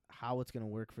 how it's going to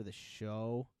work for the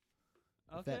show,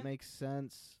 if that makes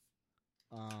sense.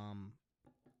 Because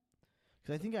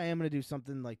I think I am going to do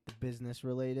something, like, the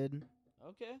business-related.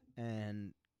 Okay.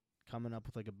 And coming up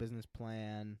with, like, a business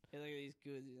plan. Hey, look at these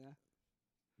koozies, huh?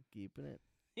 Keeping it.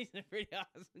 These are pretty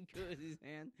awesome koozies,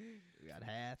 man. We got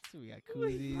hats. We got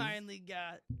We koozies. finally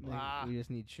got. Wow. We just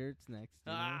need shirts next.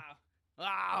 Wow.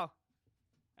 All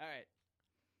right.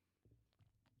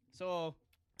 So.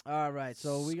 All right.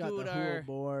 So we got the Who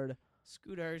board.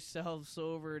 Scoot ourselves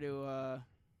over to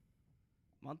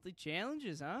monthly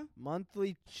challenges, huh?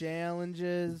 Monthly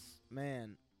challenges,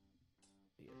 man.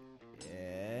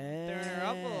 Yeah. Turn her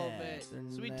up a little bit.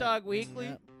 So we talk weekly.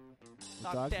 Yep.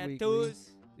 Talk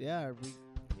tattoos. Weekly.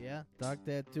 Yeah. Talk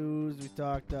tattoos. We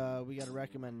talked. We got to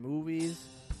recommend movies.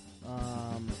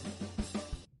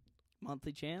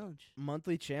 Monthly challenge.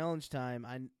 Monthly challenge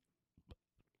time.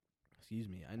 Excuse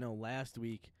me. I know last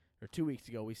week or 2 weeks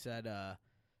ago we said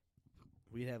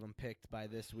we'd have them picked by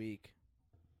this week.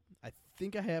 I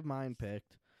think I have mine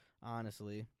picked,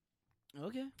 honestly.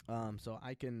 Okay. So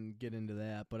I can get into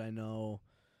that, but I know.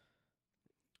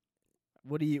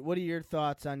 What are your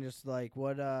thoughts on just like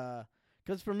what?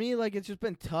 Because for me, like, it's just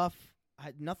been tough.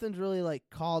 Nothing's really like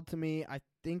called to me. I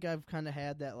think I've kind of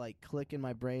had that like click in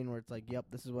my brain where it's like, yep,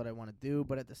 this is what I want to do.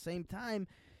 But at the same time,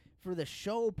 for the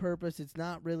show purpose, it's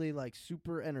not really like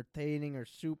super entertaining or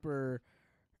super.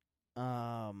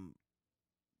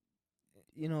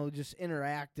 just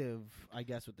interactive, I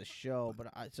guess, with the show. But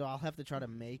so I'll have to try to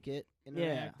make it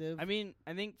interactive. I mean,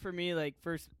 I think for me, like,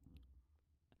 first,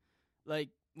 like,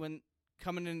 when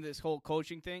coming into this whole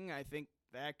coaching thing, I think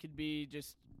that could be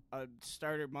just a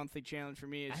starter monthly challenge for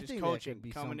me. Is I just think coaching, that could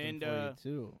be coming something into for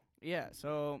you too. Yeah,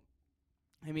 so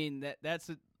I mean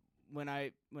when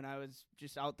I was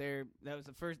just out there, that was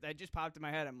the first that just popped in my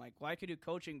head. I'm like, well, I could do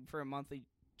coaching for a monthly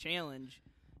challenge,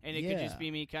 and it could just be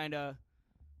me kind of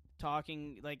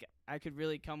talking. Like, I could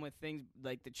really come with things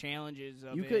like the challenges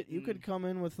of You could come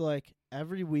in with, like,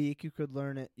 every week you could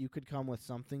learn it. You could come with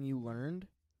something you learned,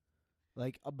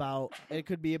 like, about it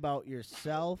could be about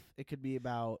yourself. It could be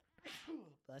about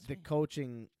the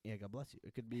coaching. Yeah, God bless you.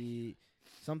 It could be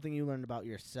something you learned about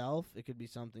yourself. It could be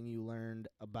something you learned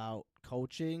about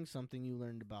coaching, something you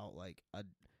learned about, like, a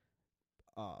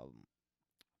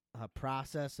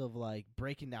process of, like,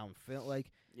 breaking down film.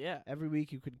 Like, yeah. every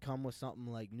week you could come with something,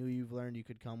 like, new you've learned. You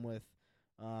could come with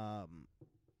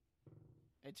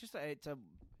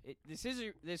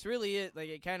this really is, like,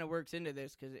 it kind of works into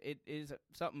this because it is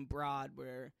something broad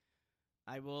where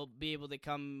I will be able to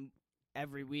come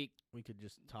every week. we could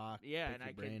just talk. Yeah, pick and your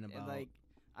I brain can, about. like,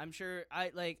 I'm sure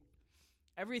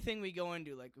everything we go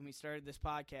into, like, when we started this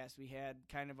podcast, we had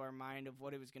kind of our mind of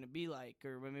what it was going to be like,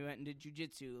 or when we went into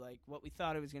jiu-jitsu, like, what we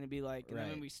thought it was going to be like. And then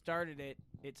when Right. we started it,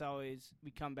 it's always,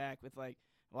 we come back with, like,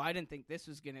 well, I didn't think this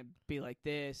was going to be like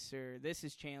this, or this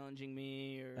is challenging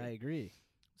me, or I agree.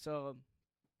 so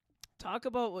talk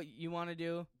about what you want to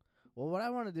do. Well, what I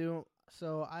want to do,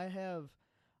 so I have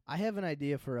an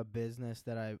idea for a business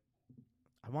that I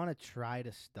want to try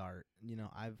to start.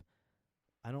 I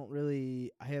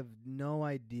have no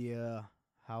idea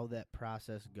how that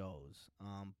process goes.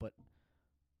 But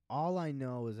all I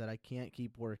know is that I can't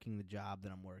keep working the job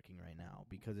that I'm working right now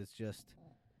because it's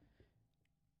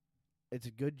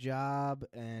a good job,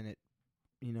 and it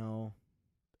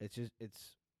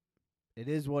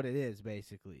is what it is,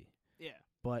 basically. Yeah.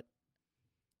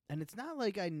 And it's not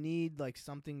like I need, like,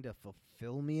 something to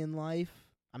fulfill me in life.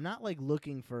 I'm not, like,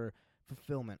 looking for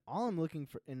fulfillment. All I'm looking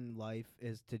for in life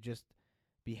is to just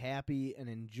be happy and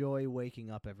enjoy waking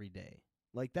up every day.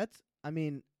 Like, I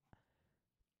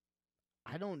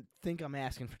don't think I'm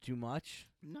asking for too much.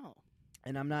 No.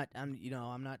 And I'm not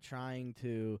trying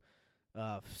to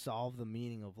solve the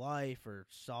meaning of life or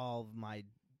solve my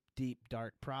deep,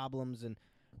 dark problems.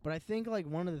 But I think, like,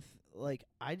 one of the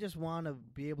I just want to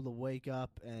be able to wake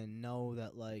up and know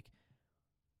that, like,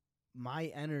 my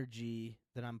energy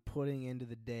that I'm putting into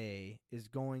the day is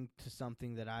going to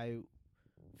something that I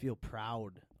feel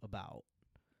proud about.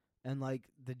 And, like,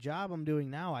 the job I'm doing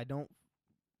now,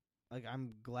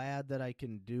 I'm glad that I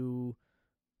can do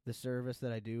the service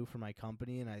that I do for my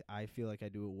company, and I feel like I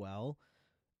do it well,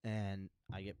 and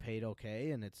I get paid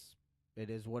okay, and it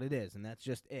is what it is, and that's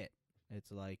just it. It's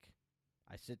like,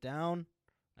 I sit down,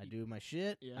 I do my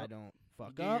shit, Yep. I don't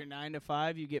fuck You do up. your 9 to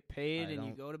 5, you get paid, I and you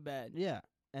don't- go to bed. Yeah,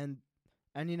 and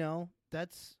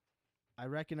I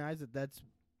recognize that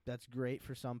that's great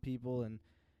for some people,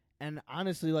 and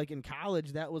honestly, like, in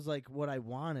college, that was, like, what I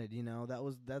wanted.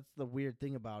 That's the weird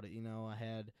thing about it. I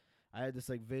had this,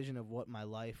 like, vision of what my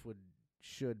life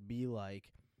should be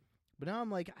like, but now I'm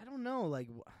like, I don't know, like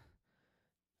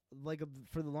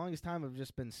for the longest time, I've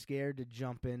just been scared to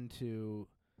jump into.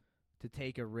 To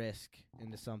take a risk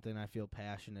into something I feel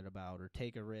passionate about, or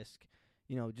take a risk,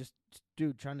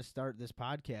 dude, trying to start this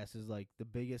podcast is, like, the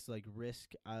biggest, like,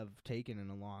 risk I've taken in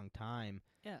a long time.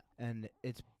 Yeah. And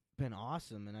it's been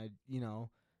awesome. And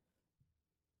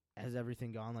has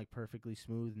everything gone, like, perfectly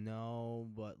smooth? No,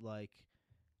 but, like,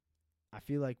 I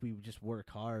feel like we just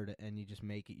work hard and you just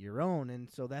make it your own. And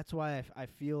so that's why I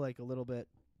feel like a little bit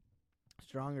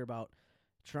stronger about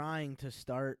trying to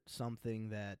start something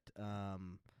that,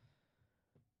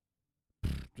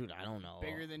 dude, I don't know.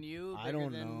 Bigger than you? I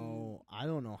don't know. I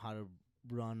don't know how to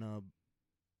run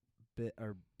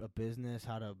a business,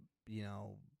 how to,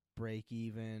 break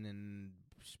even, and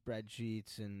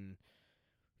spreadsheets and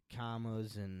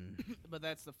commas and But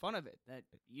that's the fun of it. That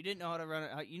you didn't know how to run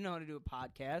it. You know how to do a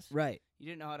podcast. right. You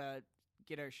didn't know how to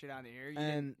get our shit on the air.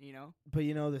 And- But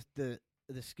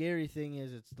the scary thing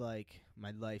is, it's like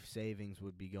my life savings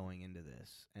would be going into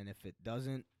this, and if it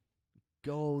doesn't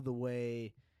go the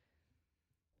way.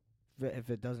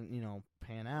 If it doesn't,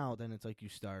 pan out, then it's like you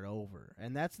start over.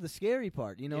 And that's the scary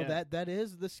part. Yeah. That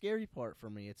is the scary part for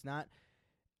me. It's not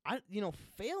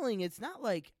failing, it's not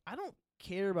like I don't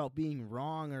care about being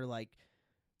wrong or, like,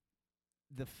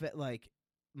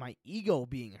 my ego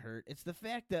being hurt. It's the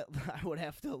fact that I would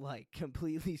have to, like,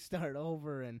 completely start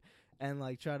over and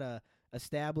like try to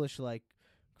establish, like,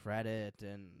 credit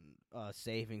and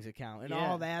savings account and Yeah.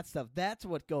 all that stuff. That's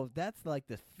what goes. That's like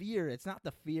the fear. It's not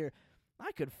the fear.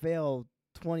 I could fail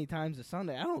 20 times a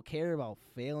Sunday. I don't care about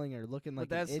failing or looking like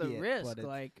but that's an idiot. the risk. but it's-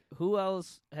 Like, who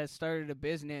else has started a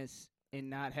business and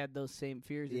not had those same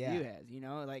fears that Yeah. you has? You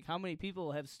know, like how many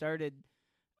people have started,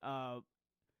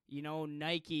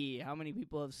 Nike? How many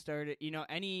people have started,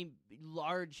 any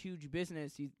large, huge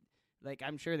business? Like,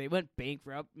 I'm sure they went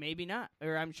bankrupt. Maybe not.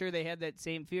 Or I'm sure they had that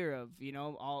same fear of,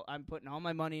 I'm putting all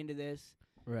my money into this,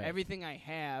 right. everything I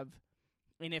have,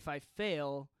 and if I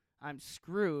fail, I'm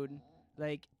screwed.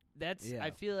 Like, that's, Yeah.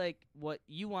 I feel like what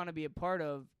you want to be a part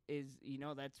of is,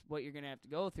 that's what you're going to have to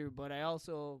go through. But I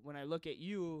also, when I look at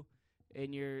you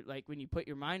and you're, like, when you put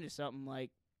your mind to something, like,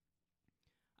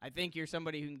 I think you're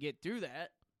somebody who can get through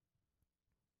that,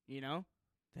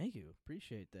 Thank you.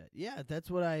 Appreciate that. Yeah, that's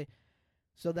what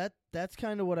so that's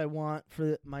kind of what I want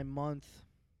for my month.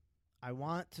 I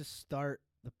want to start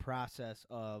the process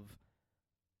of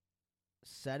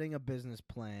setting a business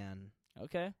plan.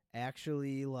 Okay.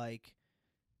 Actually, like,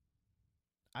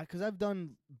 because I've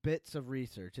done bits of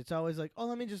research. It's always like, oh,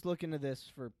 let me just look into this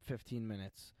for 15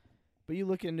 minutes. But you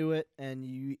look into it, and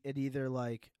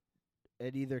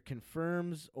it either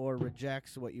confirms or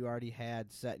rejects what you already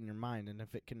had set in your mind. And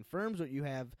if it confirms what you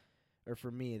have, or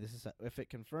for me, if it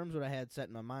confirms what I had set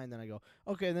in my mind, then I go,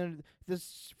 okay, then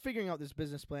figuring out this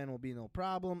business plan will be no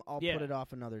problem. I'll Yeah. put it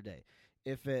off another day.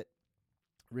 If it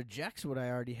rejects what I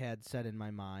already had set in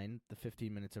my mind, the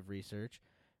 15 minutes of research,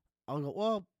 I'll go,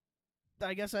 well,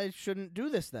 I guess I shouldn't do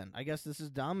this then. I guess this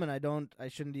is dumb, and I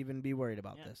shouldn't even be worried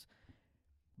about Yeah. this.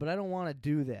 But I don't want to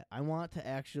do that. I want to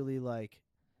actually, like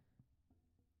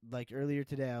earlier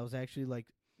today, I was actually like,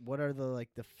 what are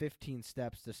the 15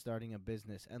 steps to starting a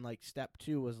business? And like step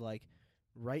 2 was like,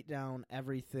 write down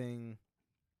everything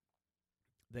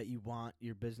that you want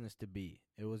your business to be.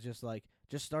 It was just like,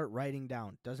 just start writing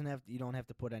down. You don't have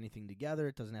to put anything together.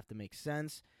 It doesn't have to make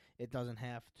sense. It doesn't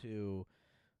have to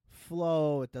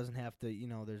flow. It doesn't have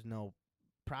to, there's no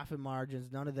profit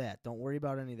margins, none of that. Don't worry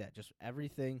about any of that. Just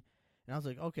everything. And I was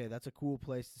like, okay, that's a cool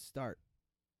place to start.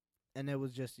 And it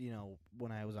was just,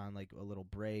 when I was on like a little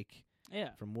break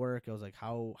Yeah. from work, I was like,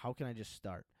 how can I just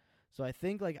start? So I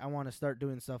think like I want to start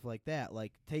doing stuff like that,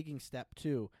 like taking step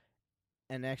 2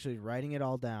 and actually writing it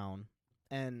all down.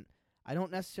 And I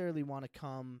don't necessarily want to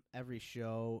come every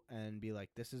show and be like,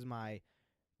 this is my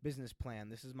business plan.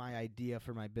 This is my idea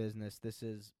for my business.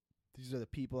 These are the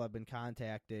people I've been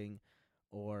contacting,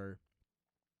 or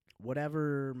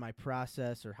whatever my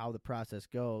process or how the process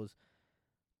goes.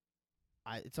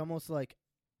 It's almost like,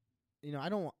 I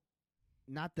don't,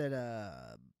 not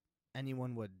that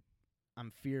anyone would,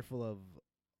 I'm fearful of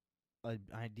an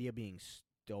idea being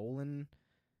stolen,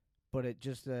 but it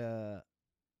just,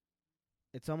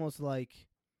 it's almost like,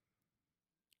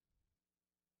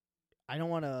 I don't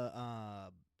want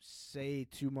to say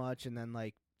too much and then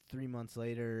like 3 months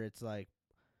later it's like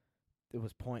it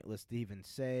was pointless to even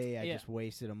say. I Yeah. just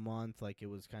wasted a month. Like, it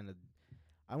was kind of,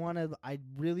 I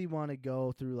really want to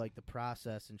go through like the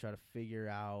process and try to figure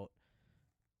out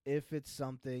if it's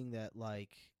something that like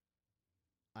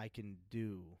I can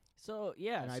do. So,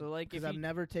 yeah. And So, like, because if I've you,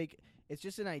 never it's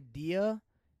just an idea,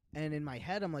 and in my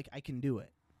head I'm like, I can do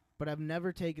it, but I've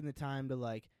never taken the time to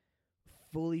like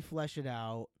fully flesh it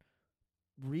out,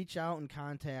 reach out and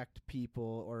contact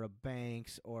people or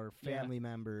banks or family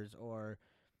members or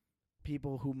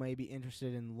people who may be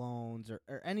interested in loans or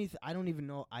anything. I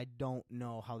don't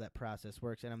know how that process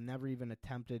works, and I've never even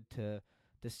attempted to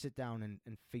sit down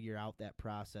and figure out that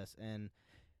process. And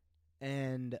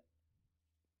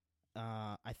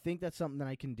I think that's something that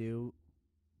I can do,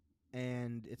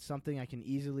 and it's something I can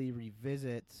easily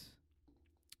revisit,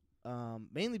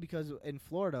 mainly because in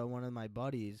Florida, one of my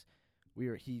buddies,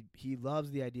 he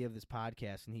loves the idea of this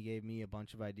podcast, and he gave me a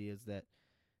bunch of ideas that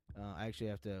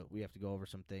we have to go over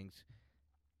some things.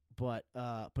 But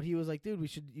he was like, dude,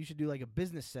 you should do like a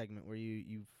business segment where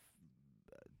you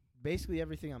basically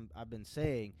everything I've been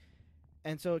saying.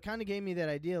 And so it kind of gave me that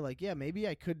idea, like, yeah, maybe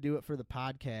I could do it for the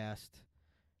podcast,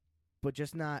 but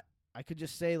just not, I could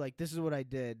just say, like, this is what I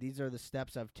did. These are the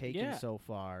steps I've taken so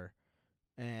far,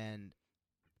 and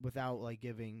without, like,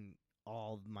 giving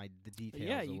all the details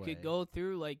yeah, away. you could go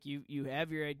through, like, you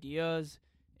have your ideas,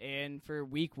 and for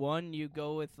week 1, you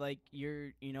go with, like,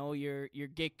 your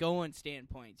get going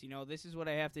standpoints. This is what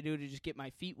I have to do to just get my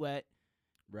feet wet,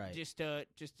 right? Just to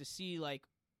see, like,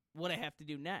 what I have to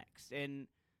do next. And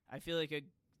I feel like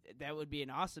that would be an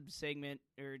awesome segment,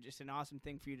 or just an awesome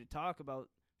thing for you to talk about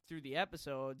through the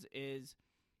episodes, is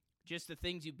just the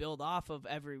things you build off of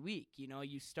every week.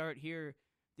 You start here,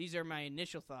 these are my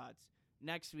initial thoughts.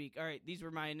 next week, all right, these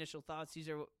were my initial thoughts. These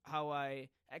are how I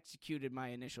executed my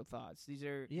initial thoughts. These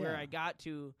are where I got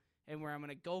to and where I'm going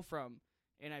to go from.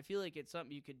 And I feel like it's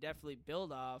something you could definitely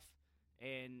build off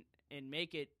and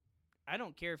make it. I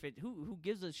don't care if it who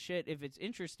gives a shit if it's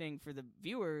interesting for the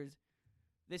viewers.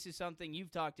 This is something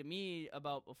you've talked to me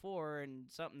about before, and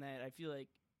something that I feel like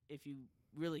if you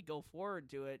really go forward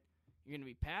to it, you're going to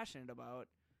be passionate about.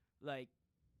 Like,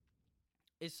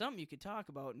 it's something you could talk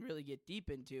about and really get deep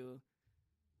into.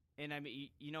 And I mean,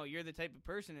 you know, you're the type of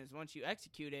person is once you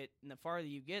execute it, and the farther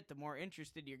you get, the more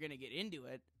interested you're going to get into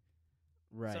it.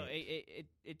 Right. So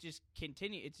it just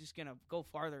continue. It's just gonna go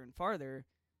farther and farther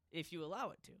if you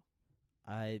allow it to.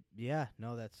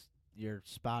 You're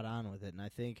spot on with it, and I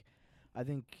think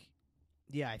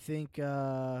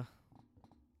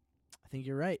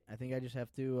you're right. I think I just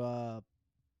have to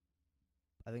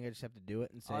do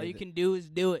it and say all you can do is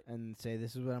do it and say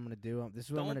this is what I'm gonna do. This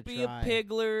is what Don't I'm gonna be try. a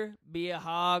pigler, be a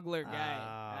hogler guy. Oh,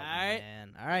 all right.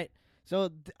 man. All right.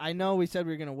 So I know we said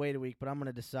we were going to wait a week, but I'm going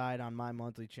to decide on my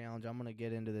monthly challenge. I'm going to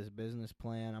get into this business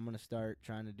plan. I'm going to start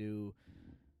trying to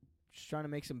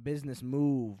make some business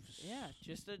moves. Yeah,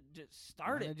 just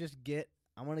start it.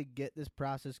 I'm going to get this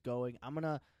process going.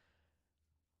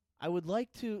 I would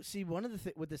like to see one of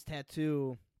the with this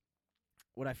tattoo.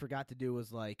 What I forgot to do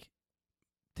was like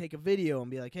take a video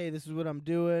and be like, "Hey, this is what I'm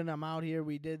doing. I'm out here.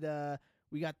 We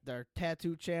got our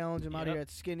tattoo challenge. I'm out here at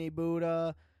Skinny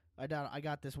Buddha. I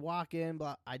got this walk-in,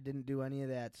 but I didn't do any of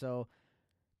that. So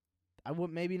I would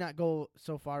maybe not go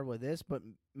so far with this, but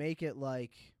make it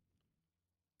like,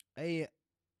 I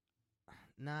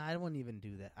wouldn't even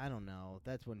do that. I don't know.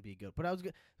 That wouldn't be good. But I was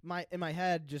in my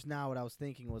head just now. What I was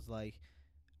thinking was like,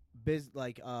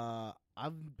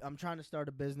 I'm trying to start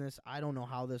a business. I don't know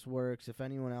how this works. If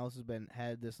anyone else has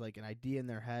had this like an idea in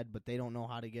their head, but they don't know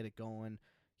how to get it going,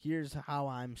 here's how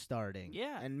I'm starting.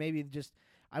 Yeah, and maybe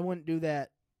I wouldn't do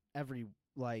that. I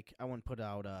wouldn't put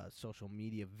out a social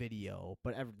media video,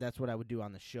 but that's what I would do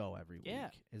on the show every week.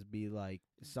 Is be like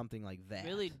something like that.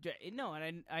 Really, no,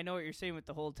 and I know what you're saying with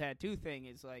the whole tattoo thing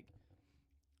is like,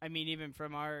 I mean, even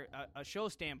from our a show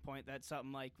standpoint, that's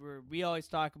something like we always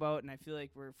talk about, and I feel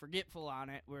like we're forgetful on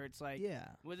it. Where it's like,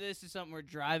 well, this is something we're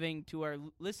driving to our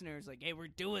listeners, like, hey, we're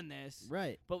doing this,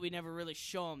 right? But we never really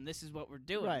show them this is what we're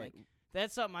doing, right? Like,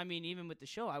 that's something, I mean, even with the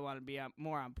show, I want to be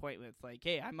more on point with, like,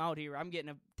 hey, I'm out here, I'm getting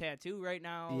a tattoo right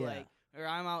now, like, or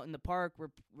I'm out in the park,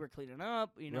 we're cleaning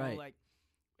up, you know, right. Like,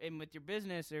 and with your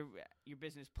business or your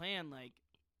business plan, like,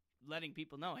 letting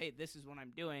people know, hey, this is what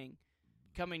I'm doing,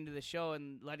 coming to the show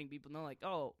and letting people know, like,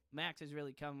 oh, Max has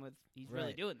really come with, he's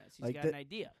really doing this, he's got an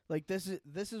idea. Like, this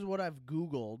is what I've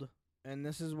Googled, and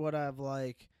this is what I've,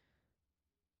 like,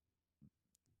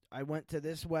 I went to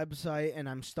this website and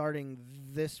I'm starting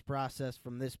this process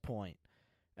from this point.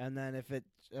 And then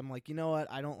I'm like, you know what?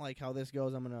 I don't like how this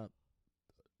goes. I'm going to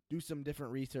do some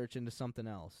different research into something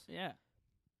else. Yeah.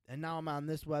 And now I'm on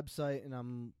this website and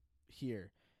I'm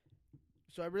here.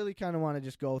 So I really kind of want to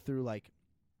just go through like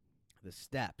the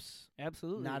steps.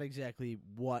 Absolutely. Not exactly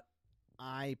what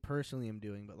I personally am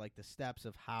doing, but like the steps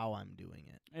of how I'm doing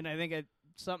it. And I think it's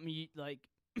something you, like,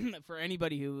 for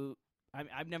anybody who,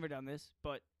 I've never done this,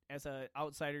 but as an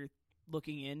outsider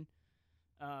looking in,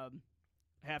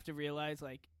 have to realize,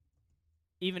 like,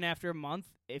 even after a month,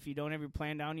 if you don't have your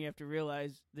plan down, you have to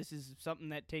realize this is something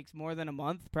that takes more than a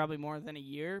month, probably more than a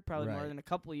year, probably more than a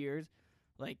couple of years.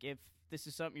 Like, if this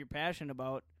is something you're passionate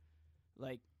about,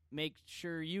 like, make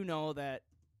sure you know that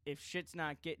if shit's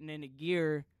not getting into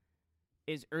gear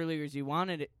as early as you want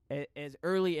it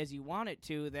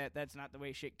to, that's not the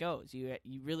way shit goes. You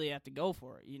really have to go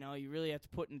for it. You know, you really have to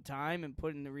put in time and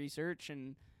put in the research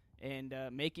and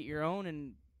make it your own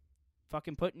and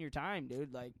fucking put in your time,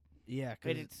 dude. Like, yeah,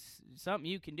 but it's something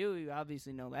you can do. You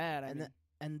obviously know that.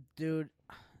 And dude,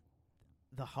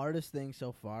 the hardest thing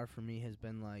so far for me has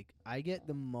been like I get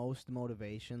the most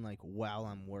motivation like while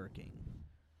I'm working.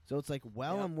 So it's like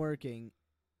I'm working,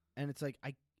 and it's like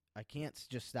I can't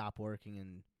just stop working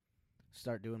and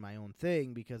start doing my own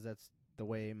thing because that's the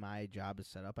way my job is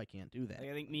set up. I can't do that. Like,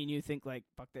 I think me and you think like,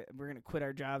 fuck that, we're gonna quit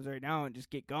our jobs right now and just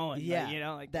get going. Yeah, like, you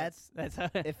know, like that's how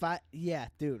dude,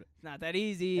 it's not that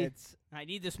easy. I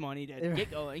need this money to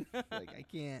get going. Like I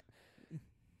can't.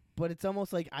 But it's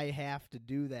almost like I have to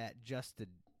do that just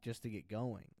to get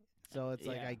going. So it's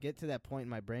like I get to that point in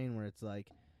my brain where it's like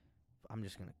I'm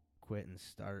just gonna quit and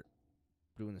start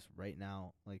doing this right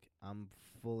now. Like I'm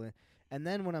full in. And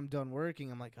then when I'm done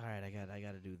working, I'm like, all right, I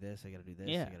got to do this. I got to do this.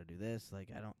 I got to do this. Like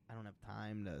I don't have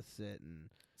time to sit and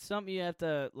something you have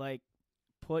to like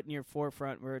put in your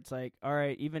forefront where it's like, all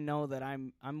right, even though that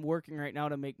I'm working right now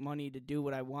to make money to do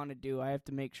what I want to do, I have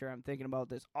to make sure I'm thinking about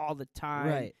this all the time.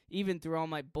 Right. Even through all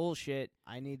my bullshit,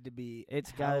 I need to be.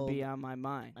 it's got to be on my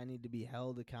mind. I need to be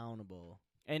held accountable.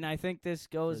 And I think this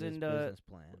For goes this into business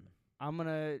plan. I'm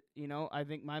gonna, I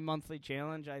think my monthly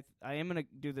challenge. I am gonna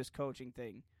do this coaching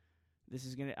thing. This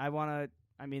is gonna.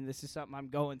 This is something I'm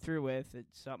going through with.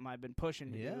 It's something I've been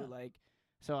pushing to Yeah. do.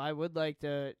 So I would like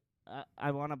to.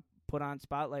 I want to put on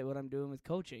spotlight what I'm doing with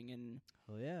coaching and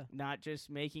Oh yeah. not just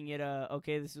making it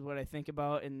okay. This is what I think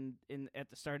about, and at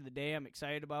the start of the day I'm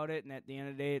excited about it, and at the end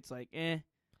of the day it's like,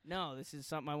 no, this is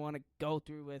something I want to go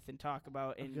through with and talk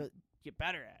about and get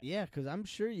better at. Yeah, because I'm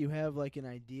sure you have like an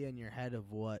idea in your head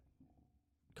of what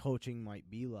coaching might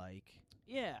be like.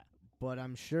 Yeah. But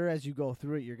I'm sure as you go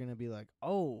through it, you're gonna be like,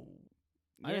 "Oh,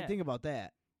 I didn't Yeah. think about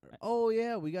that." Or, "Oh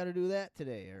yeah, we got to do that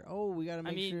today." Or, "Oh, we got to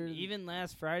make sure." Even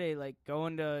last Friday,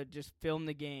 going to just film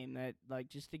the game,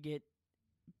 just to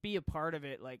be a part of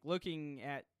it, looking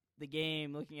at the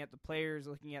game, looking at the players,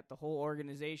 looking at the whole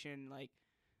organization,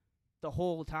 the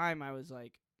whole time I was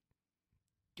like,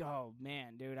 oh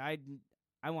man, dude, I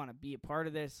want to be a part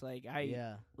of this.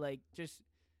 Yeah. Just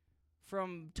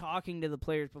from talking to the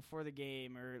players before the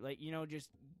game, or just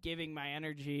giving my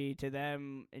energy to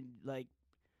them, and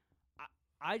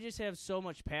I just have so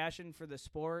much passion for the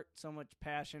sport, so much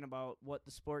passion about what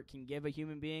the sport can give a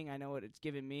human being. I know what it's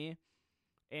given me.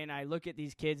 And I look at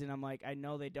these kids and I'm like, I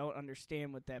know they don't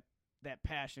understand what that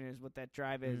passion is, what that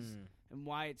drive is, and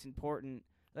why it's important.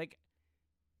 High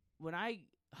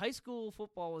school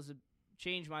football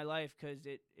changed my life because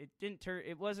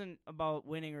it wasn't about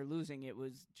winning or losing. It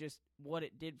was just what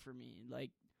it did for me.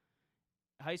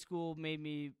 High school made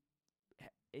me,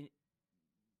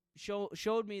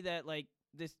 showed me that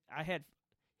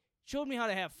showed me how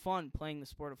to have fun playing the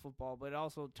sport of football, but it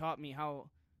also taught me how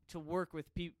to work with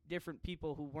different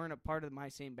people who weren't a part of my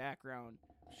same background.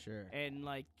 Sure. And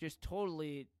just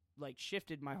totally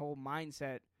shifted my whole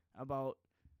mindset about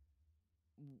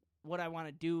what I want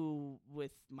to do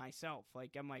with myself.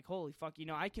 I'm like, holy fuck,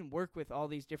 I can work with all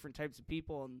these different types of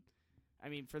people, and I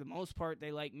mean, for the most part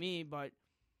they like me, but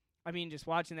I mean, just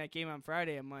watching that game on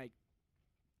Friday, I'm like,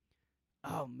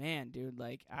 oh man, dude,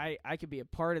 I could be a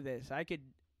part of this. I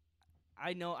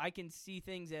know I can see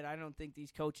things that I don't think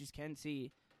these coaches can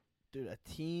see. Dude, a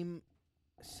team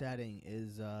setting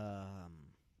is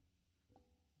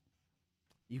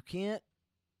you can't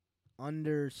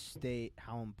understate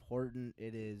how important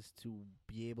it is to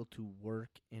be able to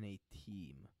work in a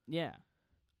team. Yeah.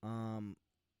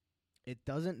 It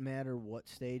doesn't matter what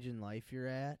stage in life you're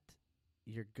at,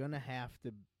 you're going to have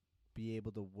to be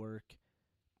able to work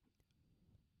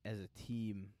as a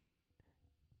team.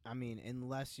 I mean,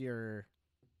 unless you're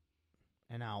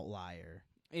an outlier.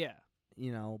 Yeah.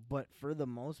 But for the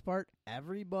most part,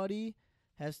 everybody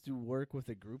has to work with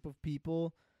a group of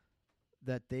people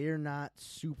that they are not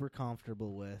super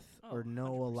comfortable with or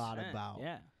know 100%. a lot about.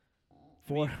 Yeah.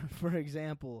 For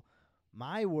example,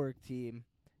 my work team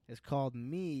has called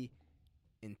me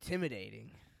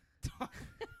intimidating.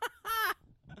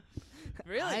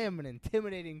 Really? I am an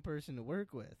intimidating person to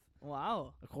work with.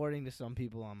 Wow. According to some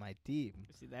people on my team.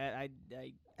 See that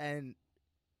And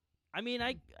I mean,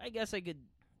 I guess I could.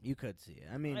 you could see it.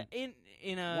 I mean, in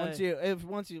a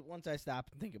once I stop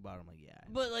and think about it, I'm like, yeah.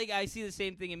 But I see the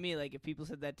same thing in me. If people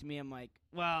said that to me, I'm like,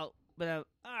 well, but all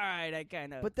right, I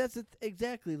kind of. But that's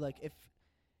exactly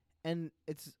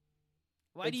it's.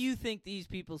 Why do you think these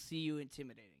people see you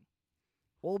intimidating?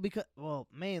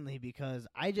 Mainly because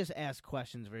I just ask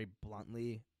questions very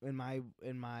bluntly in my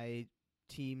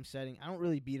team setting. I don't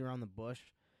really beat around the bush.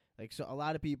 So a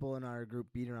lot of people in our group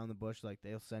beat around the bush.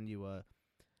 They'll send you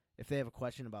if they have a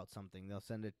question about something, they'll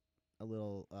send a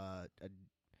little a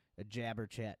jabber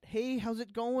chat. Hey, how's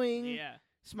it going? Yeah.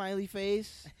 Smiley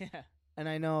face. Yeah. And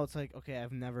I know it's okay,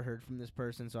 I've never heard from this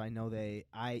person, so I know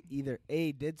I either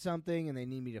A, did something and they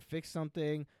need me to fix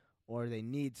something, or they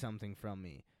need something from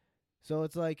me. So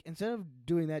it's instead of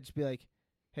doing that, just be like,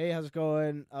 hey, how's it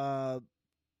going? File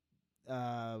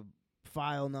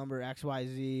number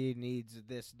XYZ needs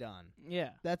this done.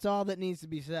 Yeah. That's all that needs to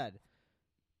be said.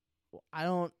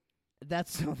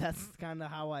 That's kind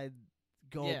of how I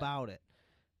go about it.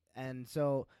 And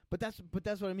so, but that's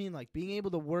what I mean, being able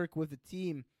to work with a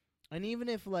team. And even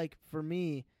if, for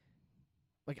me,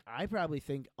 I probably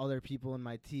think other people in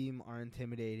my team are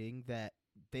intimidating, that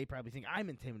they probably think I'm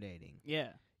intimidating. Yeah.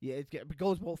 Yeah, it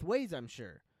goes both ways, I'm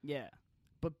sure. Yeah.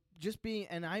 But just being,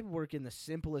 and I work in the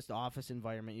simplest office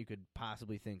environment you could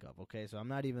possibly think of, okay? So I'm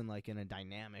not even, like, in a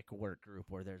dynamic work group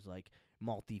where there's, like,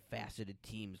 multifaceted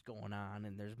teams going on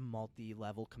and there's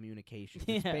multi-level communication.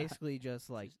 It's Yeah. basically just,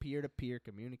 like, peer-to-peer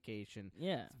communication.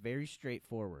 Yeah. It's very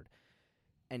straightforward.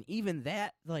 And even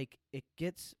that, like, it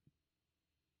gets,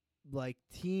 like,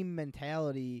 team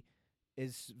mentality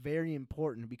is very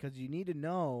important because you need to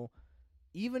know,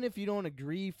 even if you don't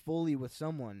agree fully with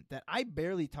someone that I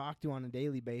barely talk to on a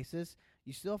daily basis,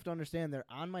 you still have to understand they're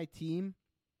on my team.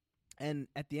 And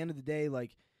at the end of the day,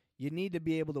 like, you need to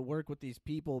be able to work with these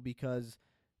people because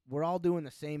we're all doing the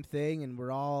same thing. And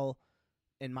we're all,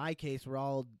 in my case,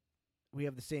 we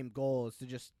have the same goal, is to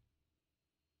just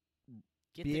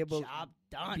Get be the able job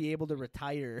done. be able to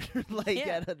retire like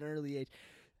Yeah. at an early age.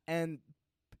 And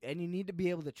you need to be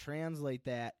able to translate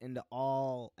that into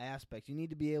all aspects. You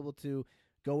need to be able to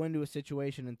go into a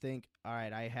situation and think, all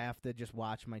right, I have to just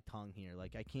watch my tongue here.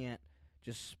 Like, I can't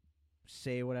just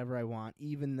say whatever I want,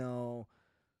 even though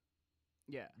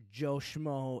Yeah. Joe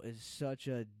Schmo is such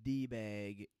a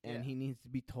D-bag and Yeah. he needs to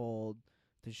be told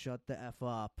to shut the F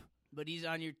up. But he's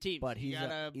on your team. But so you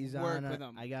gotta he's work on with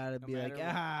him. I gotta no be like,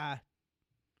 matter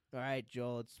what. all right,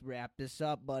 Joel, let's wrap this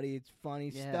up, buddy. It's funny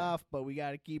Yeah. stuff, but we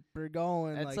gotta keep her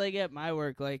going. That's like at my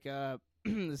work. Like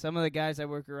some of the guys I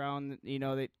work around, you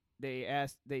know,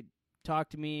 they talk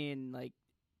to me and like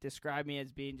describe me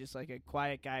as being just like a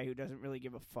quiet guy who doesn't really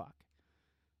give a fuck.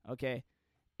 Okay.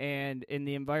 And in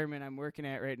the environment I'm working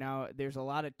at right now, there's a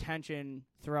lot of tension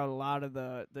throughout a lot of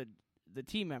the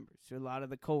team members, a lot of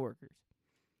the coworkers.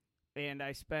 And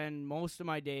I spend most of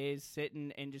my days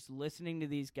sitting and just listening to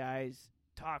these guys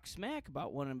talk smack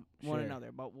about one Sure. another,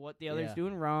 about what the other's Yeah.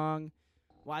 doing wrong,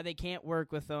 why they can't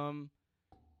work with them.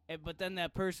 But then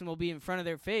that person will be in front of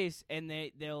their face and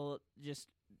they'll just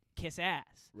kiss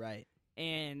ass. right.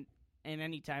 And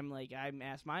anytime like I'm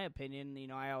asked my opinion, you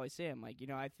know, I always say, I'm like, you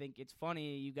know, I think it's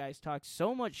funny you guys talk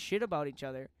so much shit about each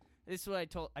other. This is what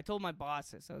I told my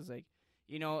boss this. I was like,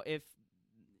 you know, if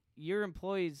your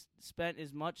employees spent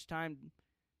as much time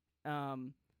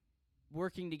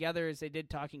working together as they did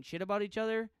talking shit about each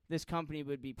other, this company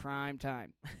would be prime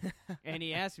time. And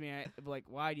he asked me, like,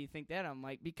 why do you think that? I'm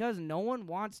like, because no one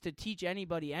wants to teach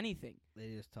anybody anything. They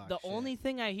just talk The shit. only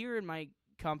thing I hear in my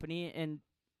company, and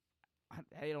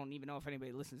I don't even know if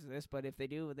anybody listens to this, but if they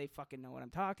do, they fucking know what I'm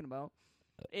talking about,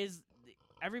 is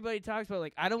everybody talks about,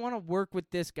 like, I don't want to work with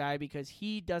this guy because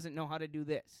he doesn't know how to do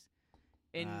this.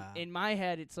 In my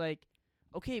head, it's like,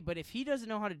 okay, but if he doesn't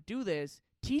know how to do this,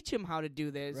 teach him how to do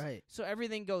this Right. so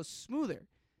everything goes smoother.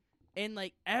 And,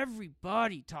 like,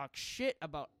 everybody talks shit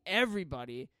about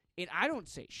everybody, and I don't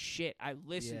say shit. I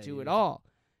listen Yeah, to you it just all.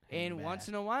 hang And once back.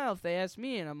 in a while, if they ask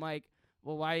me, and I'm like,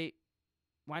 well, why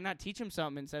not teach him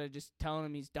something instead of just telling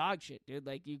him he's dog shit, dude?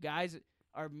 Like, you guys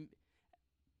are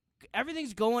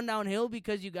everything's going downhill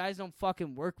because you guys don't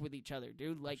fucking work with each other,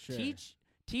 dude. Like, Sure. teach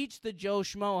the Joe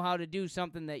Schmo how to do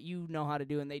something that you know how to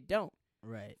do and they don't.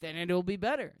 Right. Then it'll be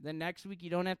better. Then next week you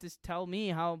don't have to tell me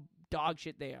how dog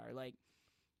shit they are. Like,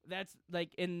 that's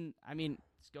like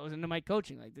this goes into my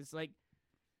coaching. Like, this, like,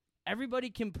 everybody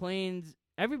complains.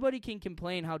 Everybody can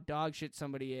complain how dog shit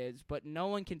somebody is, but no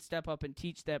one can step up and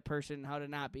teach that person how to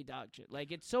not be dog shit.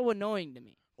 Like, it's so annoying to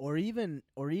me. Or even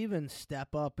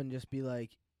step up and just be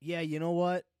like, yeah, you know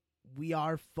what? We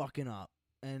are fucking up.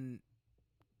 And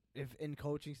if in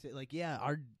coaching, like, yeah,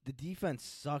 the defense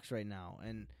sucks right now.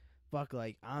 And fuck,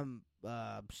 like, I'm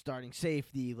starting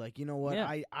safety. Like, you know what?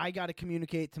 Yeah. I got to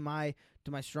communicate to my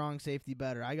strong safety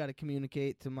better. I got to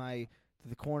communicate to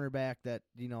the cornerback that,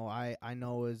 you know, I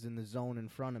know is in the zone in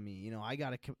front of me. You know, I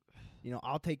got to,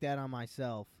 I'll take that on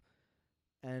myself.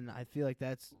 And I feel like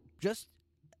that's just,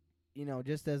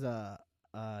 just as a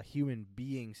human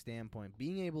being standpoint,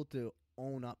 being able to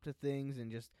own up to things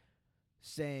and just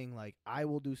saying, like, I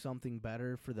will do something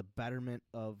better for the betterment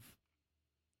of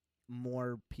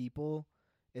more people.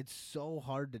 It's so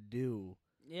hard to do.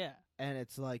 Yeah. And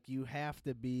it's like you have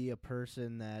to be a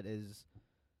person that is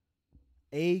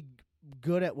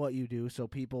good at what you do so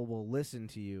people will listen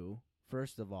to you.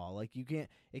 First of all, like, it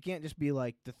can't just be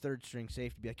like the third string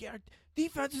safety be like, yeah, our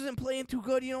defense isn't playing too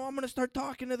good. You know, I'm going to start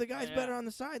talking to the guys better on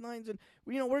the sidelines, and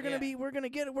we're going to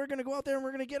get it. We're going to go out there and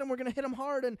we're going to get them. We're going to hit them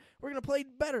hard, and we're going to play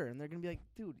better. And they're going to be like,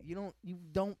 dude, you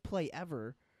don't play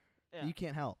ever. Yeah. You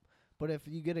can't help. But if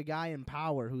you get a guy in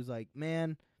power who's like,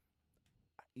 man,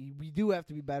 we do have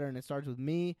to be better, and it starts with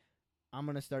me. I'm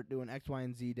gonna start doing X, Y,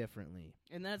 and Z differently.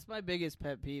 And that's my biggest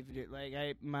pet peeve, dude. Like,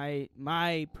 my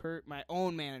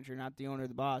own manager, not the owner of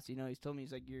the boss. You know, he's told me,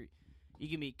 he's like, you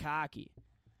can be cocky,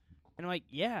 and I'm like,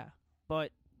 yeah,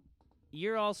 but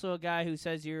you're also a guy who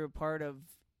says you're a part of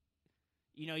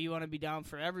you want to be down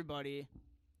for everybody,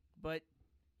 but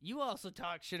you also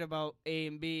talk shit about A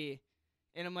and B.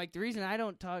 And I'm like, the reason I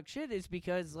don't talk shit is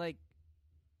because, like,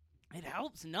 it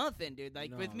helps nothing, dude.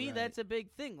 Like, No, with me, right. that's a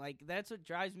big thing. Like, that's what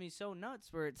drives me so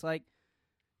nuts, where it's like,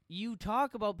 you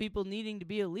talk about people needing to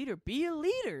be a leader. Be a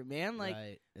leader, man. Like,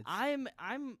 right. It's,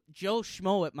 I'm Joe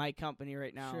Schmo at my company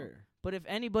right now. sure. But if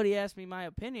anybody asks me my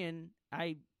opinion,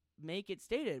 I make it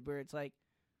stated where it's like,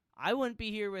 I wouldn't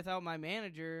be here without my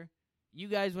manager. You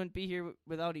guys wouldn't be here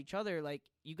without each other. Like,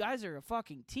 you guys are a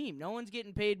fucking team. No one's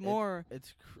getting paid more.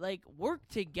 It's Like, work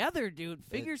together, dude.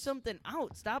 Figure It's- something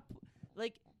out. Stop.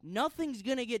 Like, nothing's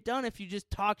going to get done if you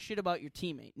just talk shit about your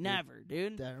teammate. Never,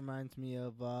 dude. that reminds me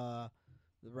of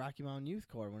the Rocky Mountain Youth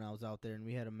Corps when I was out there and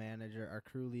we had a manager. Our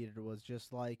crew leader was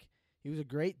just like, he was a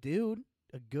great dude,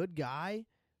 a good guy,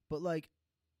 but like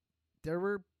there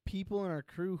were people in our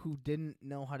crew who didn't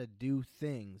know how to do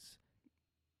things,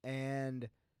 and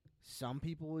some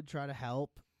people would try to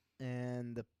help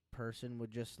and the person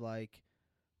would just like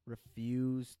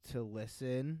refuse to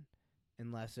listen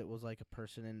unless it was like a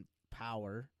person in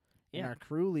power. And Yeah. our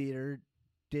crew leader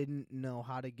didn't know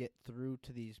how to get through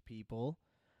to these people.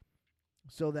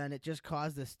 So then it just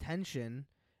caused this tension,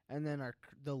 and then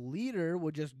the leader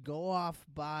would just go off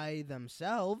by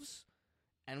themselves,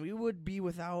 and we would be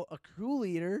without a crew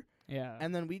leader, Yeah.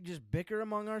 and then we'd just bicker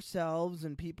among ourselves,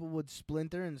 and people would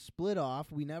splinter and split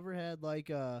off. We never had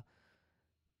like a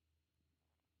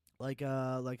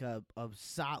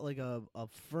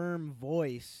firm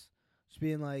voice, just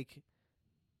being like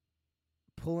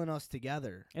pulling us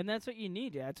together. And that's what you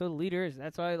need. That's what a leader is.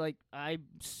 That's why, like, I'm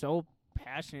so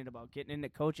passionate about getting into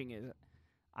coaching is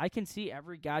I can see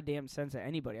every goddamn sense of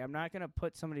anybody. I'm not going to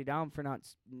put somebody down for not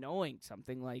knowing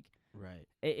something. Like, Right.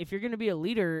 if you're going to be a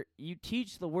leader, you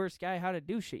teach the worst guy how to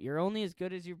do shit. You're only as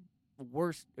good as your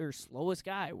worst or slowest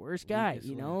guy, worst guy, Weakest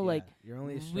you link, know? yeah. Like, you're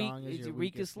only as strong as it's your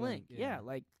weakest link. Yeah,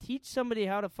 like, teach somebody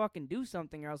how to fucking do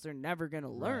something or else they're never going to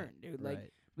learn, dude. Like,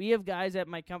 right. we have guys at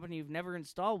my company who've never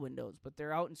installed Windows, but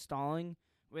they're out installing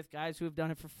with guys who have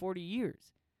done it for 40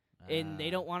 years. And they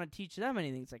don't want to teach them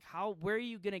anything. It's like, where are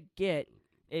you going to get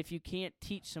if you can't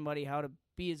teach somebody how to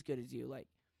be as good as you? Like,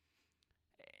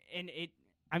 and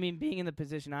being in the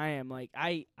position I am, like,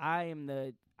 I'm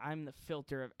the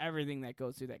filter of everything that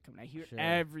goes through that company. I hear Sure.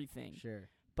 everything. Sure.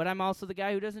 But I'm also the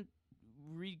guy who doesn't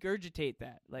regurgitate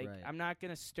that. Like, Right. I'm not going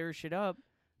to stir shit up,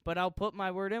 but I'll put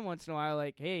my word in once in a while,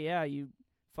 like, hey, yeah, you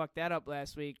fucked that up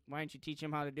last week. Why don't you teach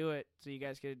him how to do it so you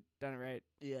guys could have done it right?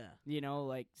 Yeah. You know,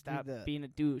 like, stop the- being a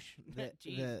douche. The,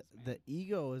 Jesus, the man.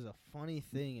 ego is a funny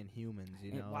thing in humans,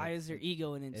 you And know. why It's- is there it's-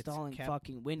 ego in it's installing kept-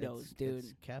 fucking Windows, it's, dude?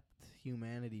 It's kept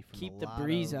humanity from Keep a the lot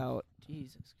breeze of, out.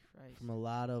 Jesus Christ. from a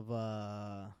lot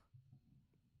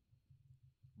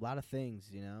of things,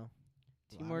 you know.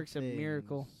 A lot of Teamwork's a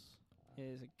miracle. things. It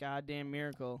is a goddamn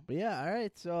miracle. But yeah, all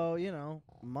right. So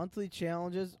monthly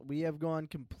challenges. We have gone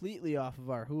completely off of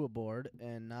our Hua board,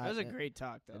 and not That was a in- great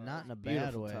talk, though. and That not in a was bad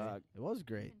beautiful way. talk. It was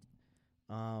great.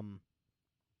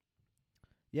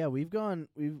 Yeah, we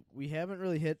haven't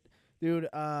really hit, dude.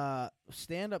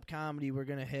 Stand up comedy we're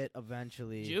gonna hit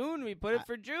eventually. June, we put it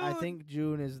for June. I think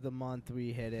June is the month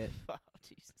we hit it. Oh,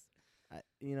 Jesus. I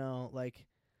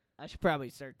I should probably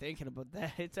start thinking about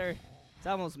that. It's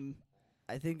almost,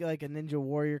 I think like a Ninja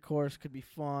Warrior course could be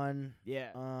fun.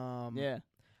 yeah. Yeah.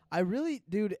 I really,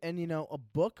 dude, and a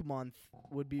book month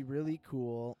would be really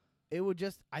cool. It would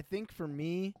just, I think for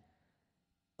me,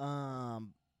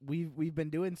 we've been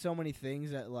doing so many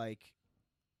things that like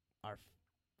are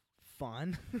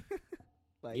fun,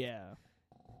 like Yeah.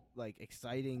 like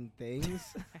exciting things.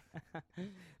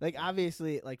 Like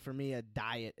obviously, like for me, a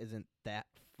diet isn't that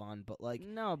fun, but like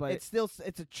No, but it's still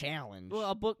it's a challenge. well,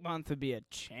 a book month would be a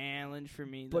challenge for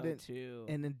me, But though, too.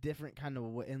 in a different kind of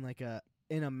way,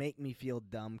 in a make me feel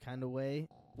dumb kind of way.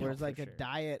 Whereas for like a sure.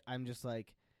 diet, I'm just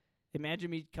like,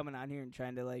 Imagine me coming on here and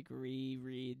trying to, like,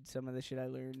 reread some of the shit I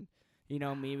learned. You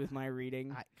know, me with my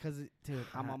reading. dude,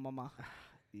 Hamamama.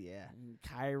 yeah.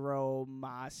 Cairo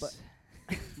Mas.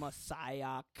 But-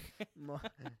 Messiah. Mo-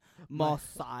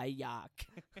 Messiah.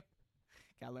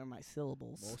 Gotta learn my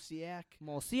syllables. Mosiak,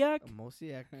 Mosiak?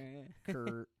 Mosiak,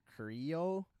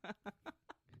 Curio.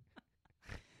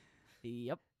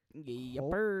 Yep.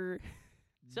 Yepper.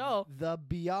 So, the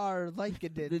BR like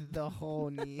it did the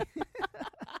honey.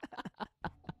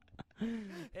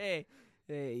 hey,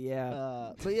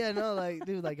 yeah. But yeah, no, like,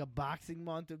 dude, like a boxing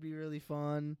month would be really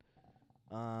fun.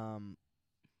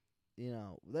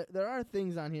 There are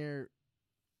things on here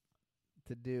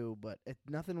to do, but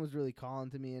nothing was really calling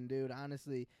to me. And dude,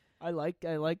 honestly, I like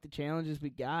the challenges we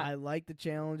got. I like the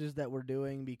challenges that we're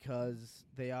doing because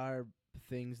they are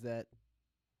things that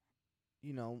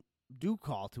do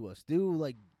call to us. Do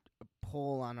like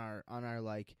pull on our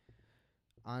like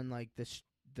on like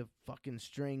the fucking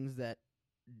strings that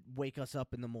wake us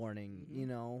up in the morning.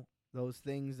 Mhm. Those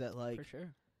things that like For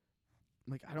sure.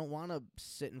 like I don't want to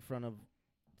sit in front of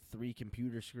 3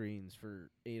 computer screens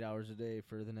for 8 hours a day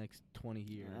for the next 20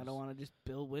 years. I don't want to just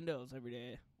build windows every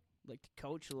day. Like to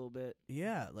coach a little bit.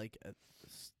 Yeah, like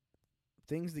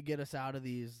things to get us out of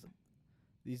these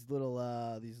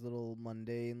little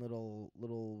mundane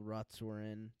little ruts we're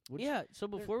in. Which, Yeah. So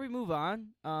before we move on,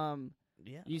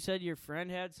 yeah. you said your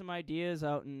friend had some ideas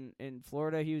out in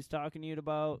Florida. He was talking to you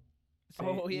about.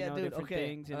 Oh yeah, dude. Different Okay.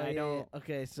 things, and Oh, I yeah, know yeah.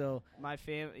 Okay, so my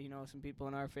family. Some people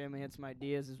in our family had some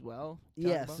ideas as well. to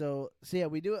yeah, talk about. so yeah,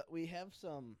 we do it. We have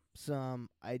some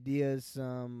ideas.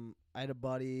 I had a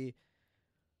buddy,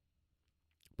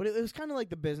 but it was kind of like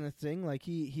the business thing. Like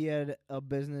he had a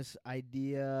business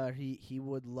idea. He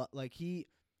would like he's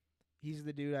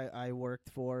the dude I worked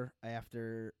for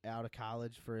after out of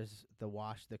college for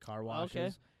the car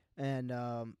washes. Okay.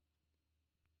 And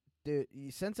dude,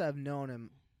 since I've known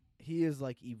him, he is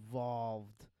like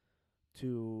evolved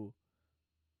to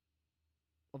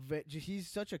he's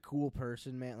such a cool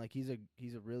person, man. Like he's a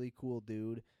really cool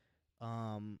dude.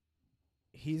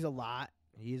 He's a lot.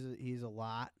 He's a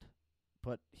lot,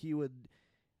 but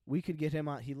we could get him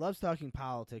on. He loves talking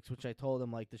politics, which I told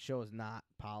him like the show is not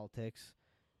politics.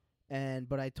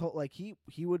 But I told like he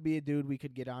would be a dude we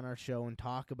could get on our show and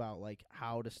talk about like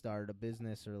how to start a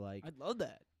business or like I'd love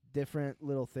that. different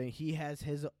little thing. He has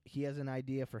an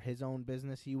idea for his own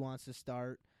business he wants to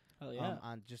start. Oh yeah.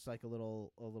 On just like a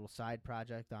little side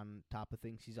project on top of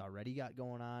things he's already got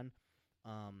going on.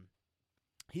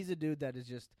 He's a dude that is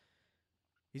just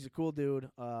he's a cool dude.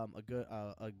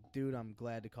 A dude I'm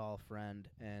glad to call a friend.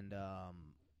 And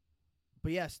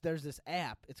but yes, there's this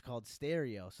app. It's called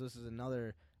Stereo. So this is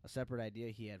a separate idea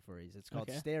he had for us. It's called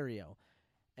Okay. Stereo.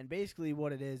 And basically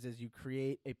what it is you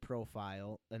create a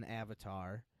profile, an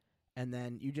avatar, and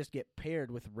then you just get paired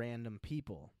with random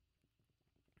people.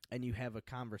 And you have a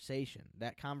conversation.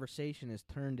 That conversation is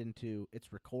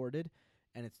it's recorded,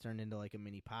 and it's turned into like a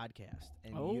mini podcast.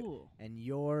 And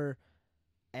your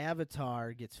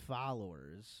avatar gets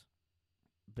followers.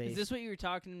 Is this what you were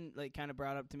talking, like, kind of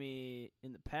brought up to me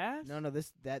in the past? No,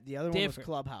 the other one Different. was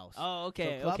Clubhouse. Oh,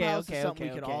 okay, So Clubhouse okay, is something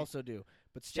okay, we could okay. also do.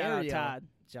 But Shout out Stereo, Todd.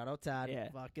 Shout out Todd. Yeah.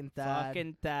 Fucking Todd.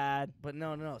 Fucking Todd. But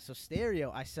no. So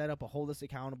Stereo, I set up a Hold Us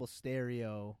Accountable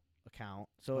Stereo account.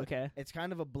 So Okay. it's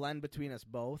kind of a blend between us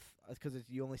both because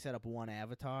you only set up one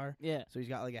avatar. Yeah. So he's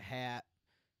got like a hat.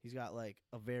 He's got like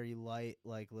a very light,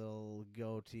 like little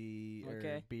goatee or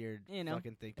Okay. beard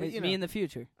fucking thing. It's But, me in the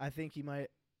future. I think he might.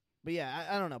 But yeah,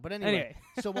 I don't know. But anyway, Anyway.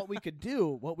 so what we could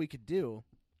do,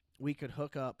 we could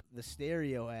hook up the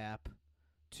Stereo app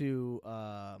to,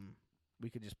 we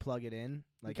could just plug it in.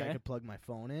 Like I Okay. could plug my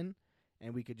phone in,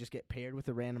 and we could just get paired with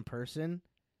a random person,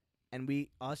 and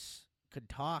us could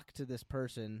talk to this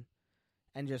person,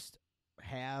 and just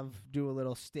do a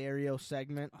little stereo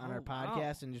segment on Oh, our wow.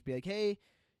 podcast, and just be like, hey.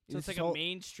 So it's this like whole- a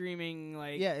mainstreaming,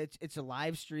 like... yeah, it's a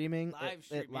live streaming. Live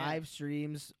stream, It live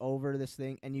streams over this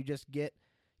thing, and you get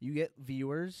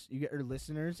viewers, you get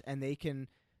listeners, and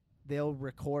they'll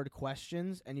record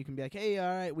questions, and you can be like, hey,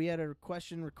 all right, we had a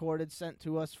question recorded sent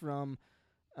to us from,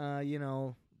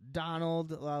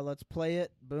 Donald. Let's play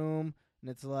it. Boom. And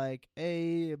it's like,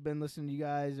 hey, I've been listening to you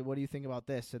guys. What do you think about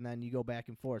this? And then you go back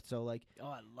and forth. So like, Oh,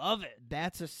 I love it.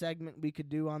 that's a segment we could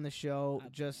do on the show. I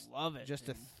just love it. just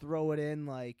to man. throw it in,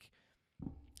 like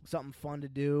something fun to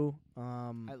do. I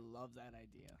love that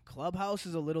idea. Clubhouse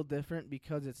is a little different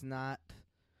because it's not.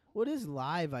 Well, it is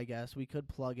live, I guess. We could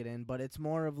plug it in, but it's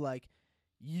more of like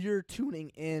you're tuning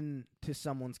in to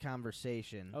someone's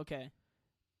conversation, Okay.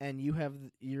 and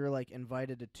you're like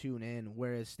invited to tune in.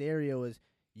 Whereas Stereo is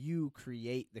you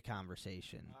create the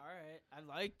conversation. All right. I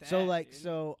like that. So dude.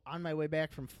 so on my way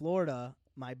back from Florida,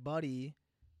 my buddy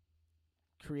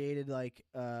created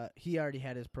he already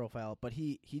had his profile, but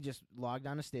he just logged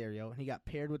on to Stereo, and he got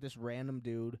paired with this random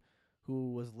dude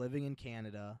who was living in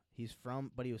Canada. He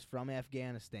was from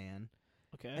Afghanistan.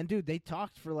 Okay. And dude, they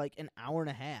talked for like an hour and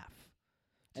a half.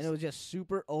 And it was just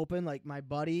super open. Like my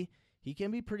buddy, he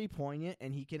can be pretty poignant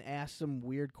and he can ask some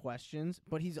weird questions,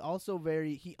 but he's also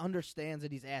he understands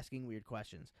that he's asking weird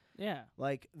questions. yeah.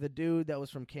 Like the dude that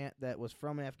was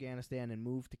from Afghanistan and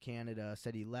moved to Canada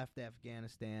said he left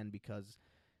Afghanistan because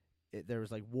there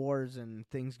was like wars and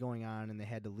things going on and they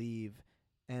had to leave.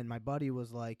 And my buddy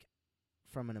was like,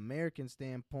 from an American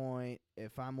standpoint,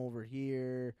 if I'm over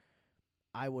here,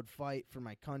 I would fight for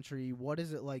my country. What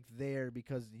is it like there?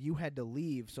 Because you had to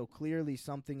leave, so clearly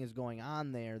something is going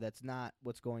on there that's not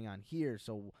what's going on here.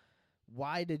 So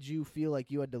why did you feel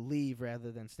like you had to leave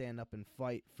rather than stand up and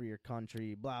fight for your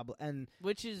country, blah, blah. And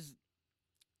Which is,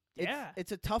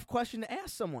 it's a tough question to ask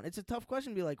someone. It's a tough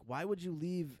question to be like, why would you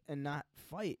leave and not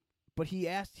fight? But he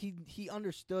asked, he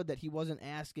understood that he wasn't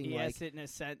asking he like, asked it in a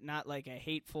sense, not like a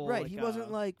hateful. right, like he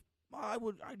wasn't like,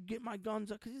 I'd get my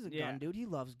guns up, because he's a gun dude. He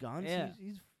loves guns. Yeah.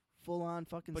 He's full on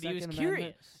fucking But Second he was Amendment.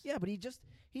 curious. Yeah, but he just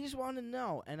wanted to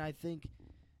know, and I think,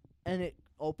 and it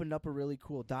opened up a really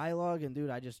cool dialogue. And dude,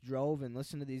 I just drove and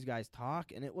listened to these guys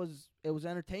talk, and it was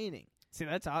entertaining. See,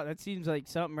 that seems like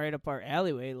something right up our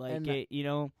alleyway. Like, And,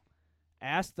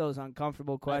 ask those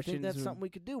uncomfortable questions. I think that's something we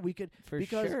could do. We could, for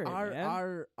because sure,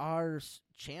 our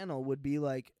channel would be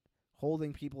like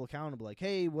holding people accountable. Like,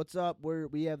 hey, what's up?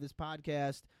 We have this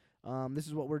podcast. This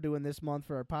is what we're doing this month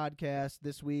for our podcast.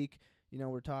 This week,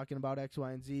 we're talking about X,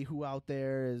 Y, and Z. Who out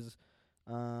there is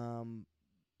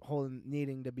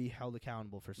needing to be held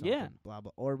accountable for something? Yeah. Blah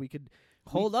blah. Or we could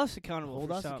hold us accountable. hold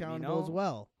for us something, accountable as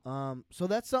well. So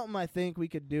that's something I think we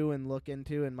could do and look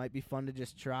into, and might be fun to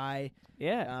just try.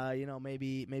 Yeah,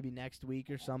 Maybe next week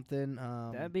or something.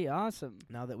 that'd be awesome.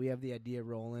 Now that we have the idea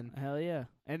rolling. Hell yeah!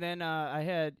 And then I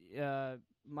had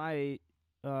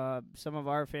some of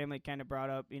our family kind of brought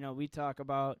up. We talk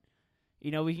about.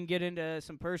 We can get into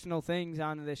some personal things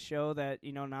on this show that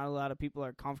not a lot of people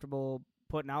are comfortable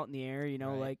putting out in the air.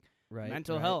 Right. Like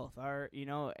mental health, or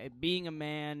being a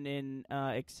man and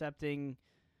accepting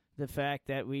the fact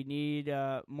that we need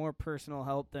more personal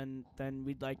help than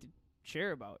we'd like to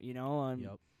share about.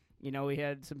 Yep. We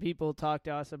had some people talk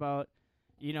to us about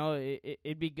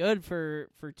it'd be good for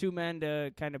two men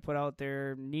to kind of put out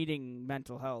there needing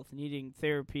mental health, needing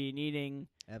therapy, needing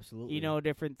Absolutely.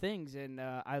 different things. And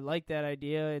I like that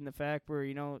idea, in the fact where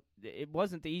it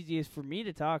wasn't the easiest for me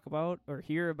to talk about or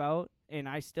hear about, and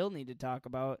I still need to talk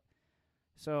about.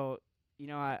 So,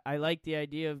 I like the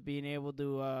idea of being able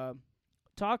to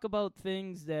talk about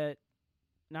things that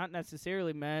not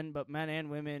necessarily men, but men and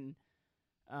women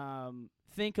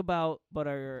think about, but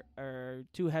are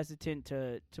too hesitant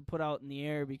to put out in the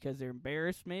air because they're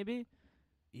embarrassed, maybe.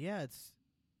 Yeah,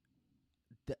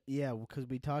 because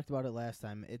we talked about it last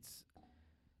time. It's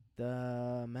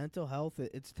the mental health.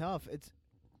 It's tough. It's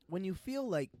when you feel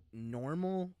like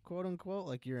normal, quote unquote,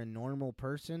 like you're a normal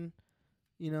person.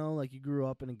 Like you grew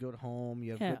up in a good home,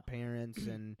 you have good parents,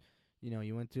 and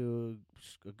you went to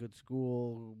a good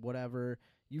school, whatever.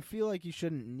 You feel like you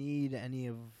shouldn't need any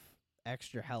of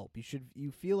extra help.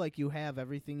 You feel like you have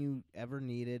everything you ever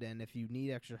needed, and if you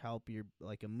need extra help, you're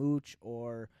like a mooch,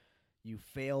 or you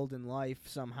failed in life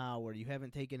somehow, or you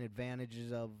haven't taken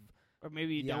advantages of, or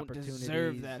maybe you don't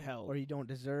deserve that help, or you don't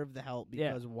deserve the help,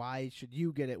 because why should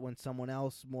you get it when someone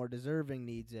else more deserving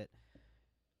needs it?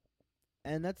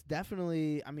 And that's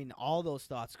definitely, all those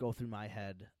thoughts go through my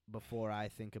head before I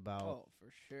think about oh,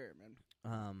 for sure,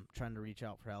 man, trying to reach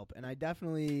out for help. And I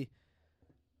definitely,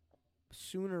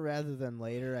 sooner rather than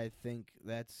later, I think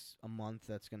that's a month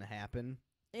that's going to happen.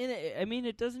 And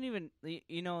it doesn't even,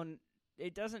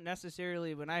 it doesn't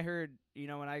necessarily, when I heard,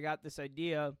 when I got this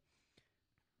idea,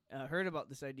 heard about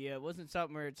this idea, it wasn't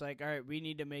something where it's like, all right, we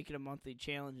need to make it a monthly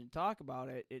challenge and talk about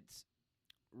it. It's,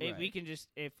 if we can just,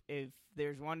 if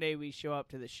there's one day we show up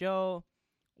to the show,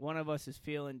 one of us is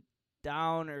feeling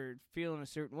down or feeling a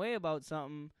certain way about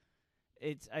something,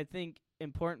 it's, I think,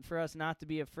 important for us not to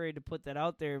be afraid to put that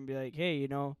out there and be like, hey,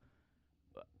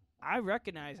 I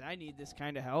recognize I need this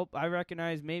kind of help. I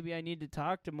recognize maybe I need to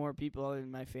talk to more people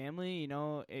in my family.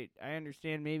 I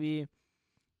understand maybe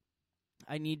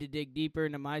I need to dig deeper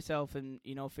into myself and,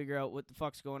 figure out what the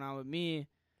fuck's going on with me.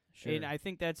 Sure. And I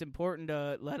think that's important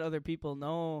to let other people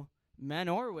know, men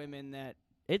or women, that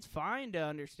it's fine to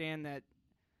understand that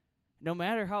no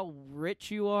matter how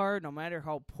rich you are, no matter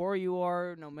how poor you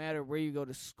are, no matter where you go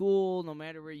to school, no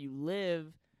matter where you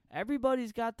live,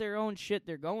 everybody's got their own shit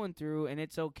they're going through, and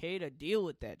it's okay to deal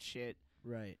with that shit.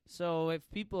 Right. So if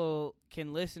people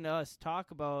can listen to us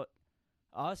talk about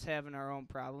us having our own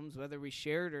problems, whether we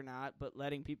share it or not, but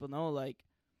letting people know, like,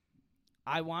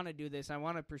 I want to do this, I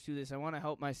want to pursue this, I want to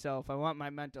help myself, I want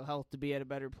my mental health to be at a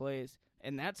better place,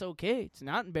 and that's okay. It's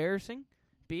not embarrassing.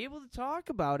 Be able to talk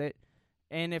about it,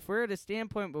 and if we're at a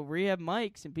standpoint where we have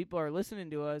mics and people are listening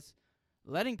to us,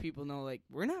 letting people know, like,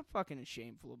 we're not fucking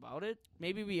shameful about it.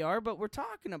 Maybe we are, but we're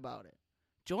talking about it.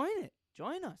 Join it.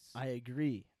 Join us. I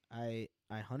agree. I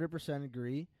 100%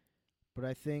 agree, but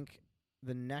I think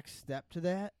the next step to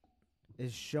that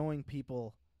is showing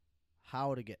people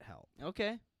how to get help.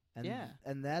 Okay. And yeah.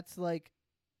 And that's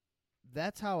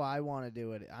how I want to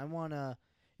do it.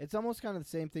 It's almost kind of the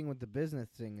same thing with the business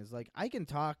thing. Is like, I can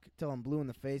talk till I'm blue in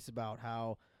the face about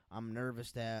how I'm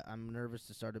nervous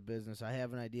to start a business. I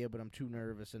have an idea, but I'm too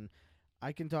nervous, and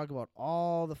I can talk about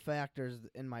all the factors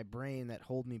in my brain that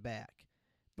hold me back.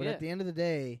 But Yeah. at the end of the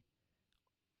day,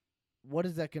 what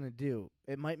is that going to do?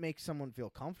 It might make someone feel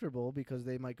comfortable because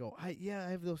they might go, I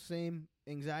have those same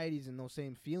anxieties and those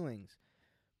same feelings.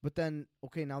 But then,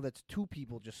 okay, now that's two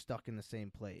people just stuck in the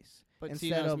same place. But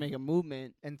Instead of make a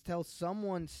movement. until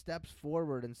someone steps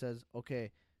forward and says,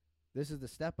 okay, this is the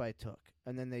step I took.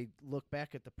 And then they look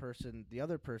back at the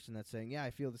other person that's saying, yeah,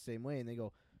 I feel the same way. And they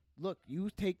go, look,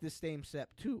 you take the same step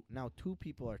too. Now two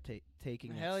people are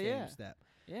taking Hell that yeah. same step.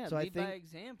 Yeah, So I lead by think-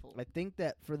 example. I think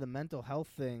that for the mental health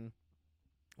thing,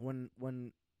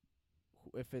 when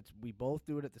if it's we both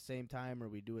do it at the same time or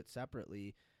we do it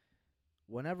separately,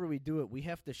 whenever we do it, we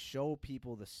have to show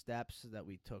people the steps that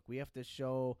we took. We have to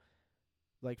show,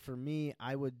 like for me,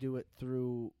 I would do it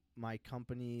through my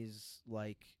company's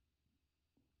like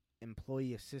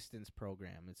employee assistance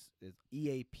program. It's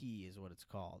EAP is what it's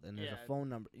called, and there's Yeah. a phone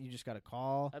number. You just got to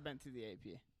call. I've been through the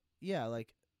AP. Yeah,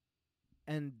 like,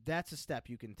 and that's a step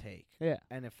you can take. Yeah.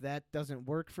 And if that doesn't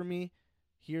work for me,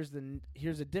 here's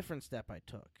a different step I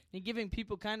took. And giving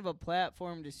people kind of a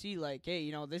platform to see, like, hey,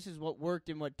 you know, this is what worked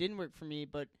and what didn't work for me,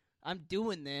 but I'm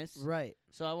doing this. Right.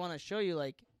 So I want to show you,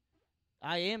 like,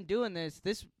 I am doing this.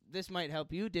 This might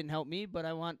help you. Didn't help me, but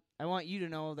I want you to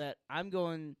know that I'm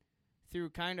going through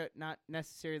kind of not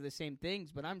necessarily the same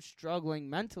things, but I'm struggling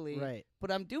mentally. Right. But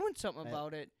I'm doing something Right.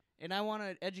 about it, and I want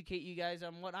to educate you guys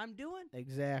on what I'm doing.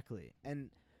 Exactly.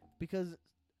 And because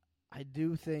I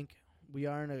do think we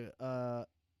are in a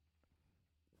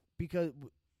because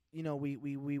you know we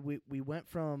went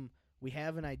from we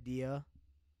have an idea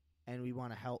and we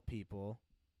want to help people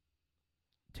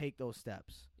take those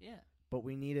steps. Yeah. But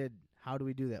we needed, how do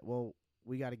we do that? Well,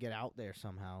 we got to get out there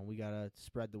somehow. We got to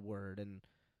spread the word, and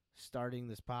starting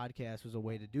this podcast was a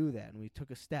way to do that, and we took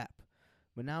a step.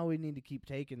 But now we need to keep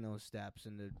taking those steps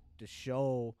and to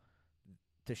show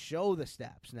the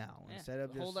steps now. Yeah, Instead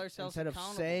of hold just, ourselves instead of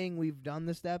accountable. saying we've done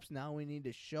the steps, now we need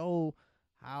to show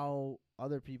how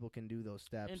other people can do those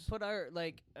steps. And put our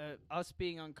us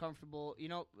being uncomfortable. You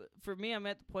know, for me, I'm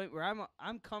at the point where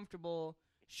I'm comfortable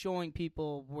showing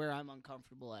people where I'm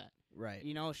uncomfortable at. Right.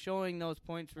 You know, showing those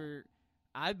points where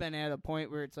I've been at a point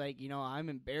where it's like, you know, I'm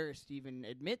embarrassed to even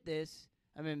admit this.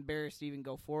 I'm embarrassed to even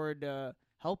go forward to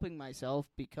helping myself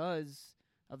because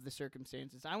of the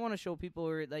circumstances. I want to show people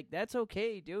where, like, that's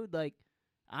okay, dude. Like,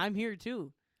 I'm here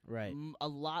too. Right. A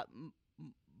lot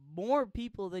more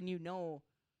people than you know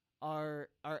are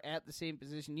at the same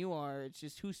position you are. It's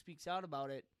just who speaks out about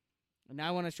it. And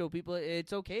I want to show people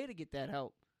it's okay to get that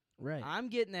help. Right. I'm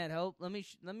getting that help. Let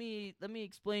me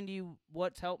explain to you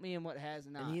what's helped me and what has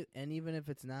not. And even if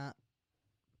it's not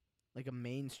like a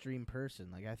mainstream person,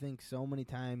 like I think so many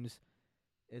times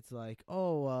it's like,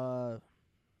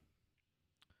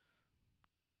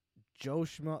 Joe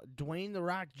Schmo, Dwayne The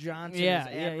Rock Johnson Yeah,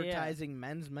 is yeah, advertising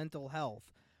men's mental health.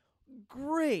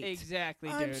 Great. Exactly,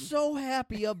 dude. I'm so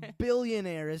happy a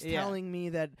billionaire is Yeah. telling me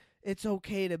that it's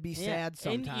okay to be sad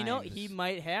sometimes. And, you know, he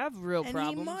might have real And he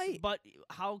problems, might. but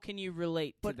how can you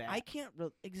relate but to that? I can't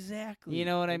exactly. You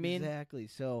know what I mean? Exactly.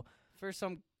 So For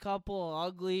some couple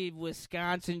ugly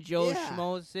Wisconsin Joe Yeah.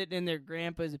 Schmoes sitting in their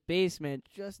grandpa's basement,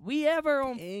 just we have our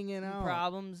own hanging out.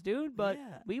 problems, dude, but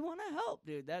Yeah. we want to help,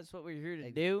 dude. That's what we're here to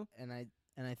Ex- do. And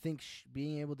I think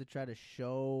being able to try to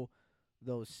show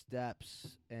those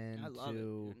steps and I love it,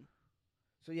 dude.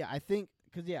 So yeah, I think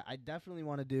I definitely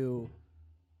want to do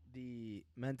the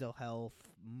mental health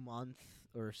month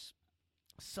or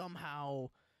somehow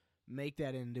make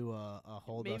that into a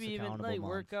hold us Maybe even accountable like month.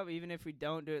 work up, even if we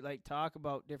don't do it, like talk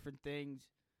about different things,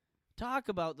 talk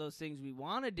about those things we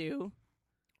want to do,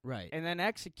 Right. and then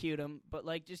execute them. But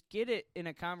like, just get it in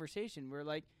a conversation where,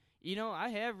 like, you know, I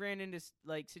have ran into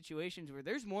like situations where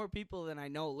there's more people than I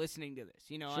know listening to this.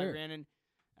 You know, Sure.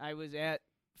 I was at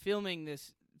filming the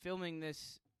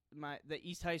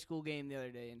East High School game the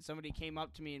other day, and somebody came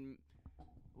up to me and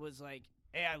was like,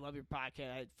 "Hey, I love your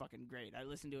podcast. It's fucking great. I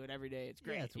listen to it every day. It's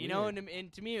great." Yeah, it's you know, weird.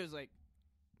 and to me it was like,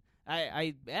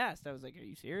 I asked, I was like, "Are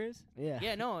you serious?" Yeah.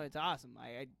 Yeah, no, it's awesome.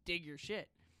 I dig your shit.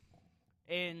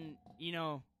 And, you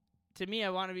know, to me, I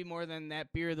want to be more than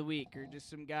that beer of the week or just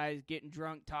some guys getting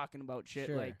drunk talking about shit.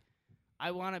 Sure. Like,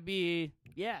 I want to be,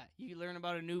 you learn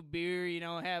about a new beer, you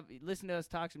know, listen to us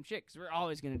talk some shit, because we're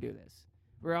always going to do this.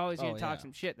 We're always going to talk yeah.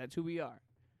 some shit. That's who we are.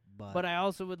 But I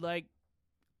also would like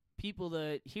people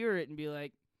to hear it and be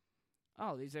like,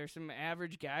 oh, these are some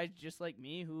average guys just like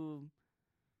me who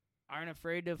aren't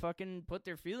afraid to fucking put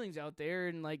their feelings out there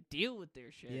and, like, deal with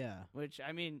their shit. yeah, Which,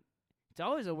 I mean, it's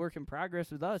always a work in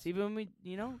progress with us, even when we,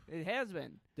 you know, it has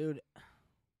been. dude,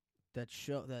 that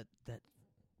show, that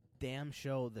damn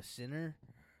show, The Sinner.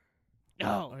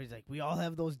 Oh. Or he's like, we all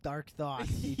have those dark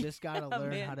thoughts. You just gotta Yeah, learn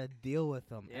man. how to deal with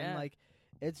them. Yeah. And like,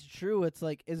 it's true. It's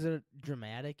like, is it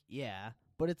dramatic? Yeah,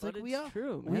 but it's But like it's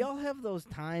true, man. we all have those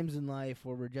times in life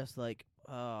where we're just like,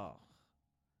 oh,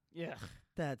 Yeah.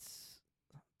 that's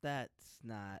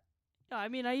not. No, I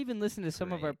mean, I even listened to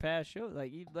some of our Great. past shows.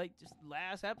 Like just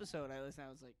last episode, I listened. I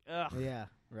was like, ugh. Yeah,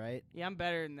 right. Yeah, I'm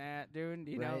better than that, dude.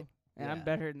 You know, Right. and I'm Yeah.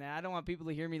 better than that. I don't want people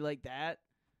to hear me like that.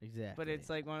 Exactly. But it's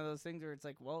like one of those things where it's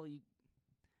like, well,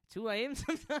 it's who I am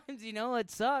sometimes. You know,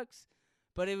 it sucks.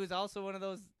 But it was also one of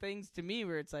those things to me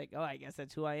where it's like, oh, I guess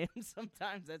that's who I am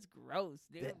sometimes. That's gross,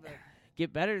 dude. That- But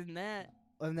get better than that.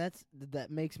 and that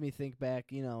makes me think back,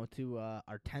 to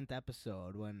our 10th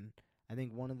episode when I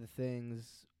think one of the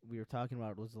things we were talking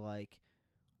about was like,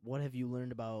 what have you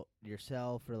learned about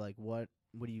yourself, or like what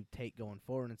do you take going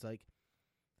forward? And it's like,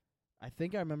 I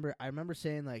remember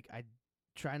saying like I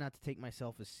try not to take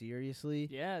myself as seriously,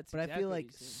 Yeah, it's. but I exactly feel what like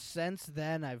you said. since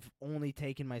then I've only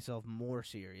taken myself more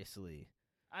seriously.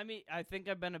 I mean, I think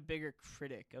I've been a bigger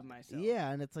critic of myself.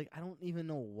 Yeah, and it's like I don't even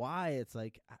know why. It's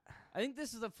like I think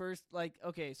this is the first,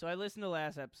 okay, so I listened to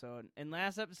last episode, and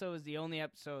last episode was the only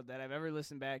episode that I've ever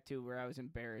listened back to where I was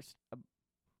embarrassed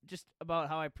just about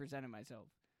how I presented myself.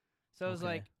 So I was Okay.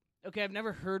 like, okay, I've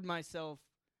never heard myself.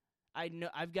 I know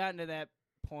I've gotten to that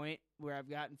point where I've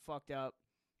gotten fucked up,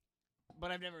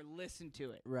 but I've never listened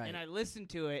to it. Right. And I listened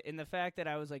to it, and the fact that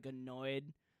I was like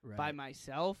annoyed right. by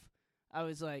myself, I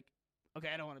was like, okay,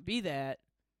 I don't want to be that.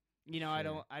 You know,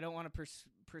 Sure. I don't want to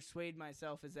persuade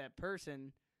myself as that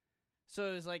person.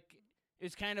 So it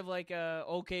was kind of like a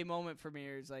okay moment for me.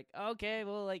 It was like, okay,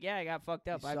 well, like, yeah, I got fucked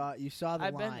up. You saw the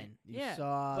I've been line. there. You Yeah,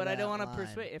 saw but I don't want want to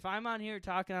persuade. If I'm on here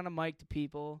talking on a mic to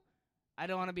people, I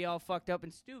don't want to be all fucked up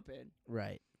and stupid.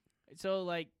 Right. So,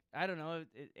 like, I don't know.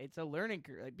 It's a learning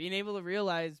curve. Like, being able to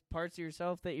realize parts of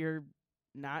yourself that you're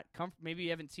not comfortable. Maybe you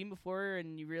haven't seen before,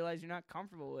 and you realize you're not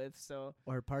comfortable with. So,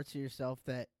 Or parts of yourself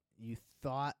that you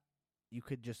thought you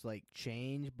could just like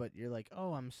change, but you're like,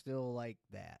 oh, I'm still like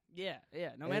that. yeah.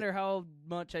 No It- matter how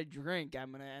much I drink,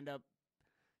 I'm gonna end up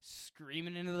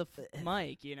screaming into the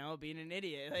mic. You know, being an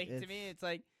idiot. Like, to me, it's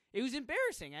like it was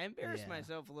embarrassing. I embarrassed Yeah.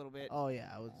 myself a little bit. Oh yeah,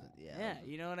 I was. Yeah. Yeah,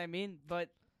 you know what I mean? But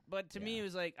to me, Yeah. it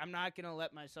was like, I'm not going to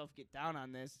let myself get down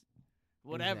on this.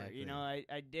 Whatever. You Exactly. know,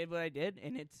 I did what I did,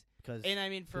 and Because I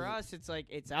mean, for 'cause us, it's like,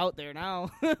 it's out there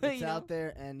now. it's you out know?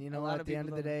 there, and you know A what? lot At of the end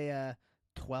of people the don't day,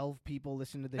 12 people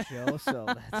listen to the show, so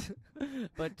that's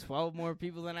But 12 more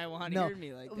people than I want to No, hear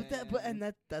me like but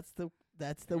that. that's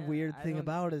the Yeah, weird I thing don't-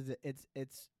 about it is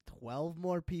it's 12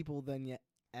 more people than you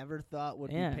ever thought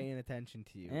would Yeah. be paying attention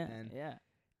to you, yeah, and yeah.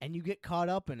 and you get caught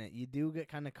up in it. You do get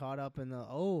kind of caught up in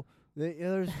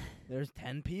there's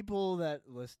 10 people that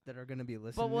are going to be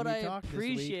listening. But what to me I talk this week.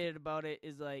 appreciated about it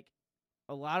is, like,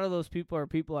 a lot of those people are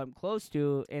people I'm close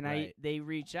to, and Right. they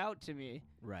reach out to me.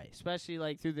 Right. Especially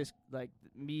like through this, like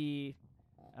me,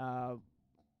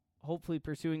 hopefully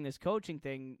pursuing this coaching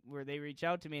thing where they reach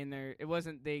out to me, and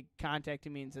they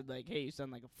contacted me and said like, hey, you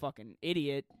sound like a fucking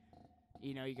idiot.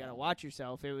 You know, you gotta watch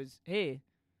yourself. It was, hey,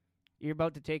 you're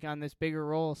about to take on this bigger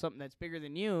role, something that's bigger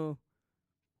than you.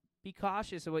 Be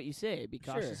cautious of what you say. Be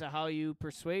cautious Sure. of how you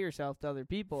persuade yourself to other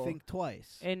people. Think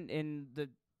twice. And the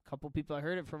couple people I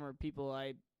heard it from are people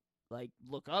I like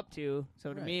look up to.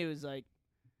 So to Right. me, it was like,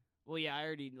 well, yeah, I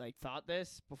already like thought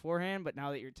this beforehand, but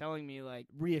now that you're telling me, like,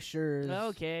 Reassures.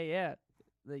 okay, yeah,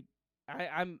 like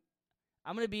I'm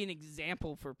gonna be an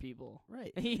example for people,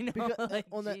 Right. you know, Because, like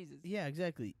well, Jesus. yeah,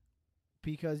 exactly.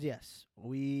 Because yes,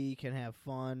 we can have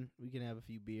fun. We can have a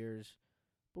few beers,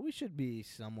 but we should be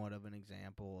somewhat of an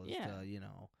example as Yeah.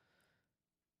 to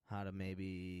how to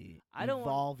maybe I don't want-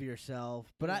 evolve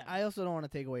yourself. But Yeah. I also don't want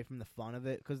to take away from the fun of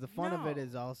it, because the fun of it No.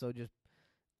 is also just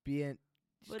being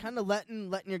just But- kind of letting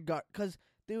your guard. Because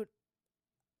dude,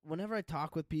 whenever I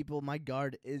talk with people, my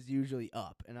guard is usually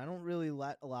up, and I don't really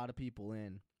let a lot of people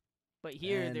in. But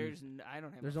here, and I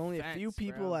don't have. There's only a few fence,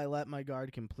 people bro. I let my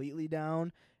guard completely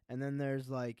down, and then there's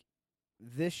like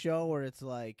this show where it's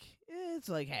like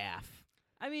half.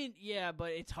 I mean, yeah,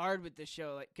 but it's hard with the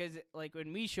show, like, cause like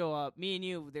when we show up, me and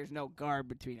you, there's no guard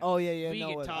between us. Oh yeah, We no,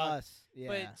 can with talk, us, yeah.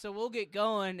 But so we'll get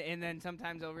going, and then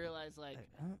sometimes I'll realize like,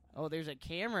 Huh? oh, there's a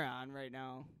camera on right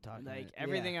now. Talking Like it-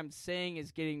 everything yeah. I'm saying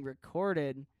is getting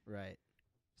recorded. Right.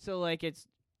 So like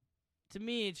to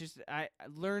me it's just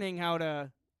learning how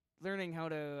to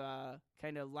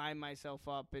kind of line myself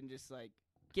up and just like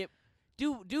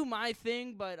do my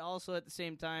thing, but also at the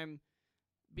same time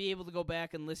be able to go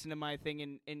back and listen to my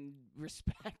thing and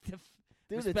respect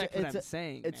Dude, respect what I'm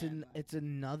saying. man. It's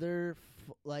another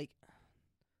like.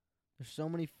 There's so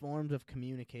many forms of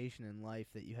communication in life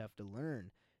that you have to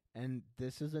learn, And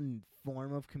this is a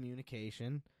form of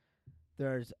communication.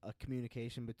 There's a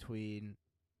communication between,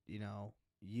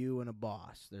 you and a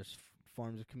boss. There's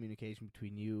forms of communication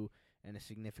between you and a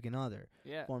significant other.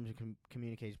 Yeah. Forms of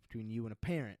communication between you and a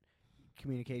parent.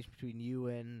 Communication between you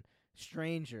and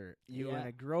stranger. You and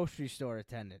a grocery store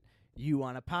attendant. You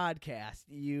on a podcast.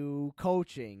 You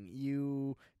coaching.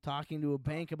 You talking to a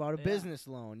bank about a business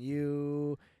loan.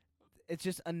 It's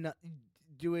just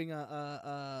doing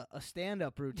a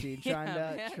stand-up routine,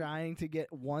 trying to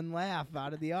get one laugh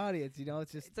out of the audience.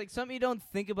 It's like something you don't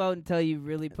think about until you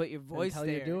really put your voice until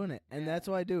there. you're doing it. And that's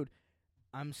why, dude,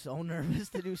 I'm so nervous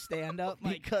to do stand-up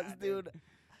because, God, dude,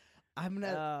 I'm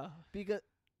not because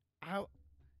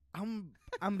I'm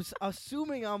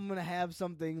assuming I'm gonna have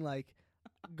something like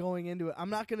going into it. I'm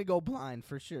not gonna go blind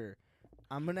for sure.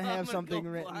 I'm gonna have something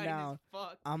written down.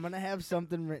 I'm gonna have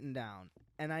something written down,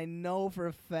 and I know for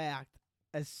a fact,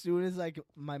 as soon as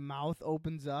my mouth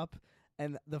opens up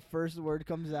and the first word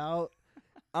comes out,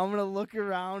 I'm gonna look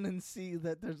around and see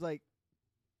that there's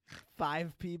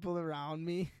 5 people around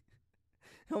me.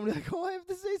 I'm gonna be like, oh, I have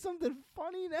to say something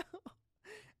funny now,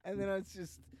 and then it's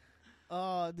just,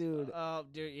 oh, dude. Oh,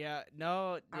 dude, yeah,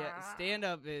 no, yeah, stand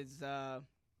up is.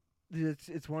 Dude,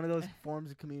 it's one of those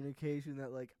forms of communication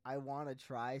that I want to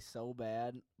try so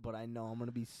bad, but I know I'm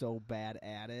gonna be so bad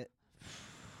at it.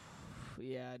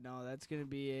 Yeah, no, that's gonna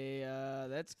be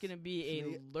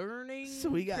a learning so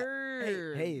we got,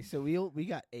 curve. Hey, so we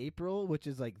got April, which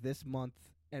is this month,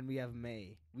 and we have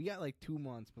May. We got 2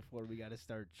 months before we got to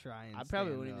start trying. I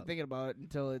probably wouldn't even think about it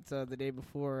until it's the day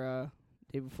before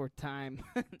time.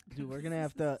 Dude, we're gonna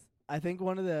have to. I think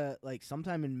one of the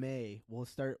sometime in May we'll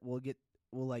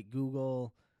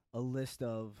Google a list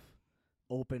of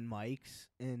open mics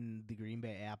in the Green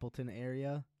Bay Appleton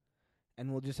area. And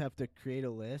we'll just have to create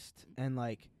a list, and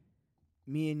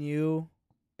me and you,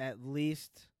 at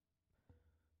least,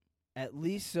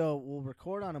 so we'll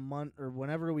record on a month, or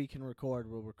whenever we can record,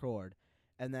 we'll record,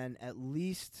 and then at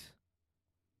least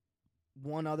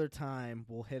one other time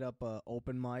we'll hit up a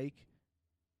open mic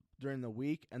during the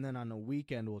week, and then on the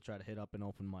weekend we'll try to hit up an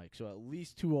open mic. So at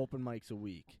least 2 open mics a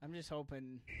week. I'm just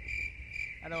hoping.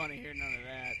 I don't want to hear none of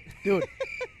that, dude.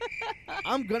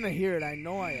 I'm gonna hear it. I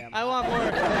know I am. I want more.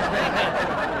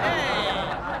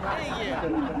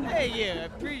 Hey, thank you. I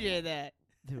appreciate that,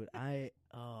 dude.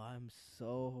 I'm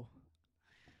so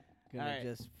gonna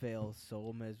just fail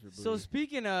so miserably. So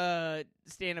speaking of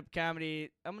stand-up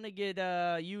comedy, I'm gonna get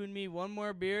you and me one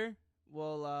more beer.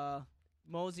 We'll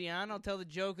mosey on. I'll tell the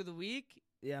joke of the week.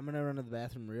 Yeah, I'm gonna run to the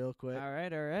bathroom real quick. All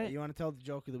right. You want to tell the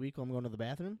joke of the week while I'm going to the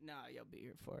bathroom? No, you'll be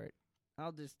here for it.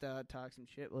 I'll just talk some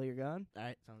shit while you're gone. All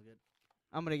right, sounds good.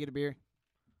 I'm going to get a beer.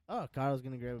 Oh, Carl's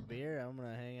going to grab a beer. I'm going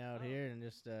to hang out here and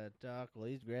just talk while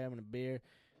he's grabbing a beer.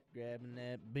 Grabbing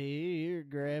that beer.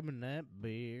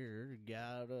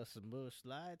 Got us some Busch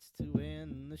Lights to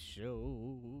end the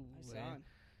show. Nice song.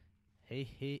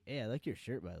 Hey, I like your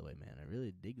shirt, by the way, man. I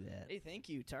really dig that. Hey, thank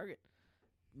you, Target.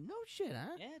 No shit,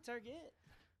 huh? Yeah, Target.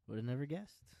 Would have never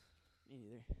guessed. Me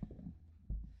neither.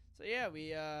 So, yeah,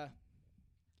 we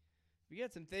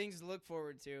got some things to look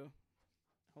forward to.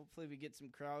 Hopefully we get some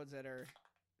crowds at our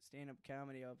stand-up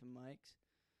comedy open mics.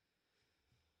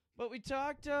 But we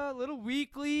talked a little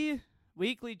weekly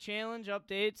challenge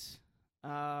updates.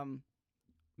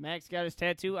 Max got his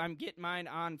tattoo. I'm getting mine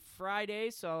on Friday,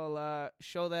 so I'll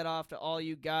show that off to all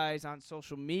you guys on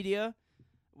social media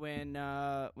when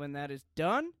that is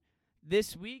done.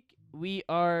 This week we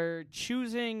are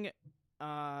choosing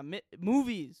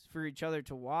movies for each other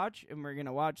to watch, and we're going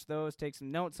to watch those, take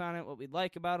some notes on it, what we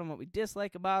like about them, what we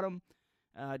dislike about them,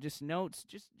 just notes,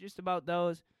 just about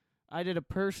those. I did a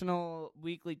personal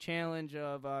weekly challenge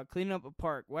of cleaning up a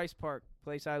park, Weiss Park,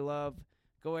 place I love,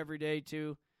 go every day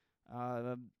to.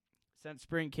 Since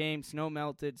spring came, snow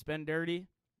melted, it's been dirty,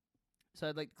 so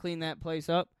I'd like to clean that place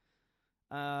up.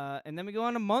 And then we go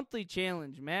on a monthly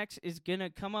challenge. Max is going to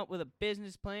come up with a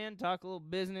business plan, talk a little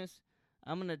business.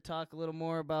 I'm going to talk a little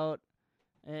more about,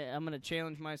 I'm going to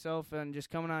challenge myself and just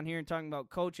coming on here and talking about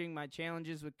coaching, my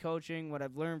challenges with coaching, what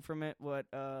I've learned from it, what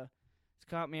has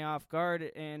caught me off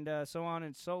guard, and so on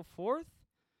and so forth.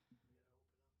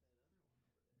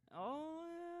 Oh,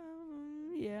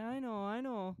 yeah, I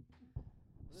know.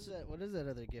 What is that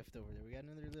other gift over there? We got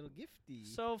another little gifty.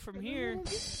 So from here,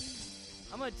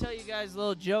 I'm going to tell you guys a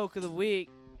little joke of the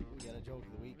week. We got a joke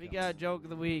of the week. We got a joke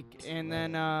of the week, and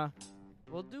then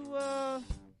we'll do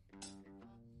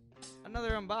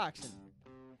another unboxing.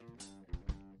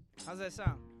 How's that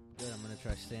sound? Good. I'm gonna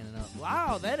try standing up.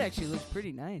 Wow, that actually looks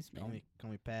pretty nice, man.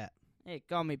 Call me Pat. Hey,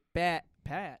 call me Pat.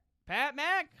 Pat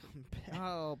Mac?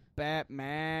 Oh, Pat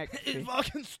Mac. It's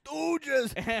fucking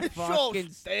Stooges. It sure Fucking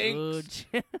stinks.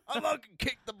 stooge. I fucking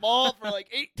kicked the ball for like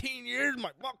 18 years of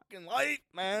my fucking life,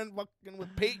 man. Fucking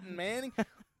with Peyton Manning.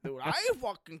 Dude, I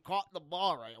fucking caught the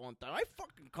ball right one time. I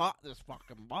fucking caught this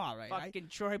fucking ball right. Fucking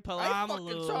Troy I Polamalu.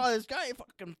 fucking saw this guy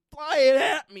fucking fly it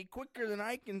at me quicker than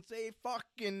I can say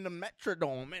fucking the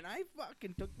Metrodome. And I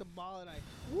fucking took the ball and I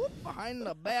whooped behind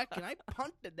the back and I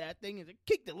punted that thing and I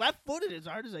kicked it left-footed as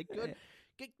hard as I could.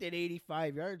 Kicked it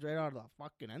 85 yards right out of the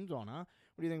fucking end zone, huh?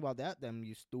 What do you think about that, them,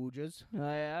 you stooges? Oh,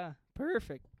 yeah.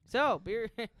 Perfect. So,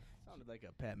 beer. Sounded like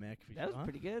a Pat McAfee. That was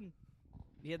pretty good.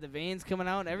 You had the veins coming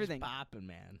out and everything. Popping,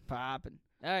 man. Popping.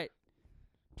 All right.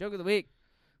 Joke of the week.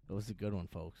 That was a good one,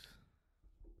 folks.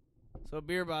 So a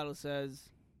beer bottle says,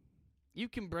 "You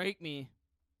can break me.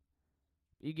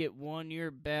 You get 1 year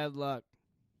of bad luck."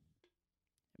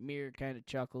 Mirror kind of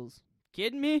chuckles.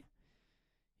 "Kidding me?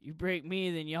 You break me,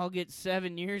 then y'all get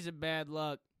 7 years of bad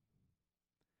luck."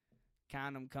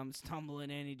 Condom comes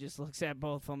tumbling in. He just looks at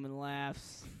both of them and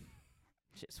laughs.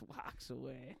 Just walks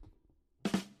away.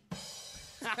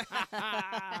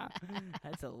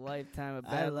 That's a lifetime of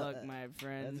bad luck, my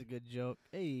friend. That's a good joke.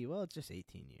 Hey, well, it's just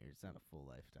 18 years. It's not a full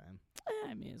lifetime.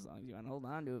 I mean, as long as you want to hold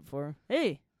on to it for.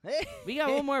 Hey, Hey, we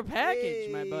got one more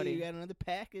package, my hey, buddy. We got another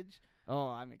package. Oh,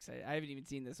 I'm excited. I haven't even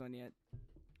seen this one yet.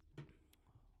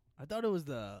 I thought it was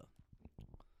the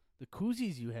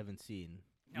koozies you haven't seen.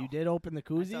 No. You did open the I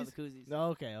koozies? saw the koozies. Oh,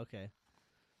 okay.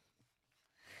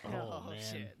 Oh, man.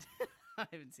 shit. I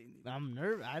haven't seen these. I'm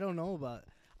nervous. I don't know about.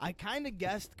 I kind of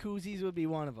guessed koozies would be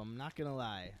one of them. Not gonna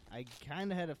lie. I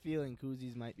kind of had a feeling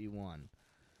koozies might be one.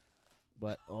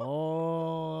 But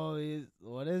what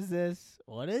is this?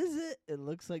 What is it? It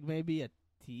looks like maybe a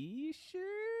T-shirt.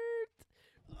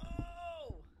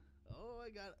 Oh, I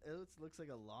got. It looks like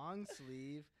a long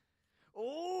sleeve.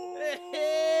 Oh,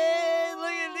 Hey,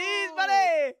 look at these,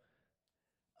 buddy.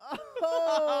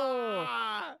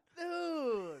 Oh,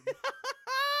 dude.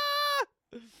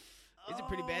 These are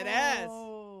pretty badass.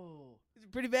 Oh, These are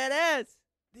pretty badass.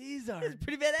 these are These are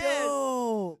pretty badass.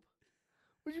 dope.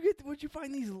 Where'd you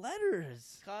find these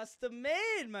letters? Custom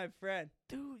made, my friend.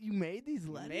 Dude, you made these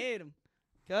letters? Made them.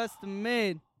 Custom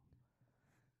made.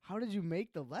 How did you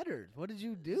make the letters? What did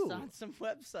you do? It's on some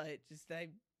website. Just I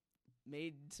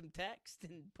made some text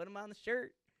and put them on the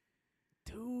shirt.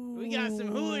 Dude. We got some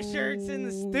Hula shirts in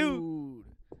the stoop.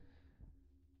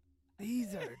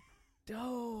 These are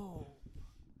dope.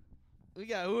 We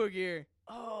got Hula gear.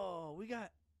 Oh, we got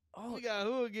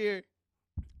Hula gear. dude.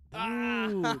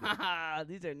 Ah,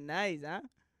 these are nice, huh?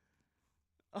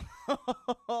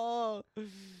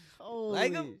 Holy-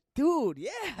 Like 'em? Dude,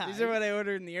 yeah. These are what I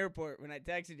ordered in the airport when I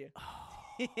texted you.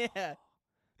 Yeah.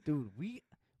 Dude, we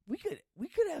could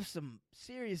have some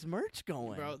serious merch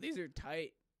going. Bro, these are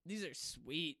tight. These are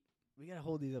sweet. We gotta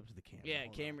hold these up to the camera. Yeah, Hold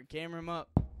on. camera them up.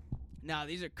 Nah,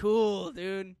 these are cool,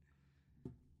 dude.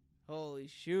 Holy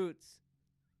shoots.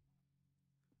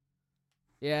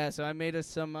 Yeah, so I made us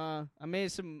some,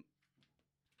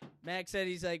 Max said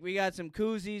he's like, we got some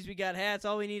koozies, we got hats,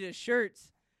 all we need is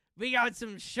shirts. We got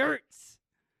some shirts.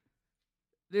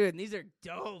 Dude, and these are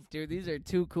dope, dude. These are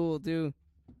too cool, dude.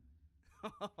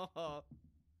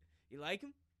 You like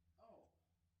them?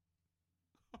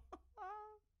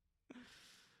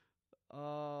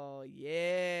 Oh,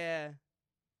 yeah.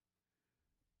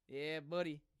 Yeah,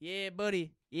 buddy. Yeah,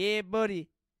 buddy. Yeah, buddy.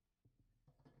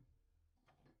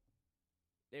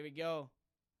 There we go.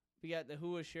 We got the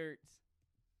Hua shirts.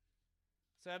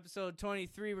 So episode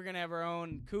 23, we're going to have our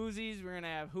own koozies. We're going to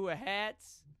have Hua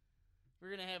hats. We're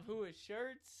going to have Hua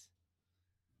shirts.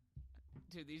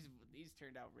 Dude, these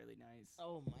turned out really nice.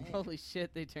 Oh man. Holy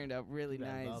shit, they turned out really Dude,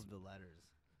 nice. I love the letters.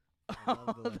 I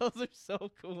love the letters. Those are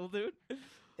so cool, dude.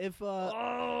 If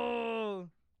Oh.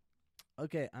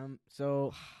 okay,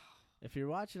 so if you're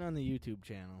watching on the YouTube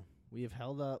channel, we have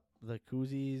held up the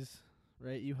koozies,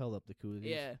 right? You held up the koozies.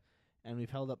 Yeah. And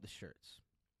we've held up the shirts.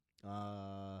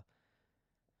 I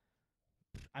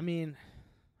mean,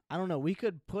 I don't know. We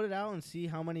could put it out and see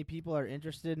how many people are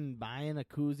interested in buying a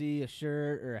koozie, a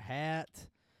shirt, or a hat.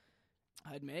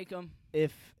 I'd make them.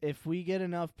 If we get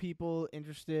enough people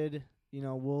interested,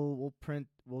 we'll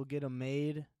get them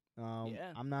made.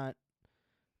 Yeah. I'm not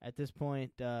at this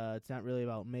point. It's not really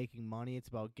about making money. It's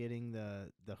about getting the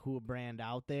Hua brand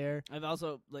out there. I've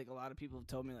also, like, a lot of people have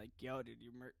told me, like, yo, dude,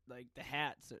 like, the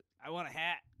hats. I want a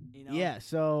hat, you know? Yeah.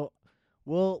 So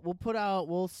we'll put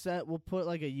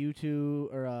like a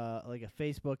YouTube or like a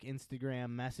Facebook,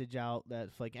 Instagram message out that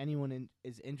if like anyone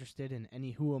is interested in any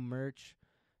Hua merch,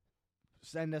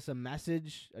 send us a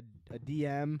message, a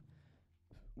DM.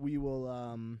 We will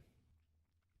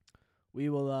we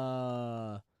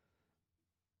will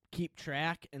keep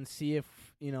track and see if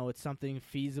it's something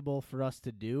feasible for us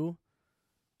to do.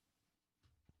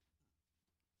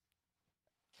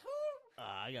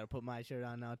 I gotta put my shirt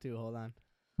on now too. Hold on.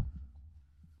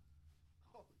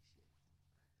 Holy shit.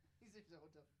 These are so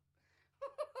tough.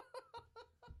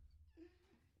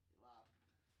 Wow.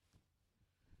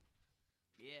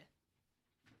 Yeah.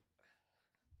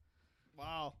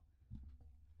 Wow.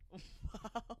 Wow.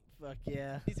 Fuck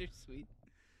yeah. These are sweet.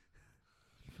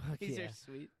 Fuck These yeah. are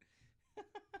sweet.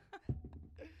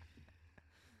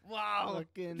 Wow.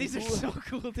 Fucking These are so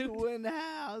cool, dude. Who in the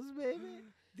house, baby?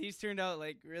 These turned out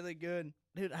like really good.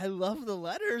 Dude, I love the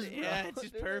letters, bro. Yeah, it's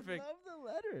just Dude, perfect. I love the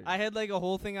letters. I had like a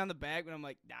whole thing on the back, but I'm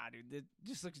like, nah, dude, this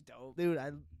just looks dope. Dude,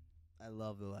 I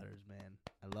love the letters, man.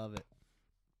 I love it.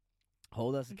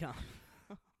 Hold us accountable.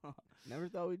 Never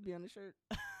thought we'd be on the shirt.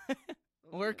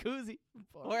 Or a koozie.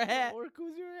 Or a hat. Or a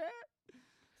koozie or a hat.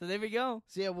 So there we go.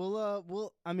 So yeah,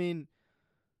 we'll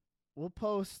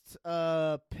post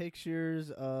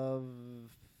pictures of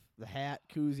the hat,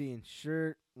 koozie, and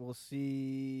shirt. We'll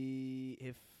see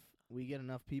if we get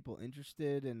enough people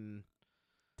interested, and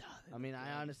I mean,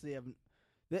 I honestly have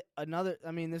this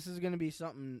is going to be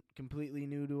something completely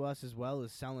new to us as well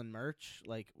as selling merch.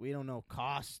 Like, we don't know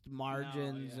cost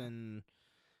margins yeah. and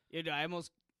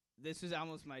this was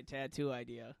almost my tattoo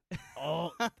idea.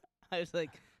 oh, I was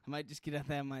like, I might just get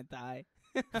that on my thigh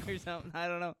or something. I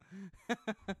don't know.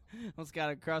 Almost got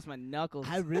to cross my knuckles.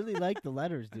 I really like the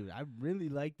letters, dude. I really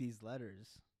like these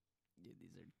letters. Dude,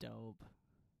 these are dope.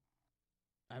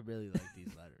 I really like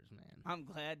these letters, man. I'm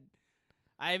glad.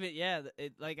 I haven't. Yeah,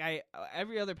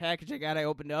 every other package I got, I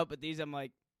opened up, but these I'm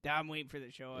like, I'm waiting for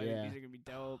the show. I think Yeah. these are gonna be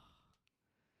dope.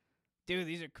 Dude,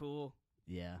 these are cool.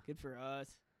 Yeah. Good for us.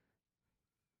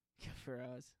 Good for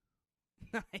us.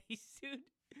 Nice, dude.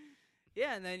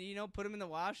 Yeah, and then put them in the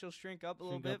wash. They'll shrink up a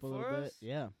little bit for us.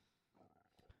 Yeah.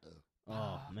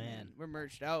 Oh man, we're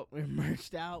merged out. we're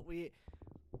merged out. We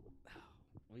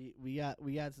got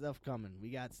stuff coming. We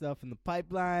got stuff in the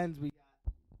pipelines. We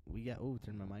got. Oh,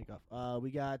 turn my mic off.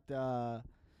 We got.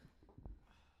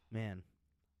 Man.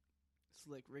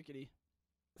 Slick rickety.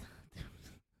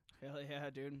 Hell yeah,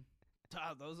 dude.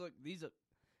 These are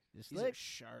Slick.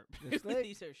 sharp. They're slick.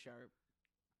 These are sharp.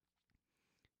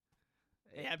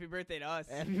 Hey, happy birthday to us.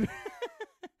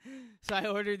 So I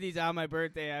ordered these on my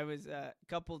birthday. I was a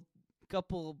couple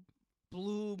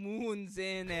blue moons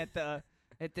in at the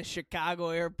Chicago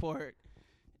airport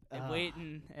and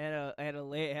waiting had a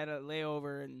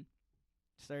layover and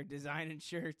started designing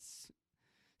shirts.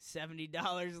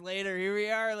 $70 later, here we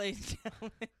are, ladies and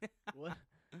gentlemen. What?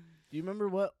 Do you remember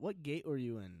what gate were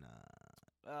you in?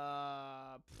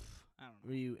 I don't know.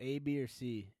 Were you A, B, or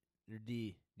C or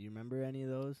D? Do you remember any of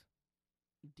those?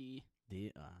 D.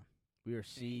 D. We were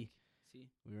C. C.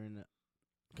 We were in the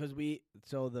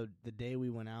the day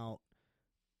we went out,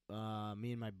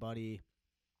 me and my buddy,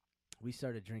 we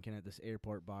started drinking at this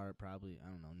airport bar at probably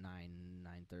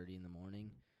 9:30 in the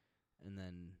morning, and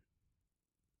then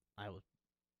I was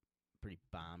pretty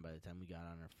bombed by the time we got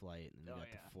on our flight, and then we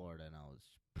got to Florida, and I was.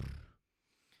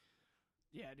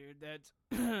 Yeah, dude, that's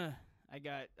I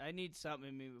need something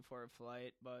in me before a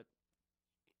flight, but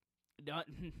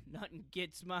nothing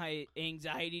gets my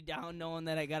anxiety down knowing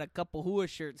that I got a couple Hua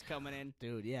shirts coming in.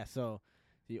 Dude, yeah, so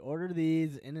you order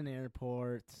these in an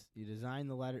airport, you design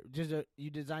the letter you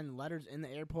design the letters in the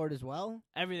airport as well?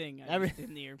 Everything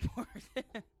in the airport.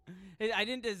 I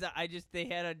didn't design, they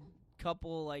had a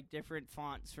couple like different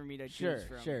fonts for me to choose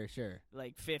from. Sure.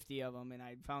 Like 50 of them, and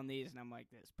I found these and I'm like,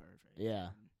 this is perfect.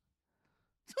 Yeah.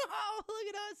 Oh, look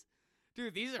at us.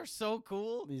 Dude, these are so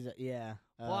cool. These are, yeah.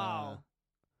 Wow.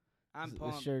 I'm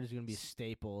pumped. This shirt is going to be a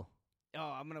staple. Oh,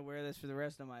 I'm going to wear this for the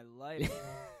rest of my life.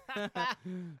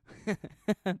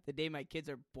 The day my kids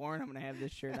are born, I'm going to have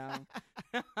this shirt on.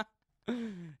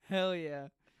 Hell yeah.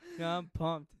 No, I'm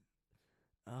pumped.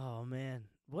 Oh, man.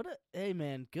 Hey,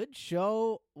 man, good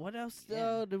show. What else,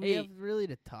 though, do we have really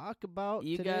to talk about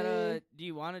today? Do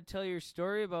you want to tell your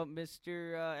story about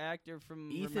Mr. Actor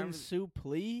from Ethan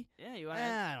Suplee? Yeah, you want to?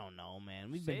 I don't know,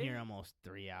 man. We've been here almost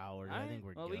 3 hours. I think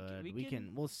we're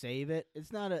good. We'll save it.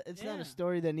 It's not a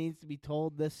story that needs to be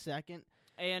told this second.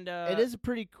 And it is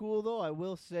pretty cool, though. I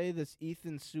will say this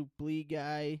Ethan Suplee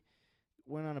guy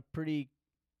went on a pretty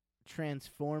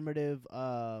transformative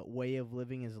way of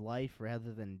living his life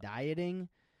rather than dieting.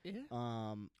 Yeah.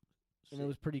 And it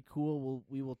was pretty cool.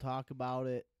 We will talk about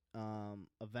it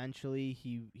eventually.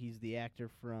 He's the actor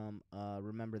from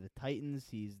Remember the Titans.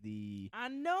 He's the I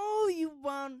know you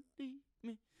want me,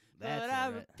 That's but I it,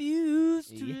 right? refuse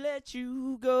to let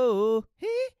you go.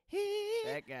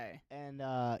 That guy. And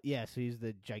so he's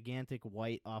the gigantic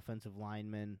white offensive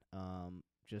lineman.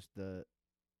 Just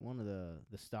one of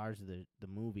the stars of the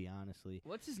movie, honestly.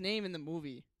 What's his name in the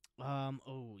movie? Let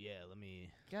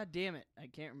me. God damn it, I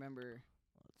can't remember.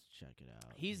 Let's check it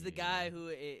out. He's the guy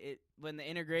who when the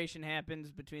integration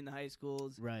happens between the high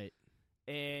schools, right?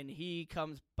 And he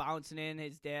comes bouncing in.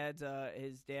 His dad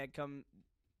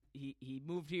he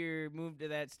moved to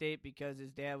that state because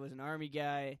his dad was an Army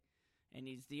guy, and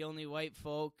he's the only white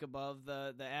folk above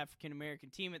the African American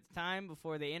team at the time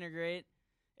before they integrate,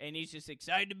 and he's just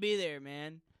excited to be there,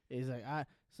 man. He's like,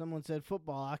 someone said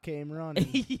football, I came running.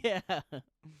 Yeah.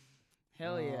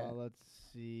 Hell yeah. Let's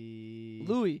see.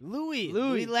 Louis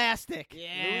Lastic.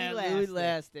 Yeah, Louis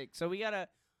Lastic. So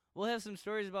we'll have some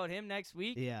stories about him next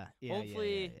week. Yeah.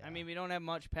 Hopefully, yeah. I mean, we don't have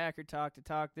much Packer talk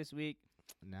this week.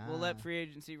 Nah. We'll let free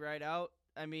agency ride out.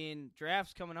 I mean,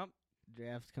 draft's coming up.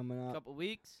 A Couple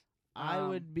weeks.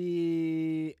 I'm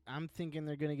thinking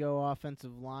they're going to go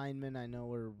offensive lineman. I know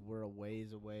we're a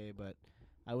ways away, but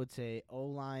I would say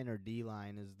O-line or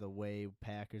D-line is the way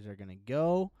Packers are going to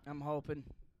go. I'm hoping.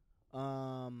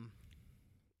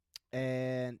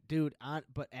 And dude,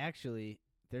 but actually,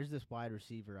 there's this wide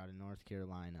receiver out of North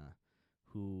Carolina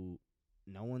who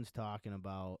no one's talking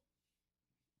about,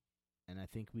 and I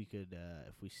think we could,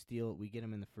 if we get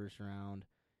him in the first round,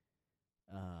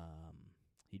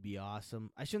 he'd be awesome.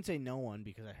 I shouldn't say no one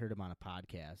because I heard him on a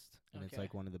podcast, and it's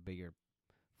like one of the bigger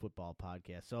football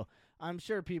podcasts. So I'm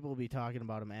sure people will be talking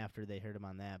about him after they heard him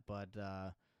on that. But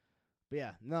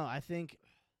yeah, no, I think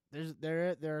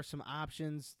there are some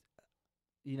options.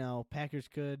 You know, Packers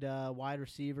could wide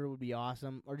receiver would be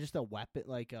awesome, or just a weapon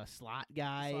like a slot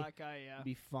guy. Yeah, would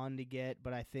be fun to get.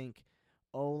 But I think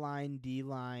O-line,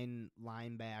 D-line,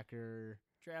 linebacker,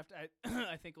 draft.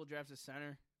 I think we'll draft a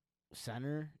center.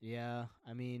 Center, yeah.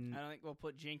 I mean, I don't think we'll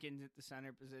put Jenkins at the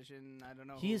center position. I don't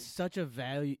know. He is such a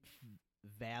valuable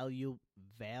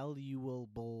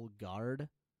guard.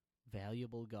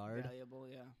 Valuable,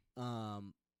 yeah.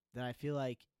 That I feel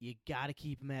like you got to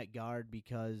keep him at guard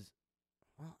because,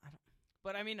 well, I don't.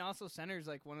 But I mean, also center is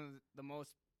like one of the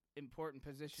most important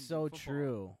positions. So in football.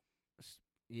 true.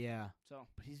 Yeah. So,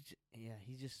 but he's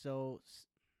just so.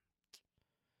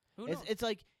 Who knows? It's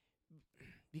like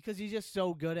because he's just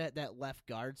so good at that left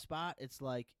guard spot. It's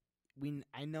like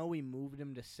I know we moved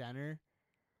him to center,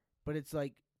 but it's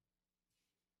like.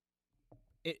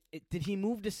 Did he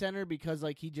move to center because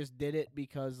like he just did it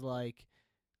because like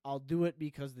I'll do it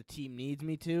because the team needs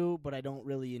me to, but I don't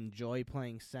really enjoy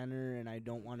playing center and I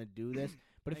don't want to do this.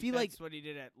 But if he that's what he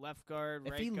did at left guard,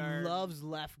 right guard. If he loves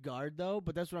left guard though,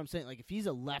 but that's what I'm saying. Like if he's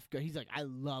a left guard, he's like I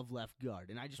love left guard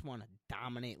and I just want to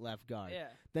dominate left guard. Yeah.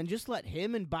 Then just let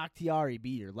him and Bakhtiari be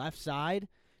your left side.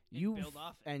 You build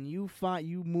off it. And you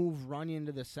move Runyon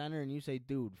to the center and you say,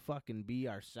 dude, fucking be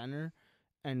our center.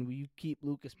 And we keep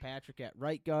Lucas Patrick at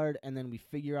right guard, and then we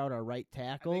figure out our right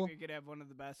tackle. I think we could have one of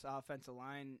the best offensive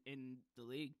line in the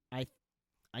league. I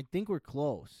think we're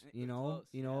close. Close,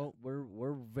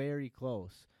 We're very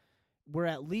close. We're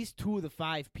at least 2 of the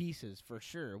 5 pieces for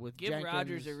sure. With Give Jenkins,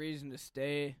 Rodgers a reason to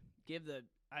stay.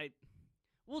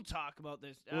 We'll talk about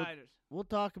this. We'll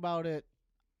talk about it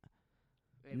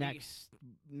Maybe.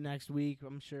 next week.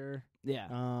 I'm sure.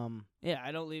 Yeah. Yeah.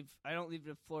 I don't leave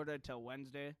to Florida until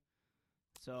Wednesday.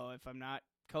 So if I'm not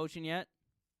coaching yet,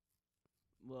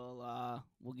 we'll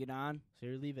get on. So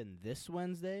you're leaving this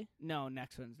Wednesday? No,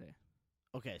 next Wednesday.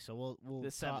 Okay, so we'll The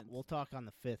 7th. We'll talk on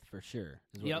the 5th for sure.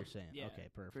 Is what Yep. you're saying? Yeah, okay,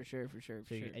 perfect. For sure.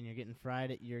 So and you're getting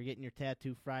Friday. You're getting your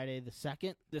tattoo Friday the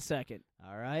 2nd. The 2nd.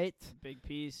 All right. Big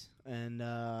piece. And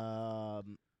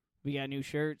we got new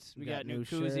shirts. We got new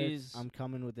koozies. Shirts. I'm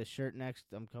coming with the shirt next.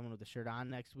 I'm coming with the shirt on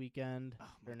next weekend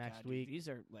or next God, week. Dude, these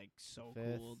are like so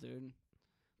 5th. cool, dude.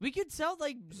 We could sell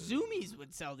Zoomies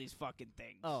would sell these fucking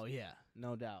things. Oh yeah,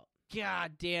 no doubt.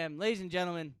 God damn, ladies and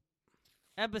gentlemen,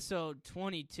 episode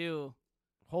 22.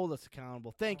 Hold us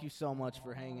accountable. Thank you so much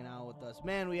for hanging out with us,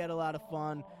 man. We had a lot of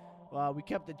fun. We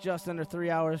kept it just under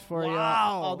 3 hours for you.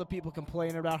 Wow. All the people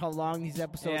complaining about how long these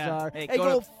episodes Yeah. are. Hey, Hey, go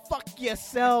go to- fuck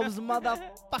yourselves,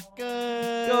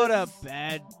 motherfuckers. Go to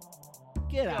bed.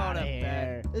 Get Go out of to here.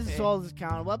 bed. This is Hey. Hold Us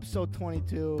Accountable, episode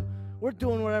 22. We're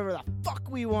doing whatever the fuck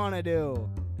we want to do.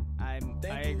 I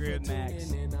agree with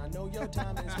Max.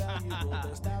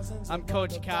 I'm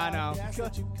Coach Kano.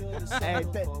 Hey,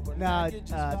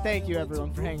 thank you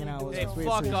everyone for hanging out with Hey, us. We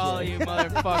fuck all appreciate you it.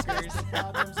 motherfuckers.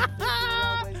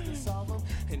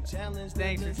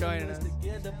 Thanks for joining us.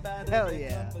 Hell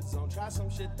yeah.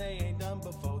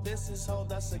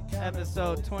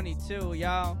 Episode 22,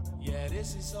 y'all.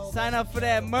 Sign up for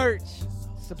that merch.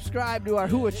 Subscribe to our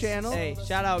Hua channel. Hey,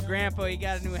 shout out Grandpa. He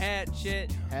got a new hat and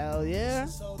shit. Hell yeah.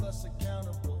 Hold us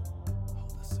accountable.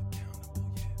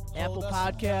 Apple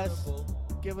Podcasts.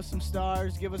 Give us some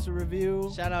stars. Give us a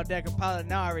review. Shout out Deca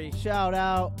Polinari. Shout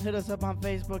out. Hit us up on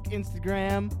Facebook,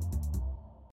 Instagram.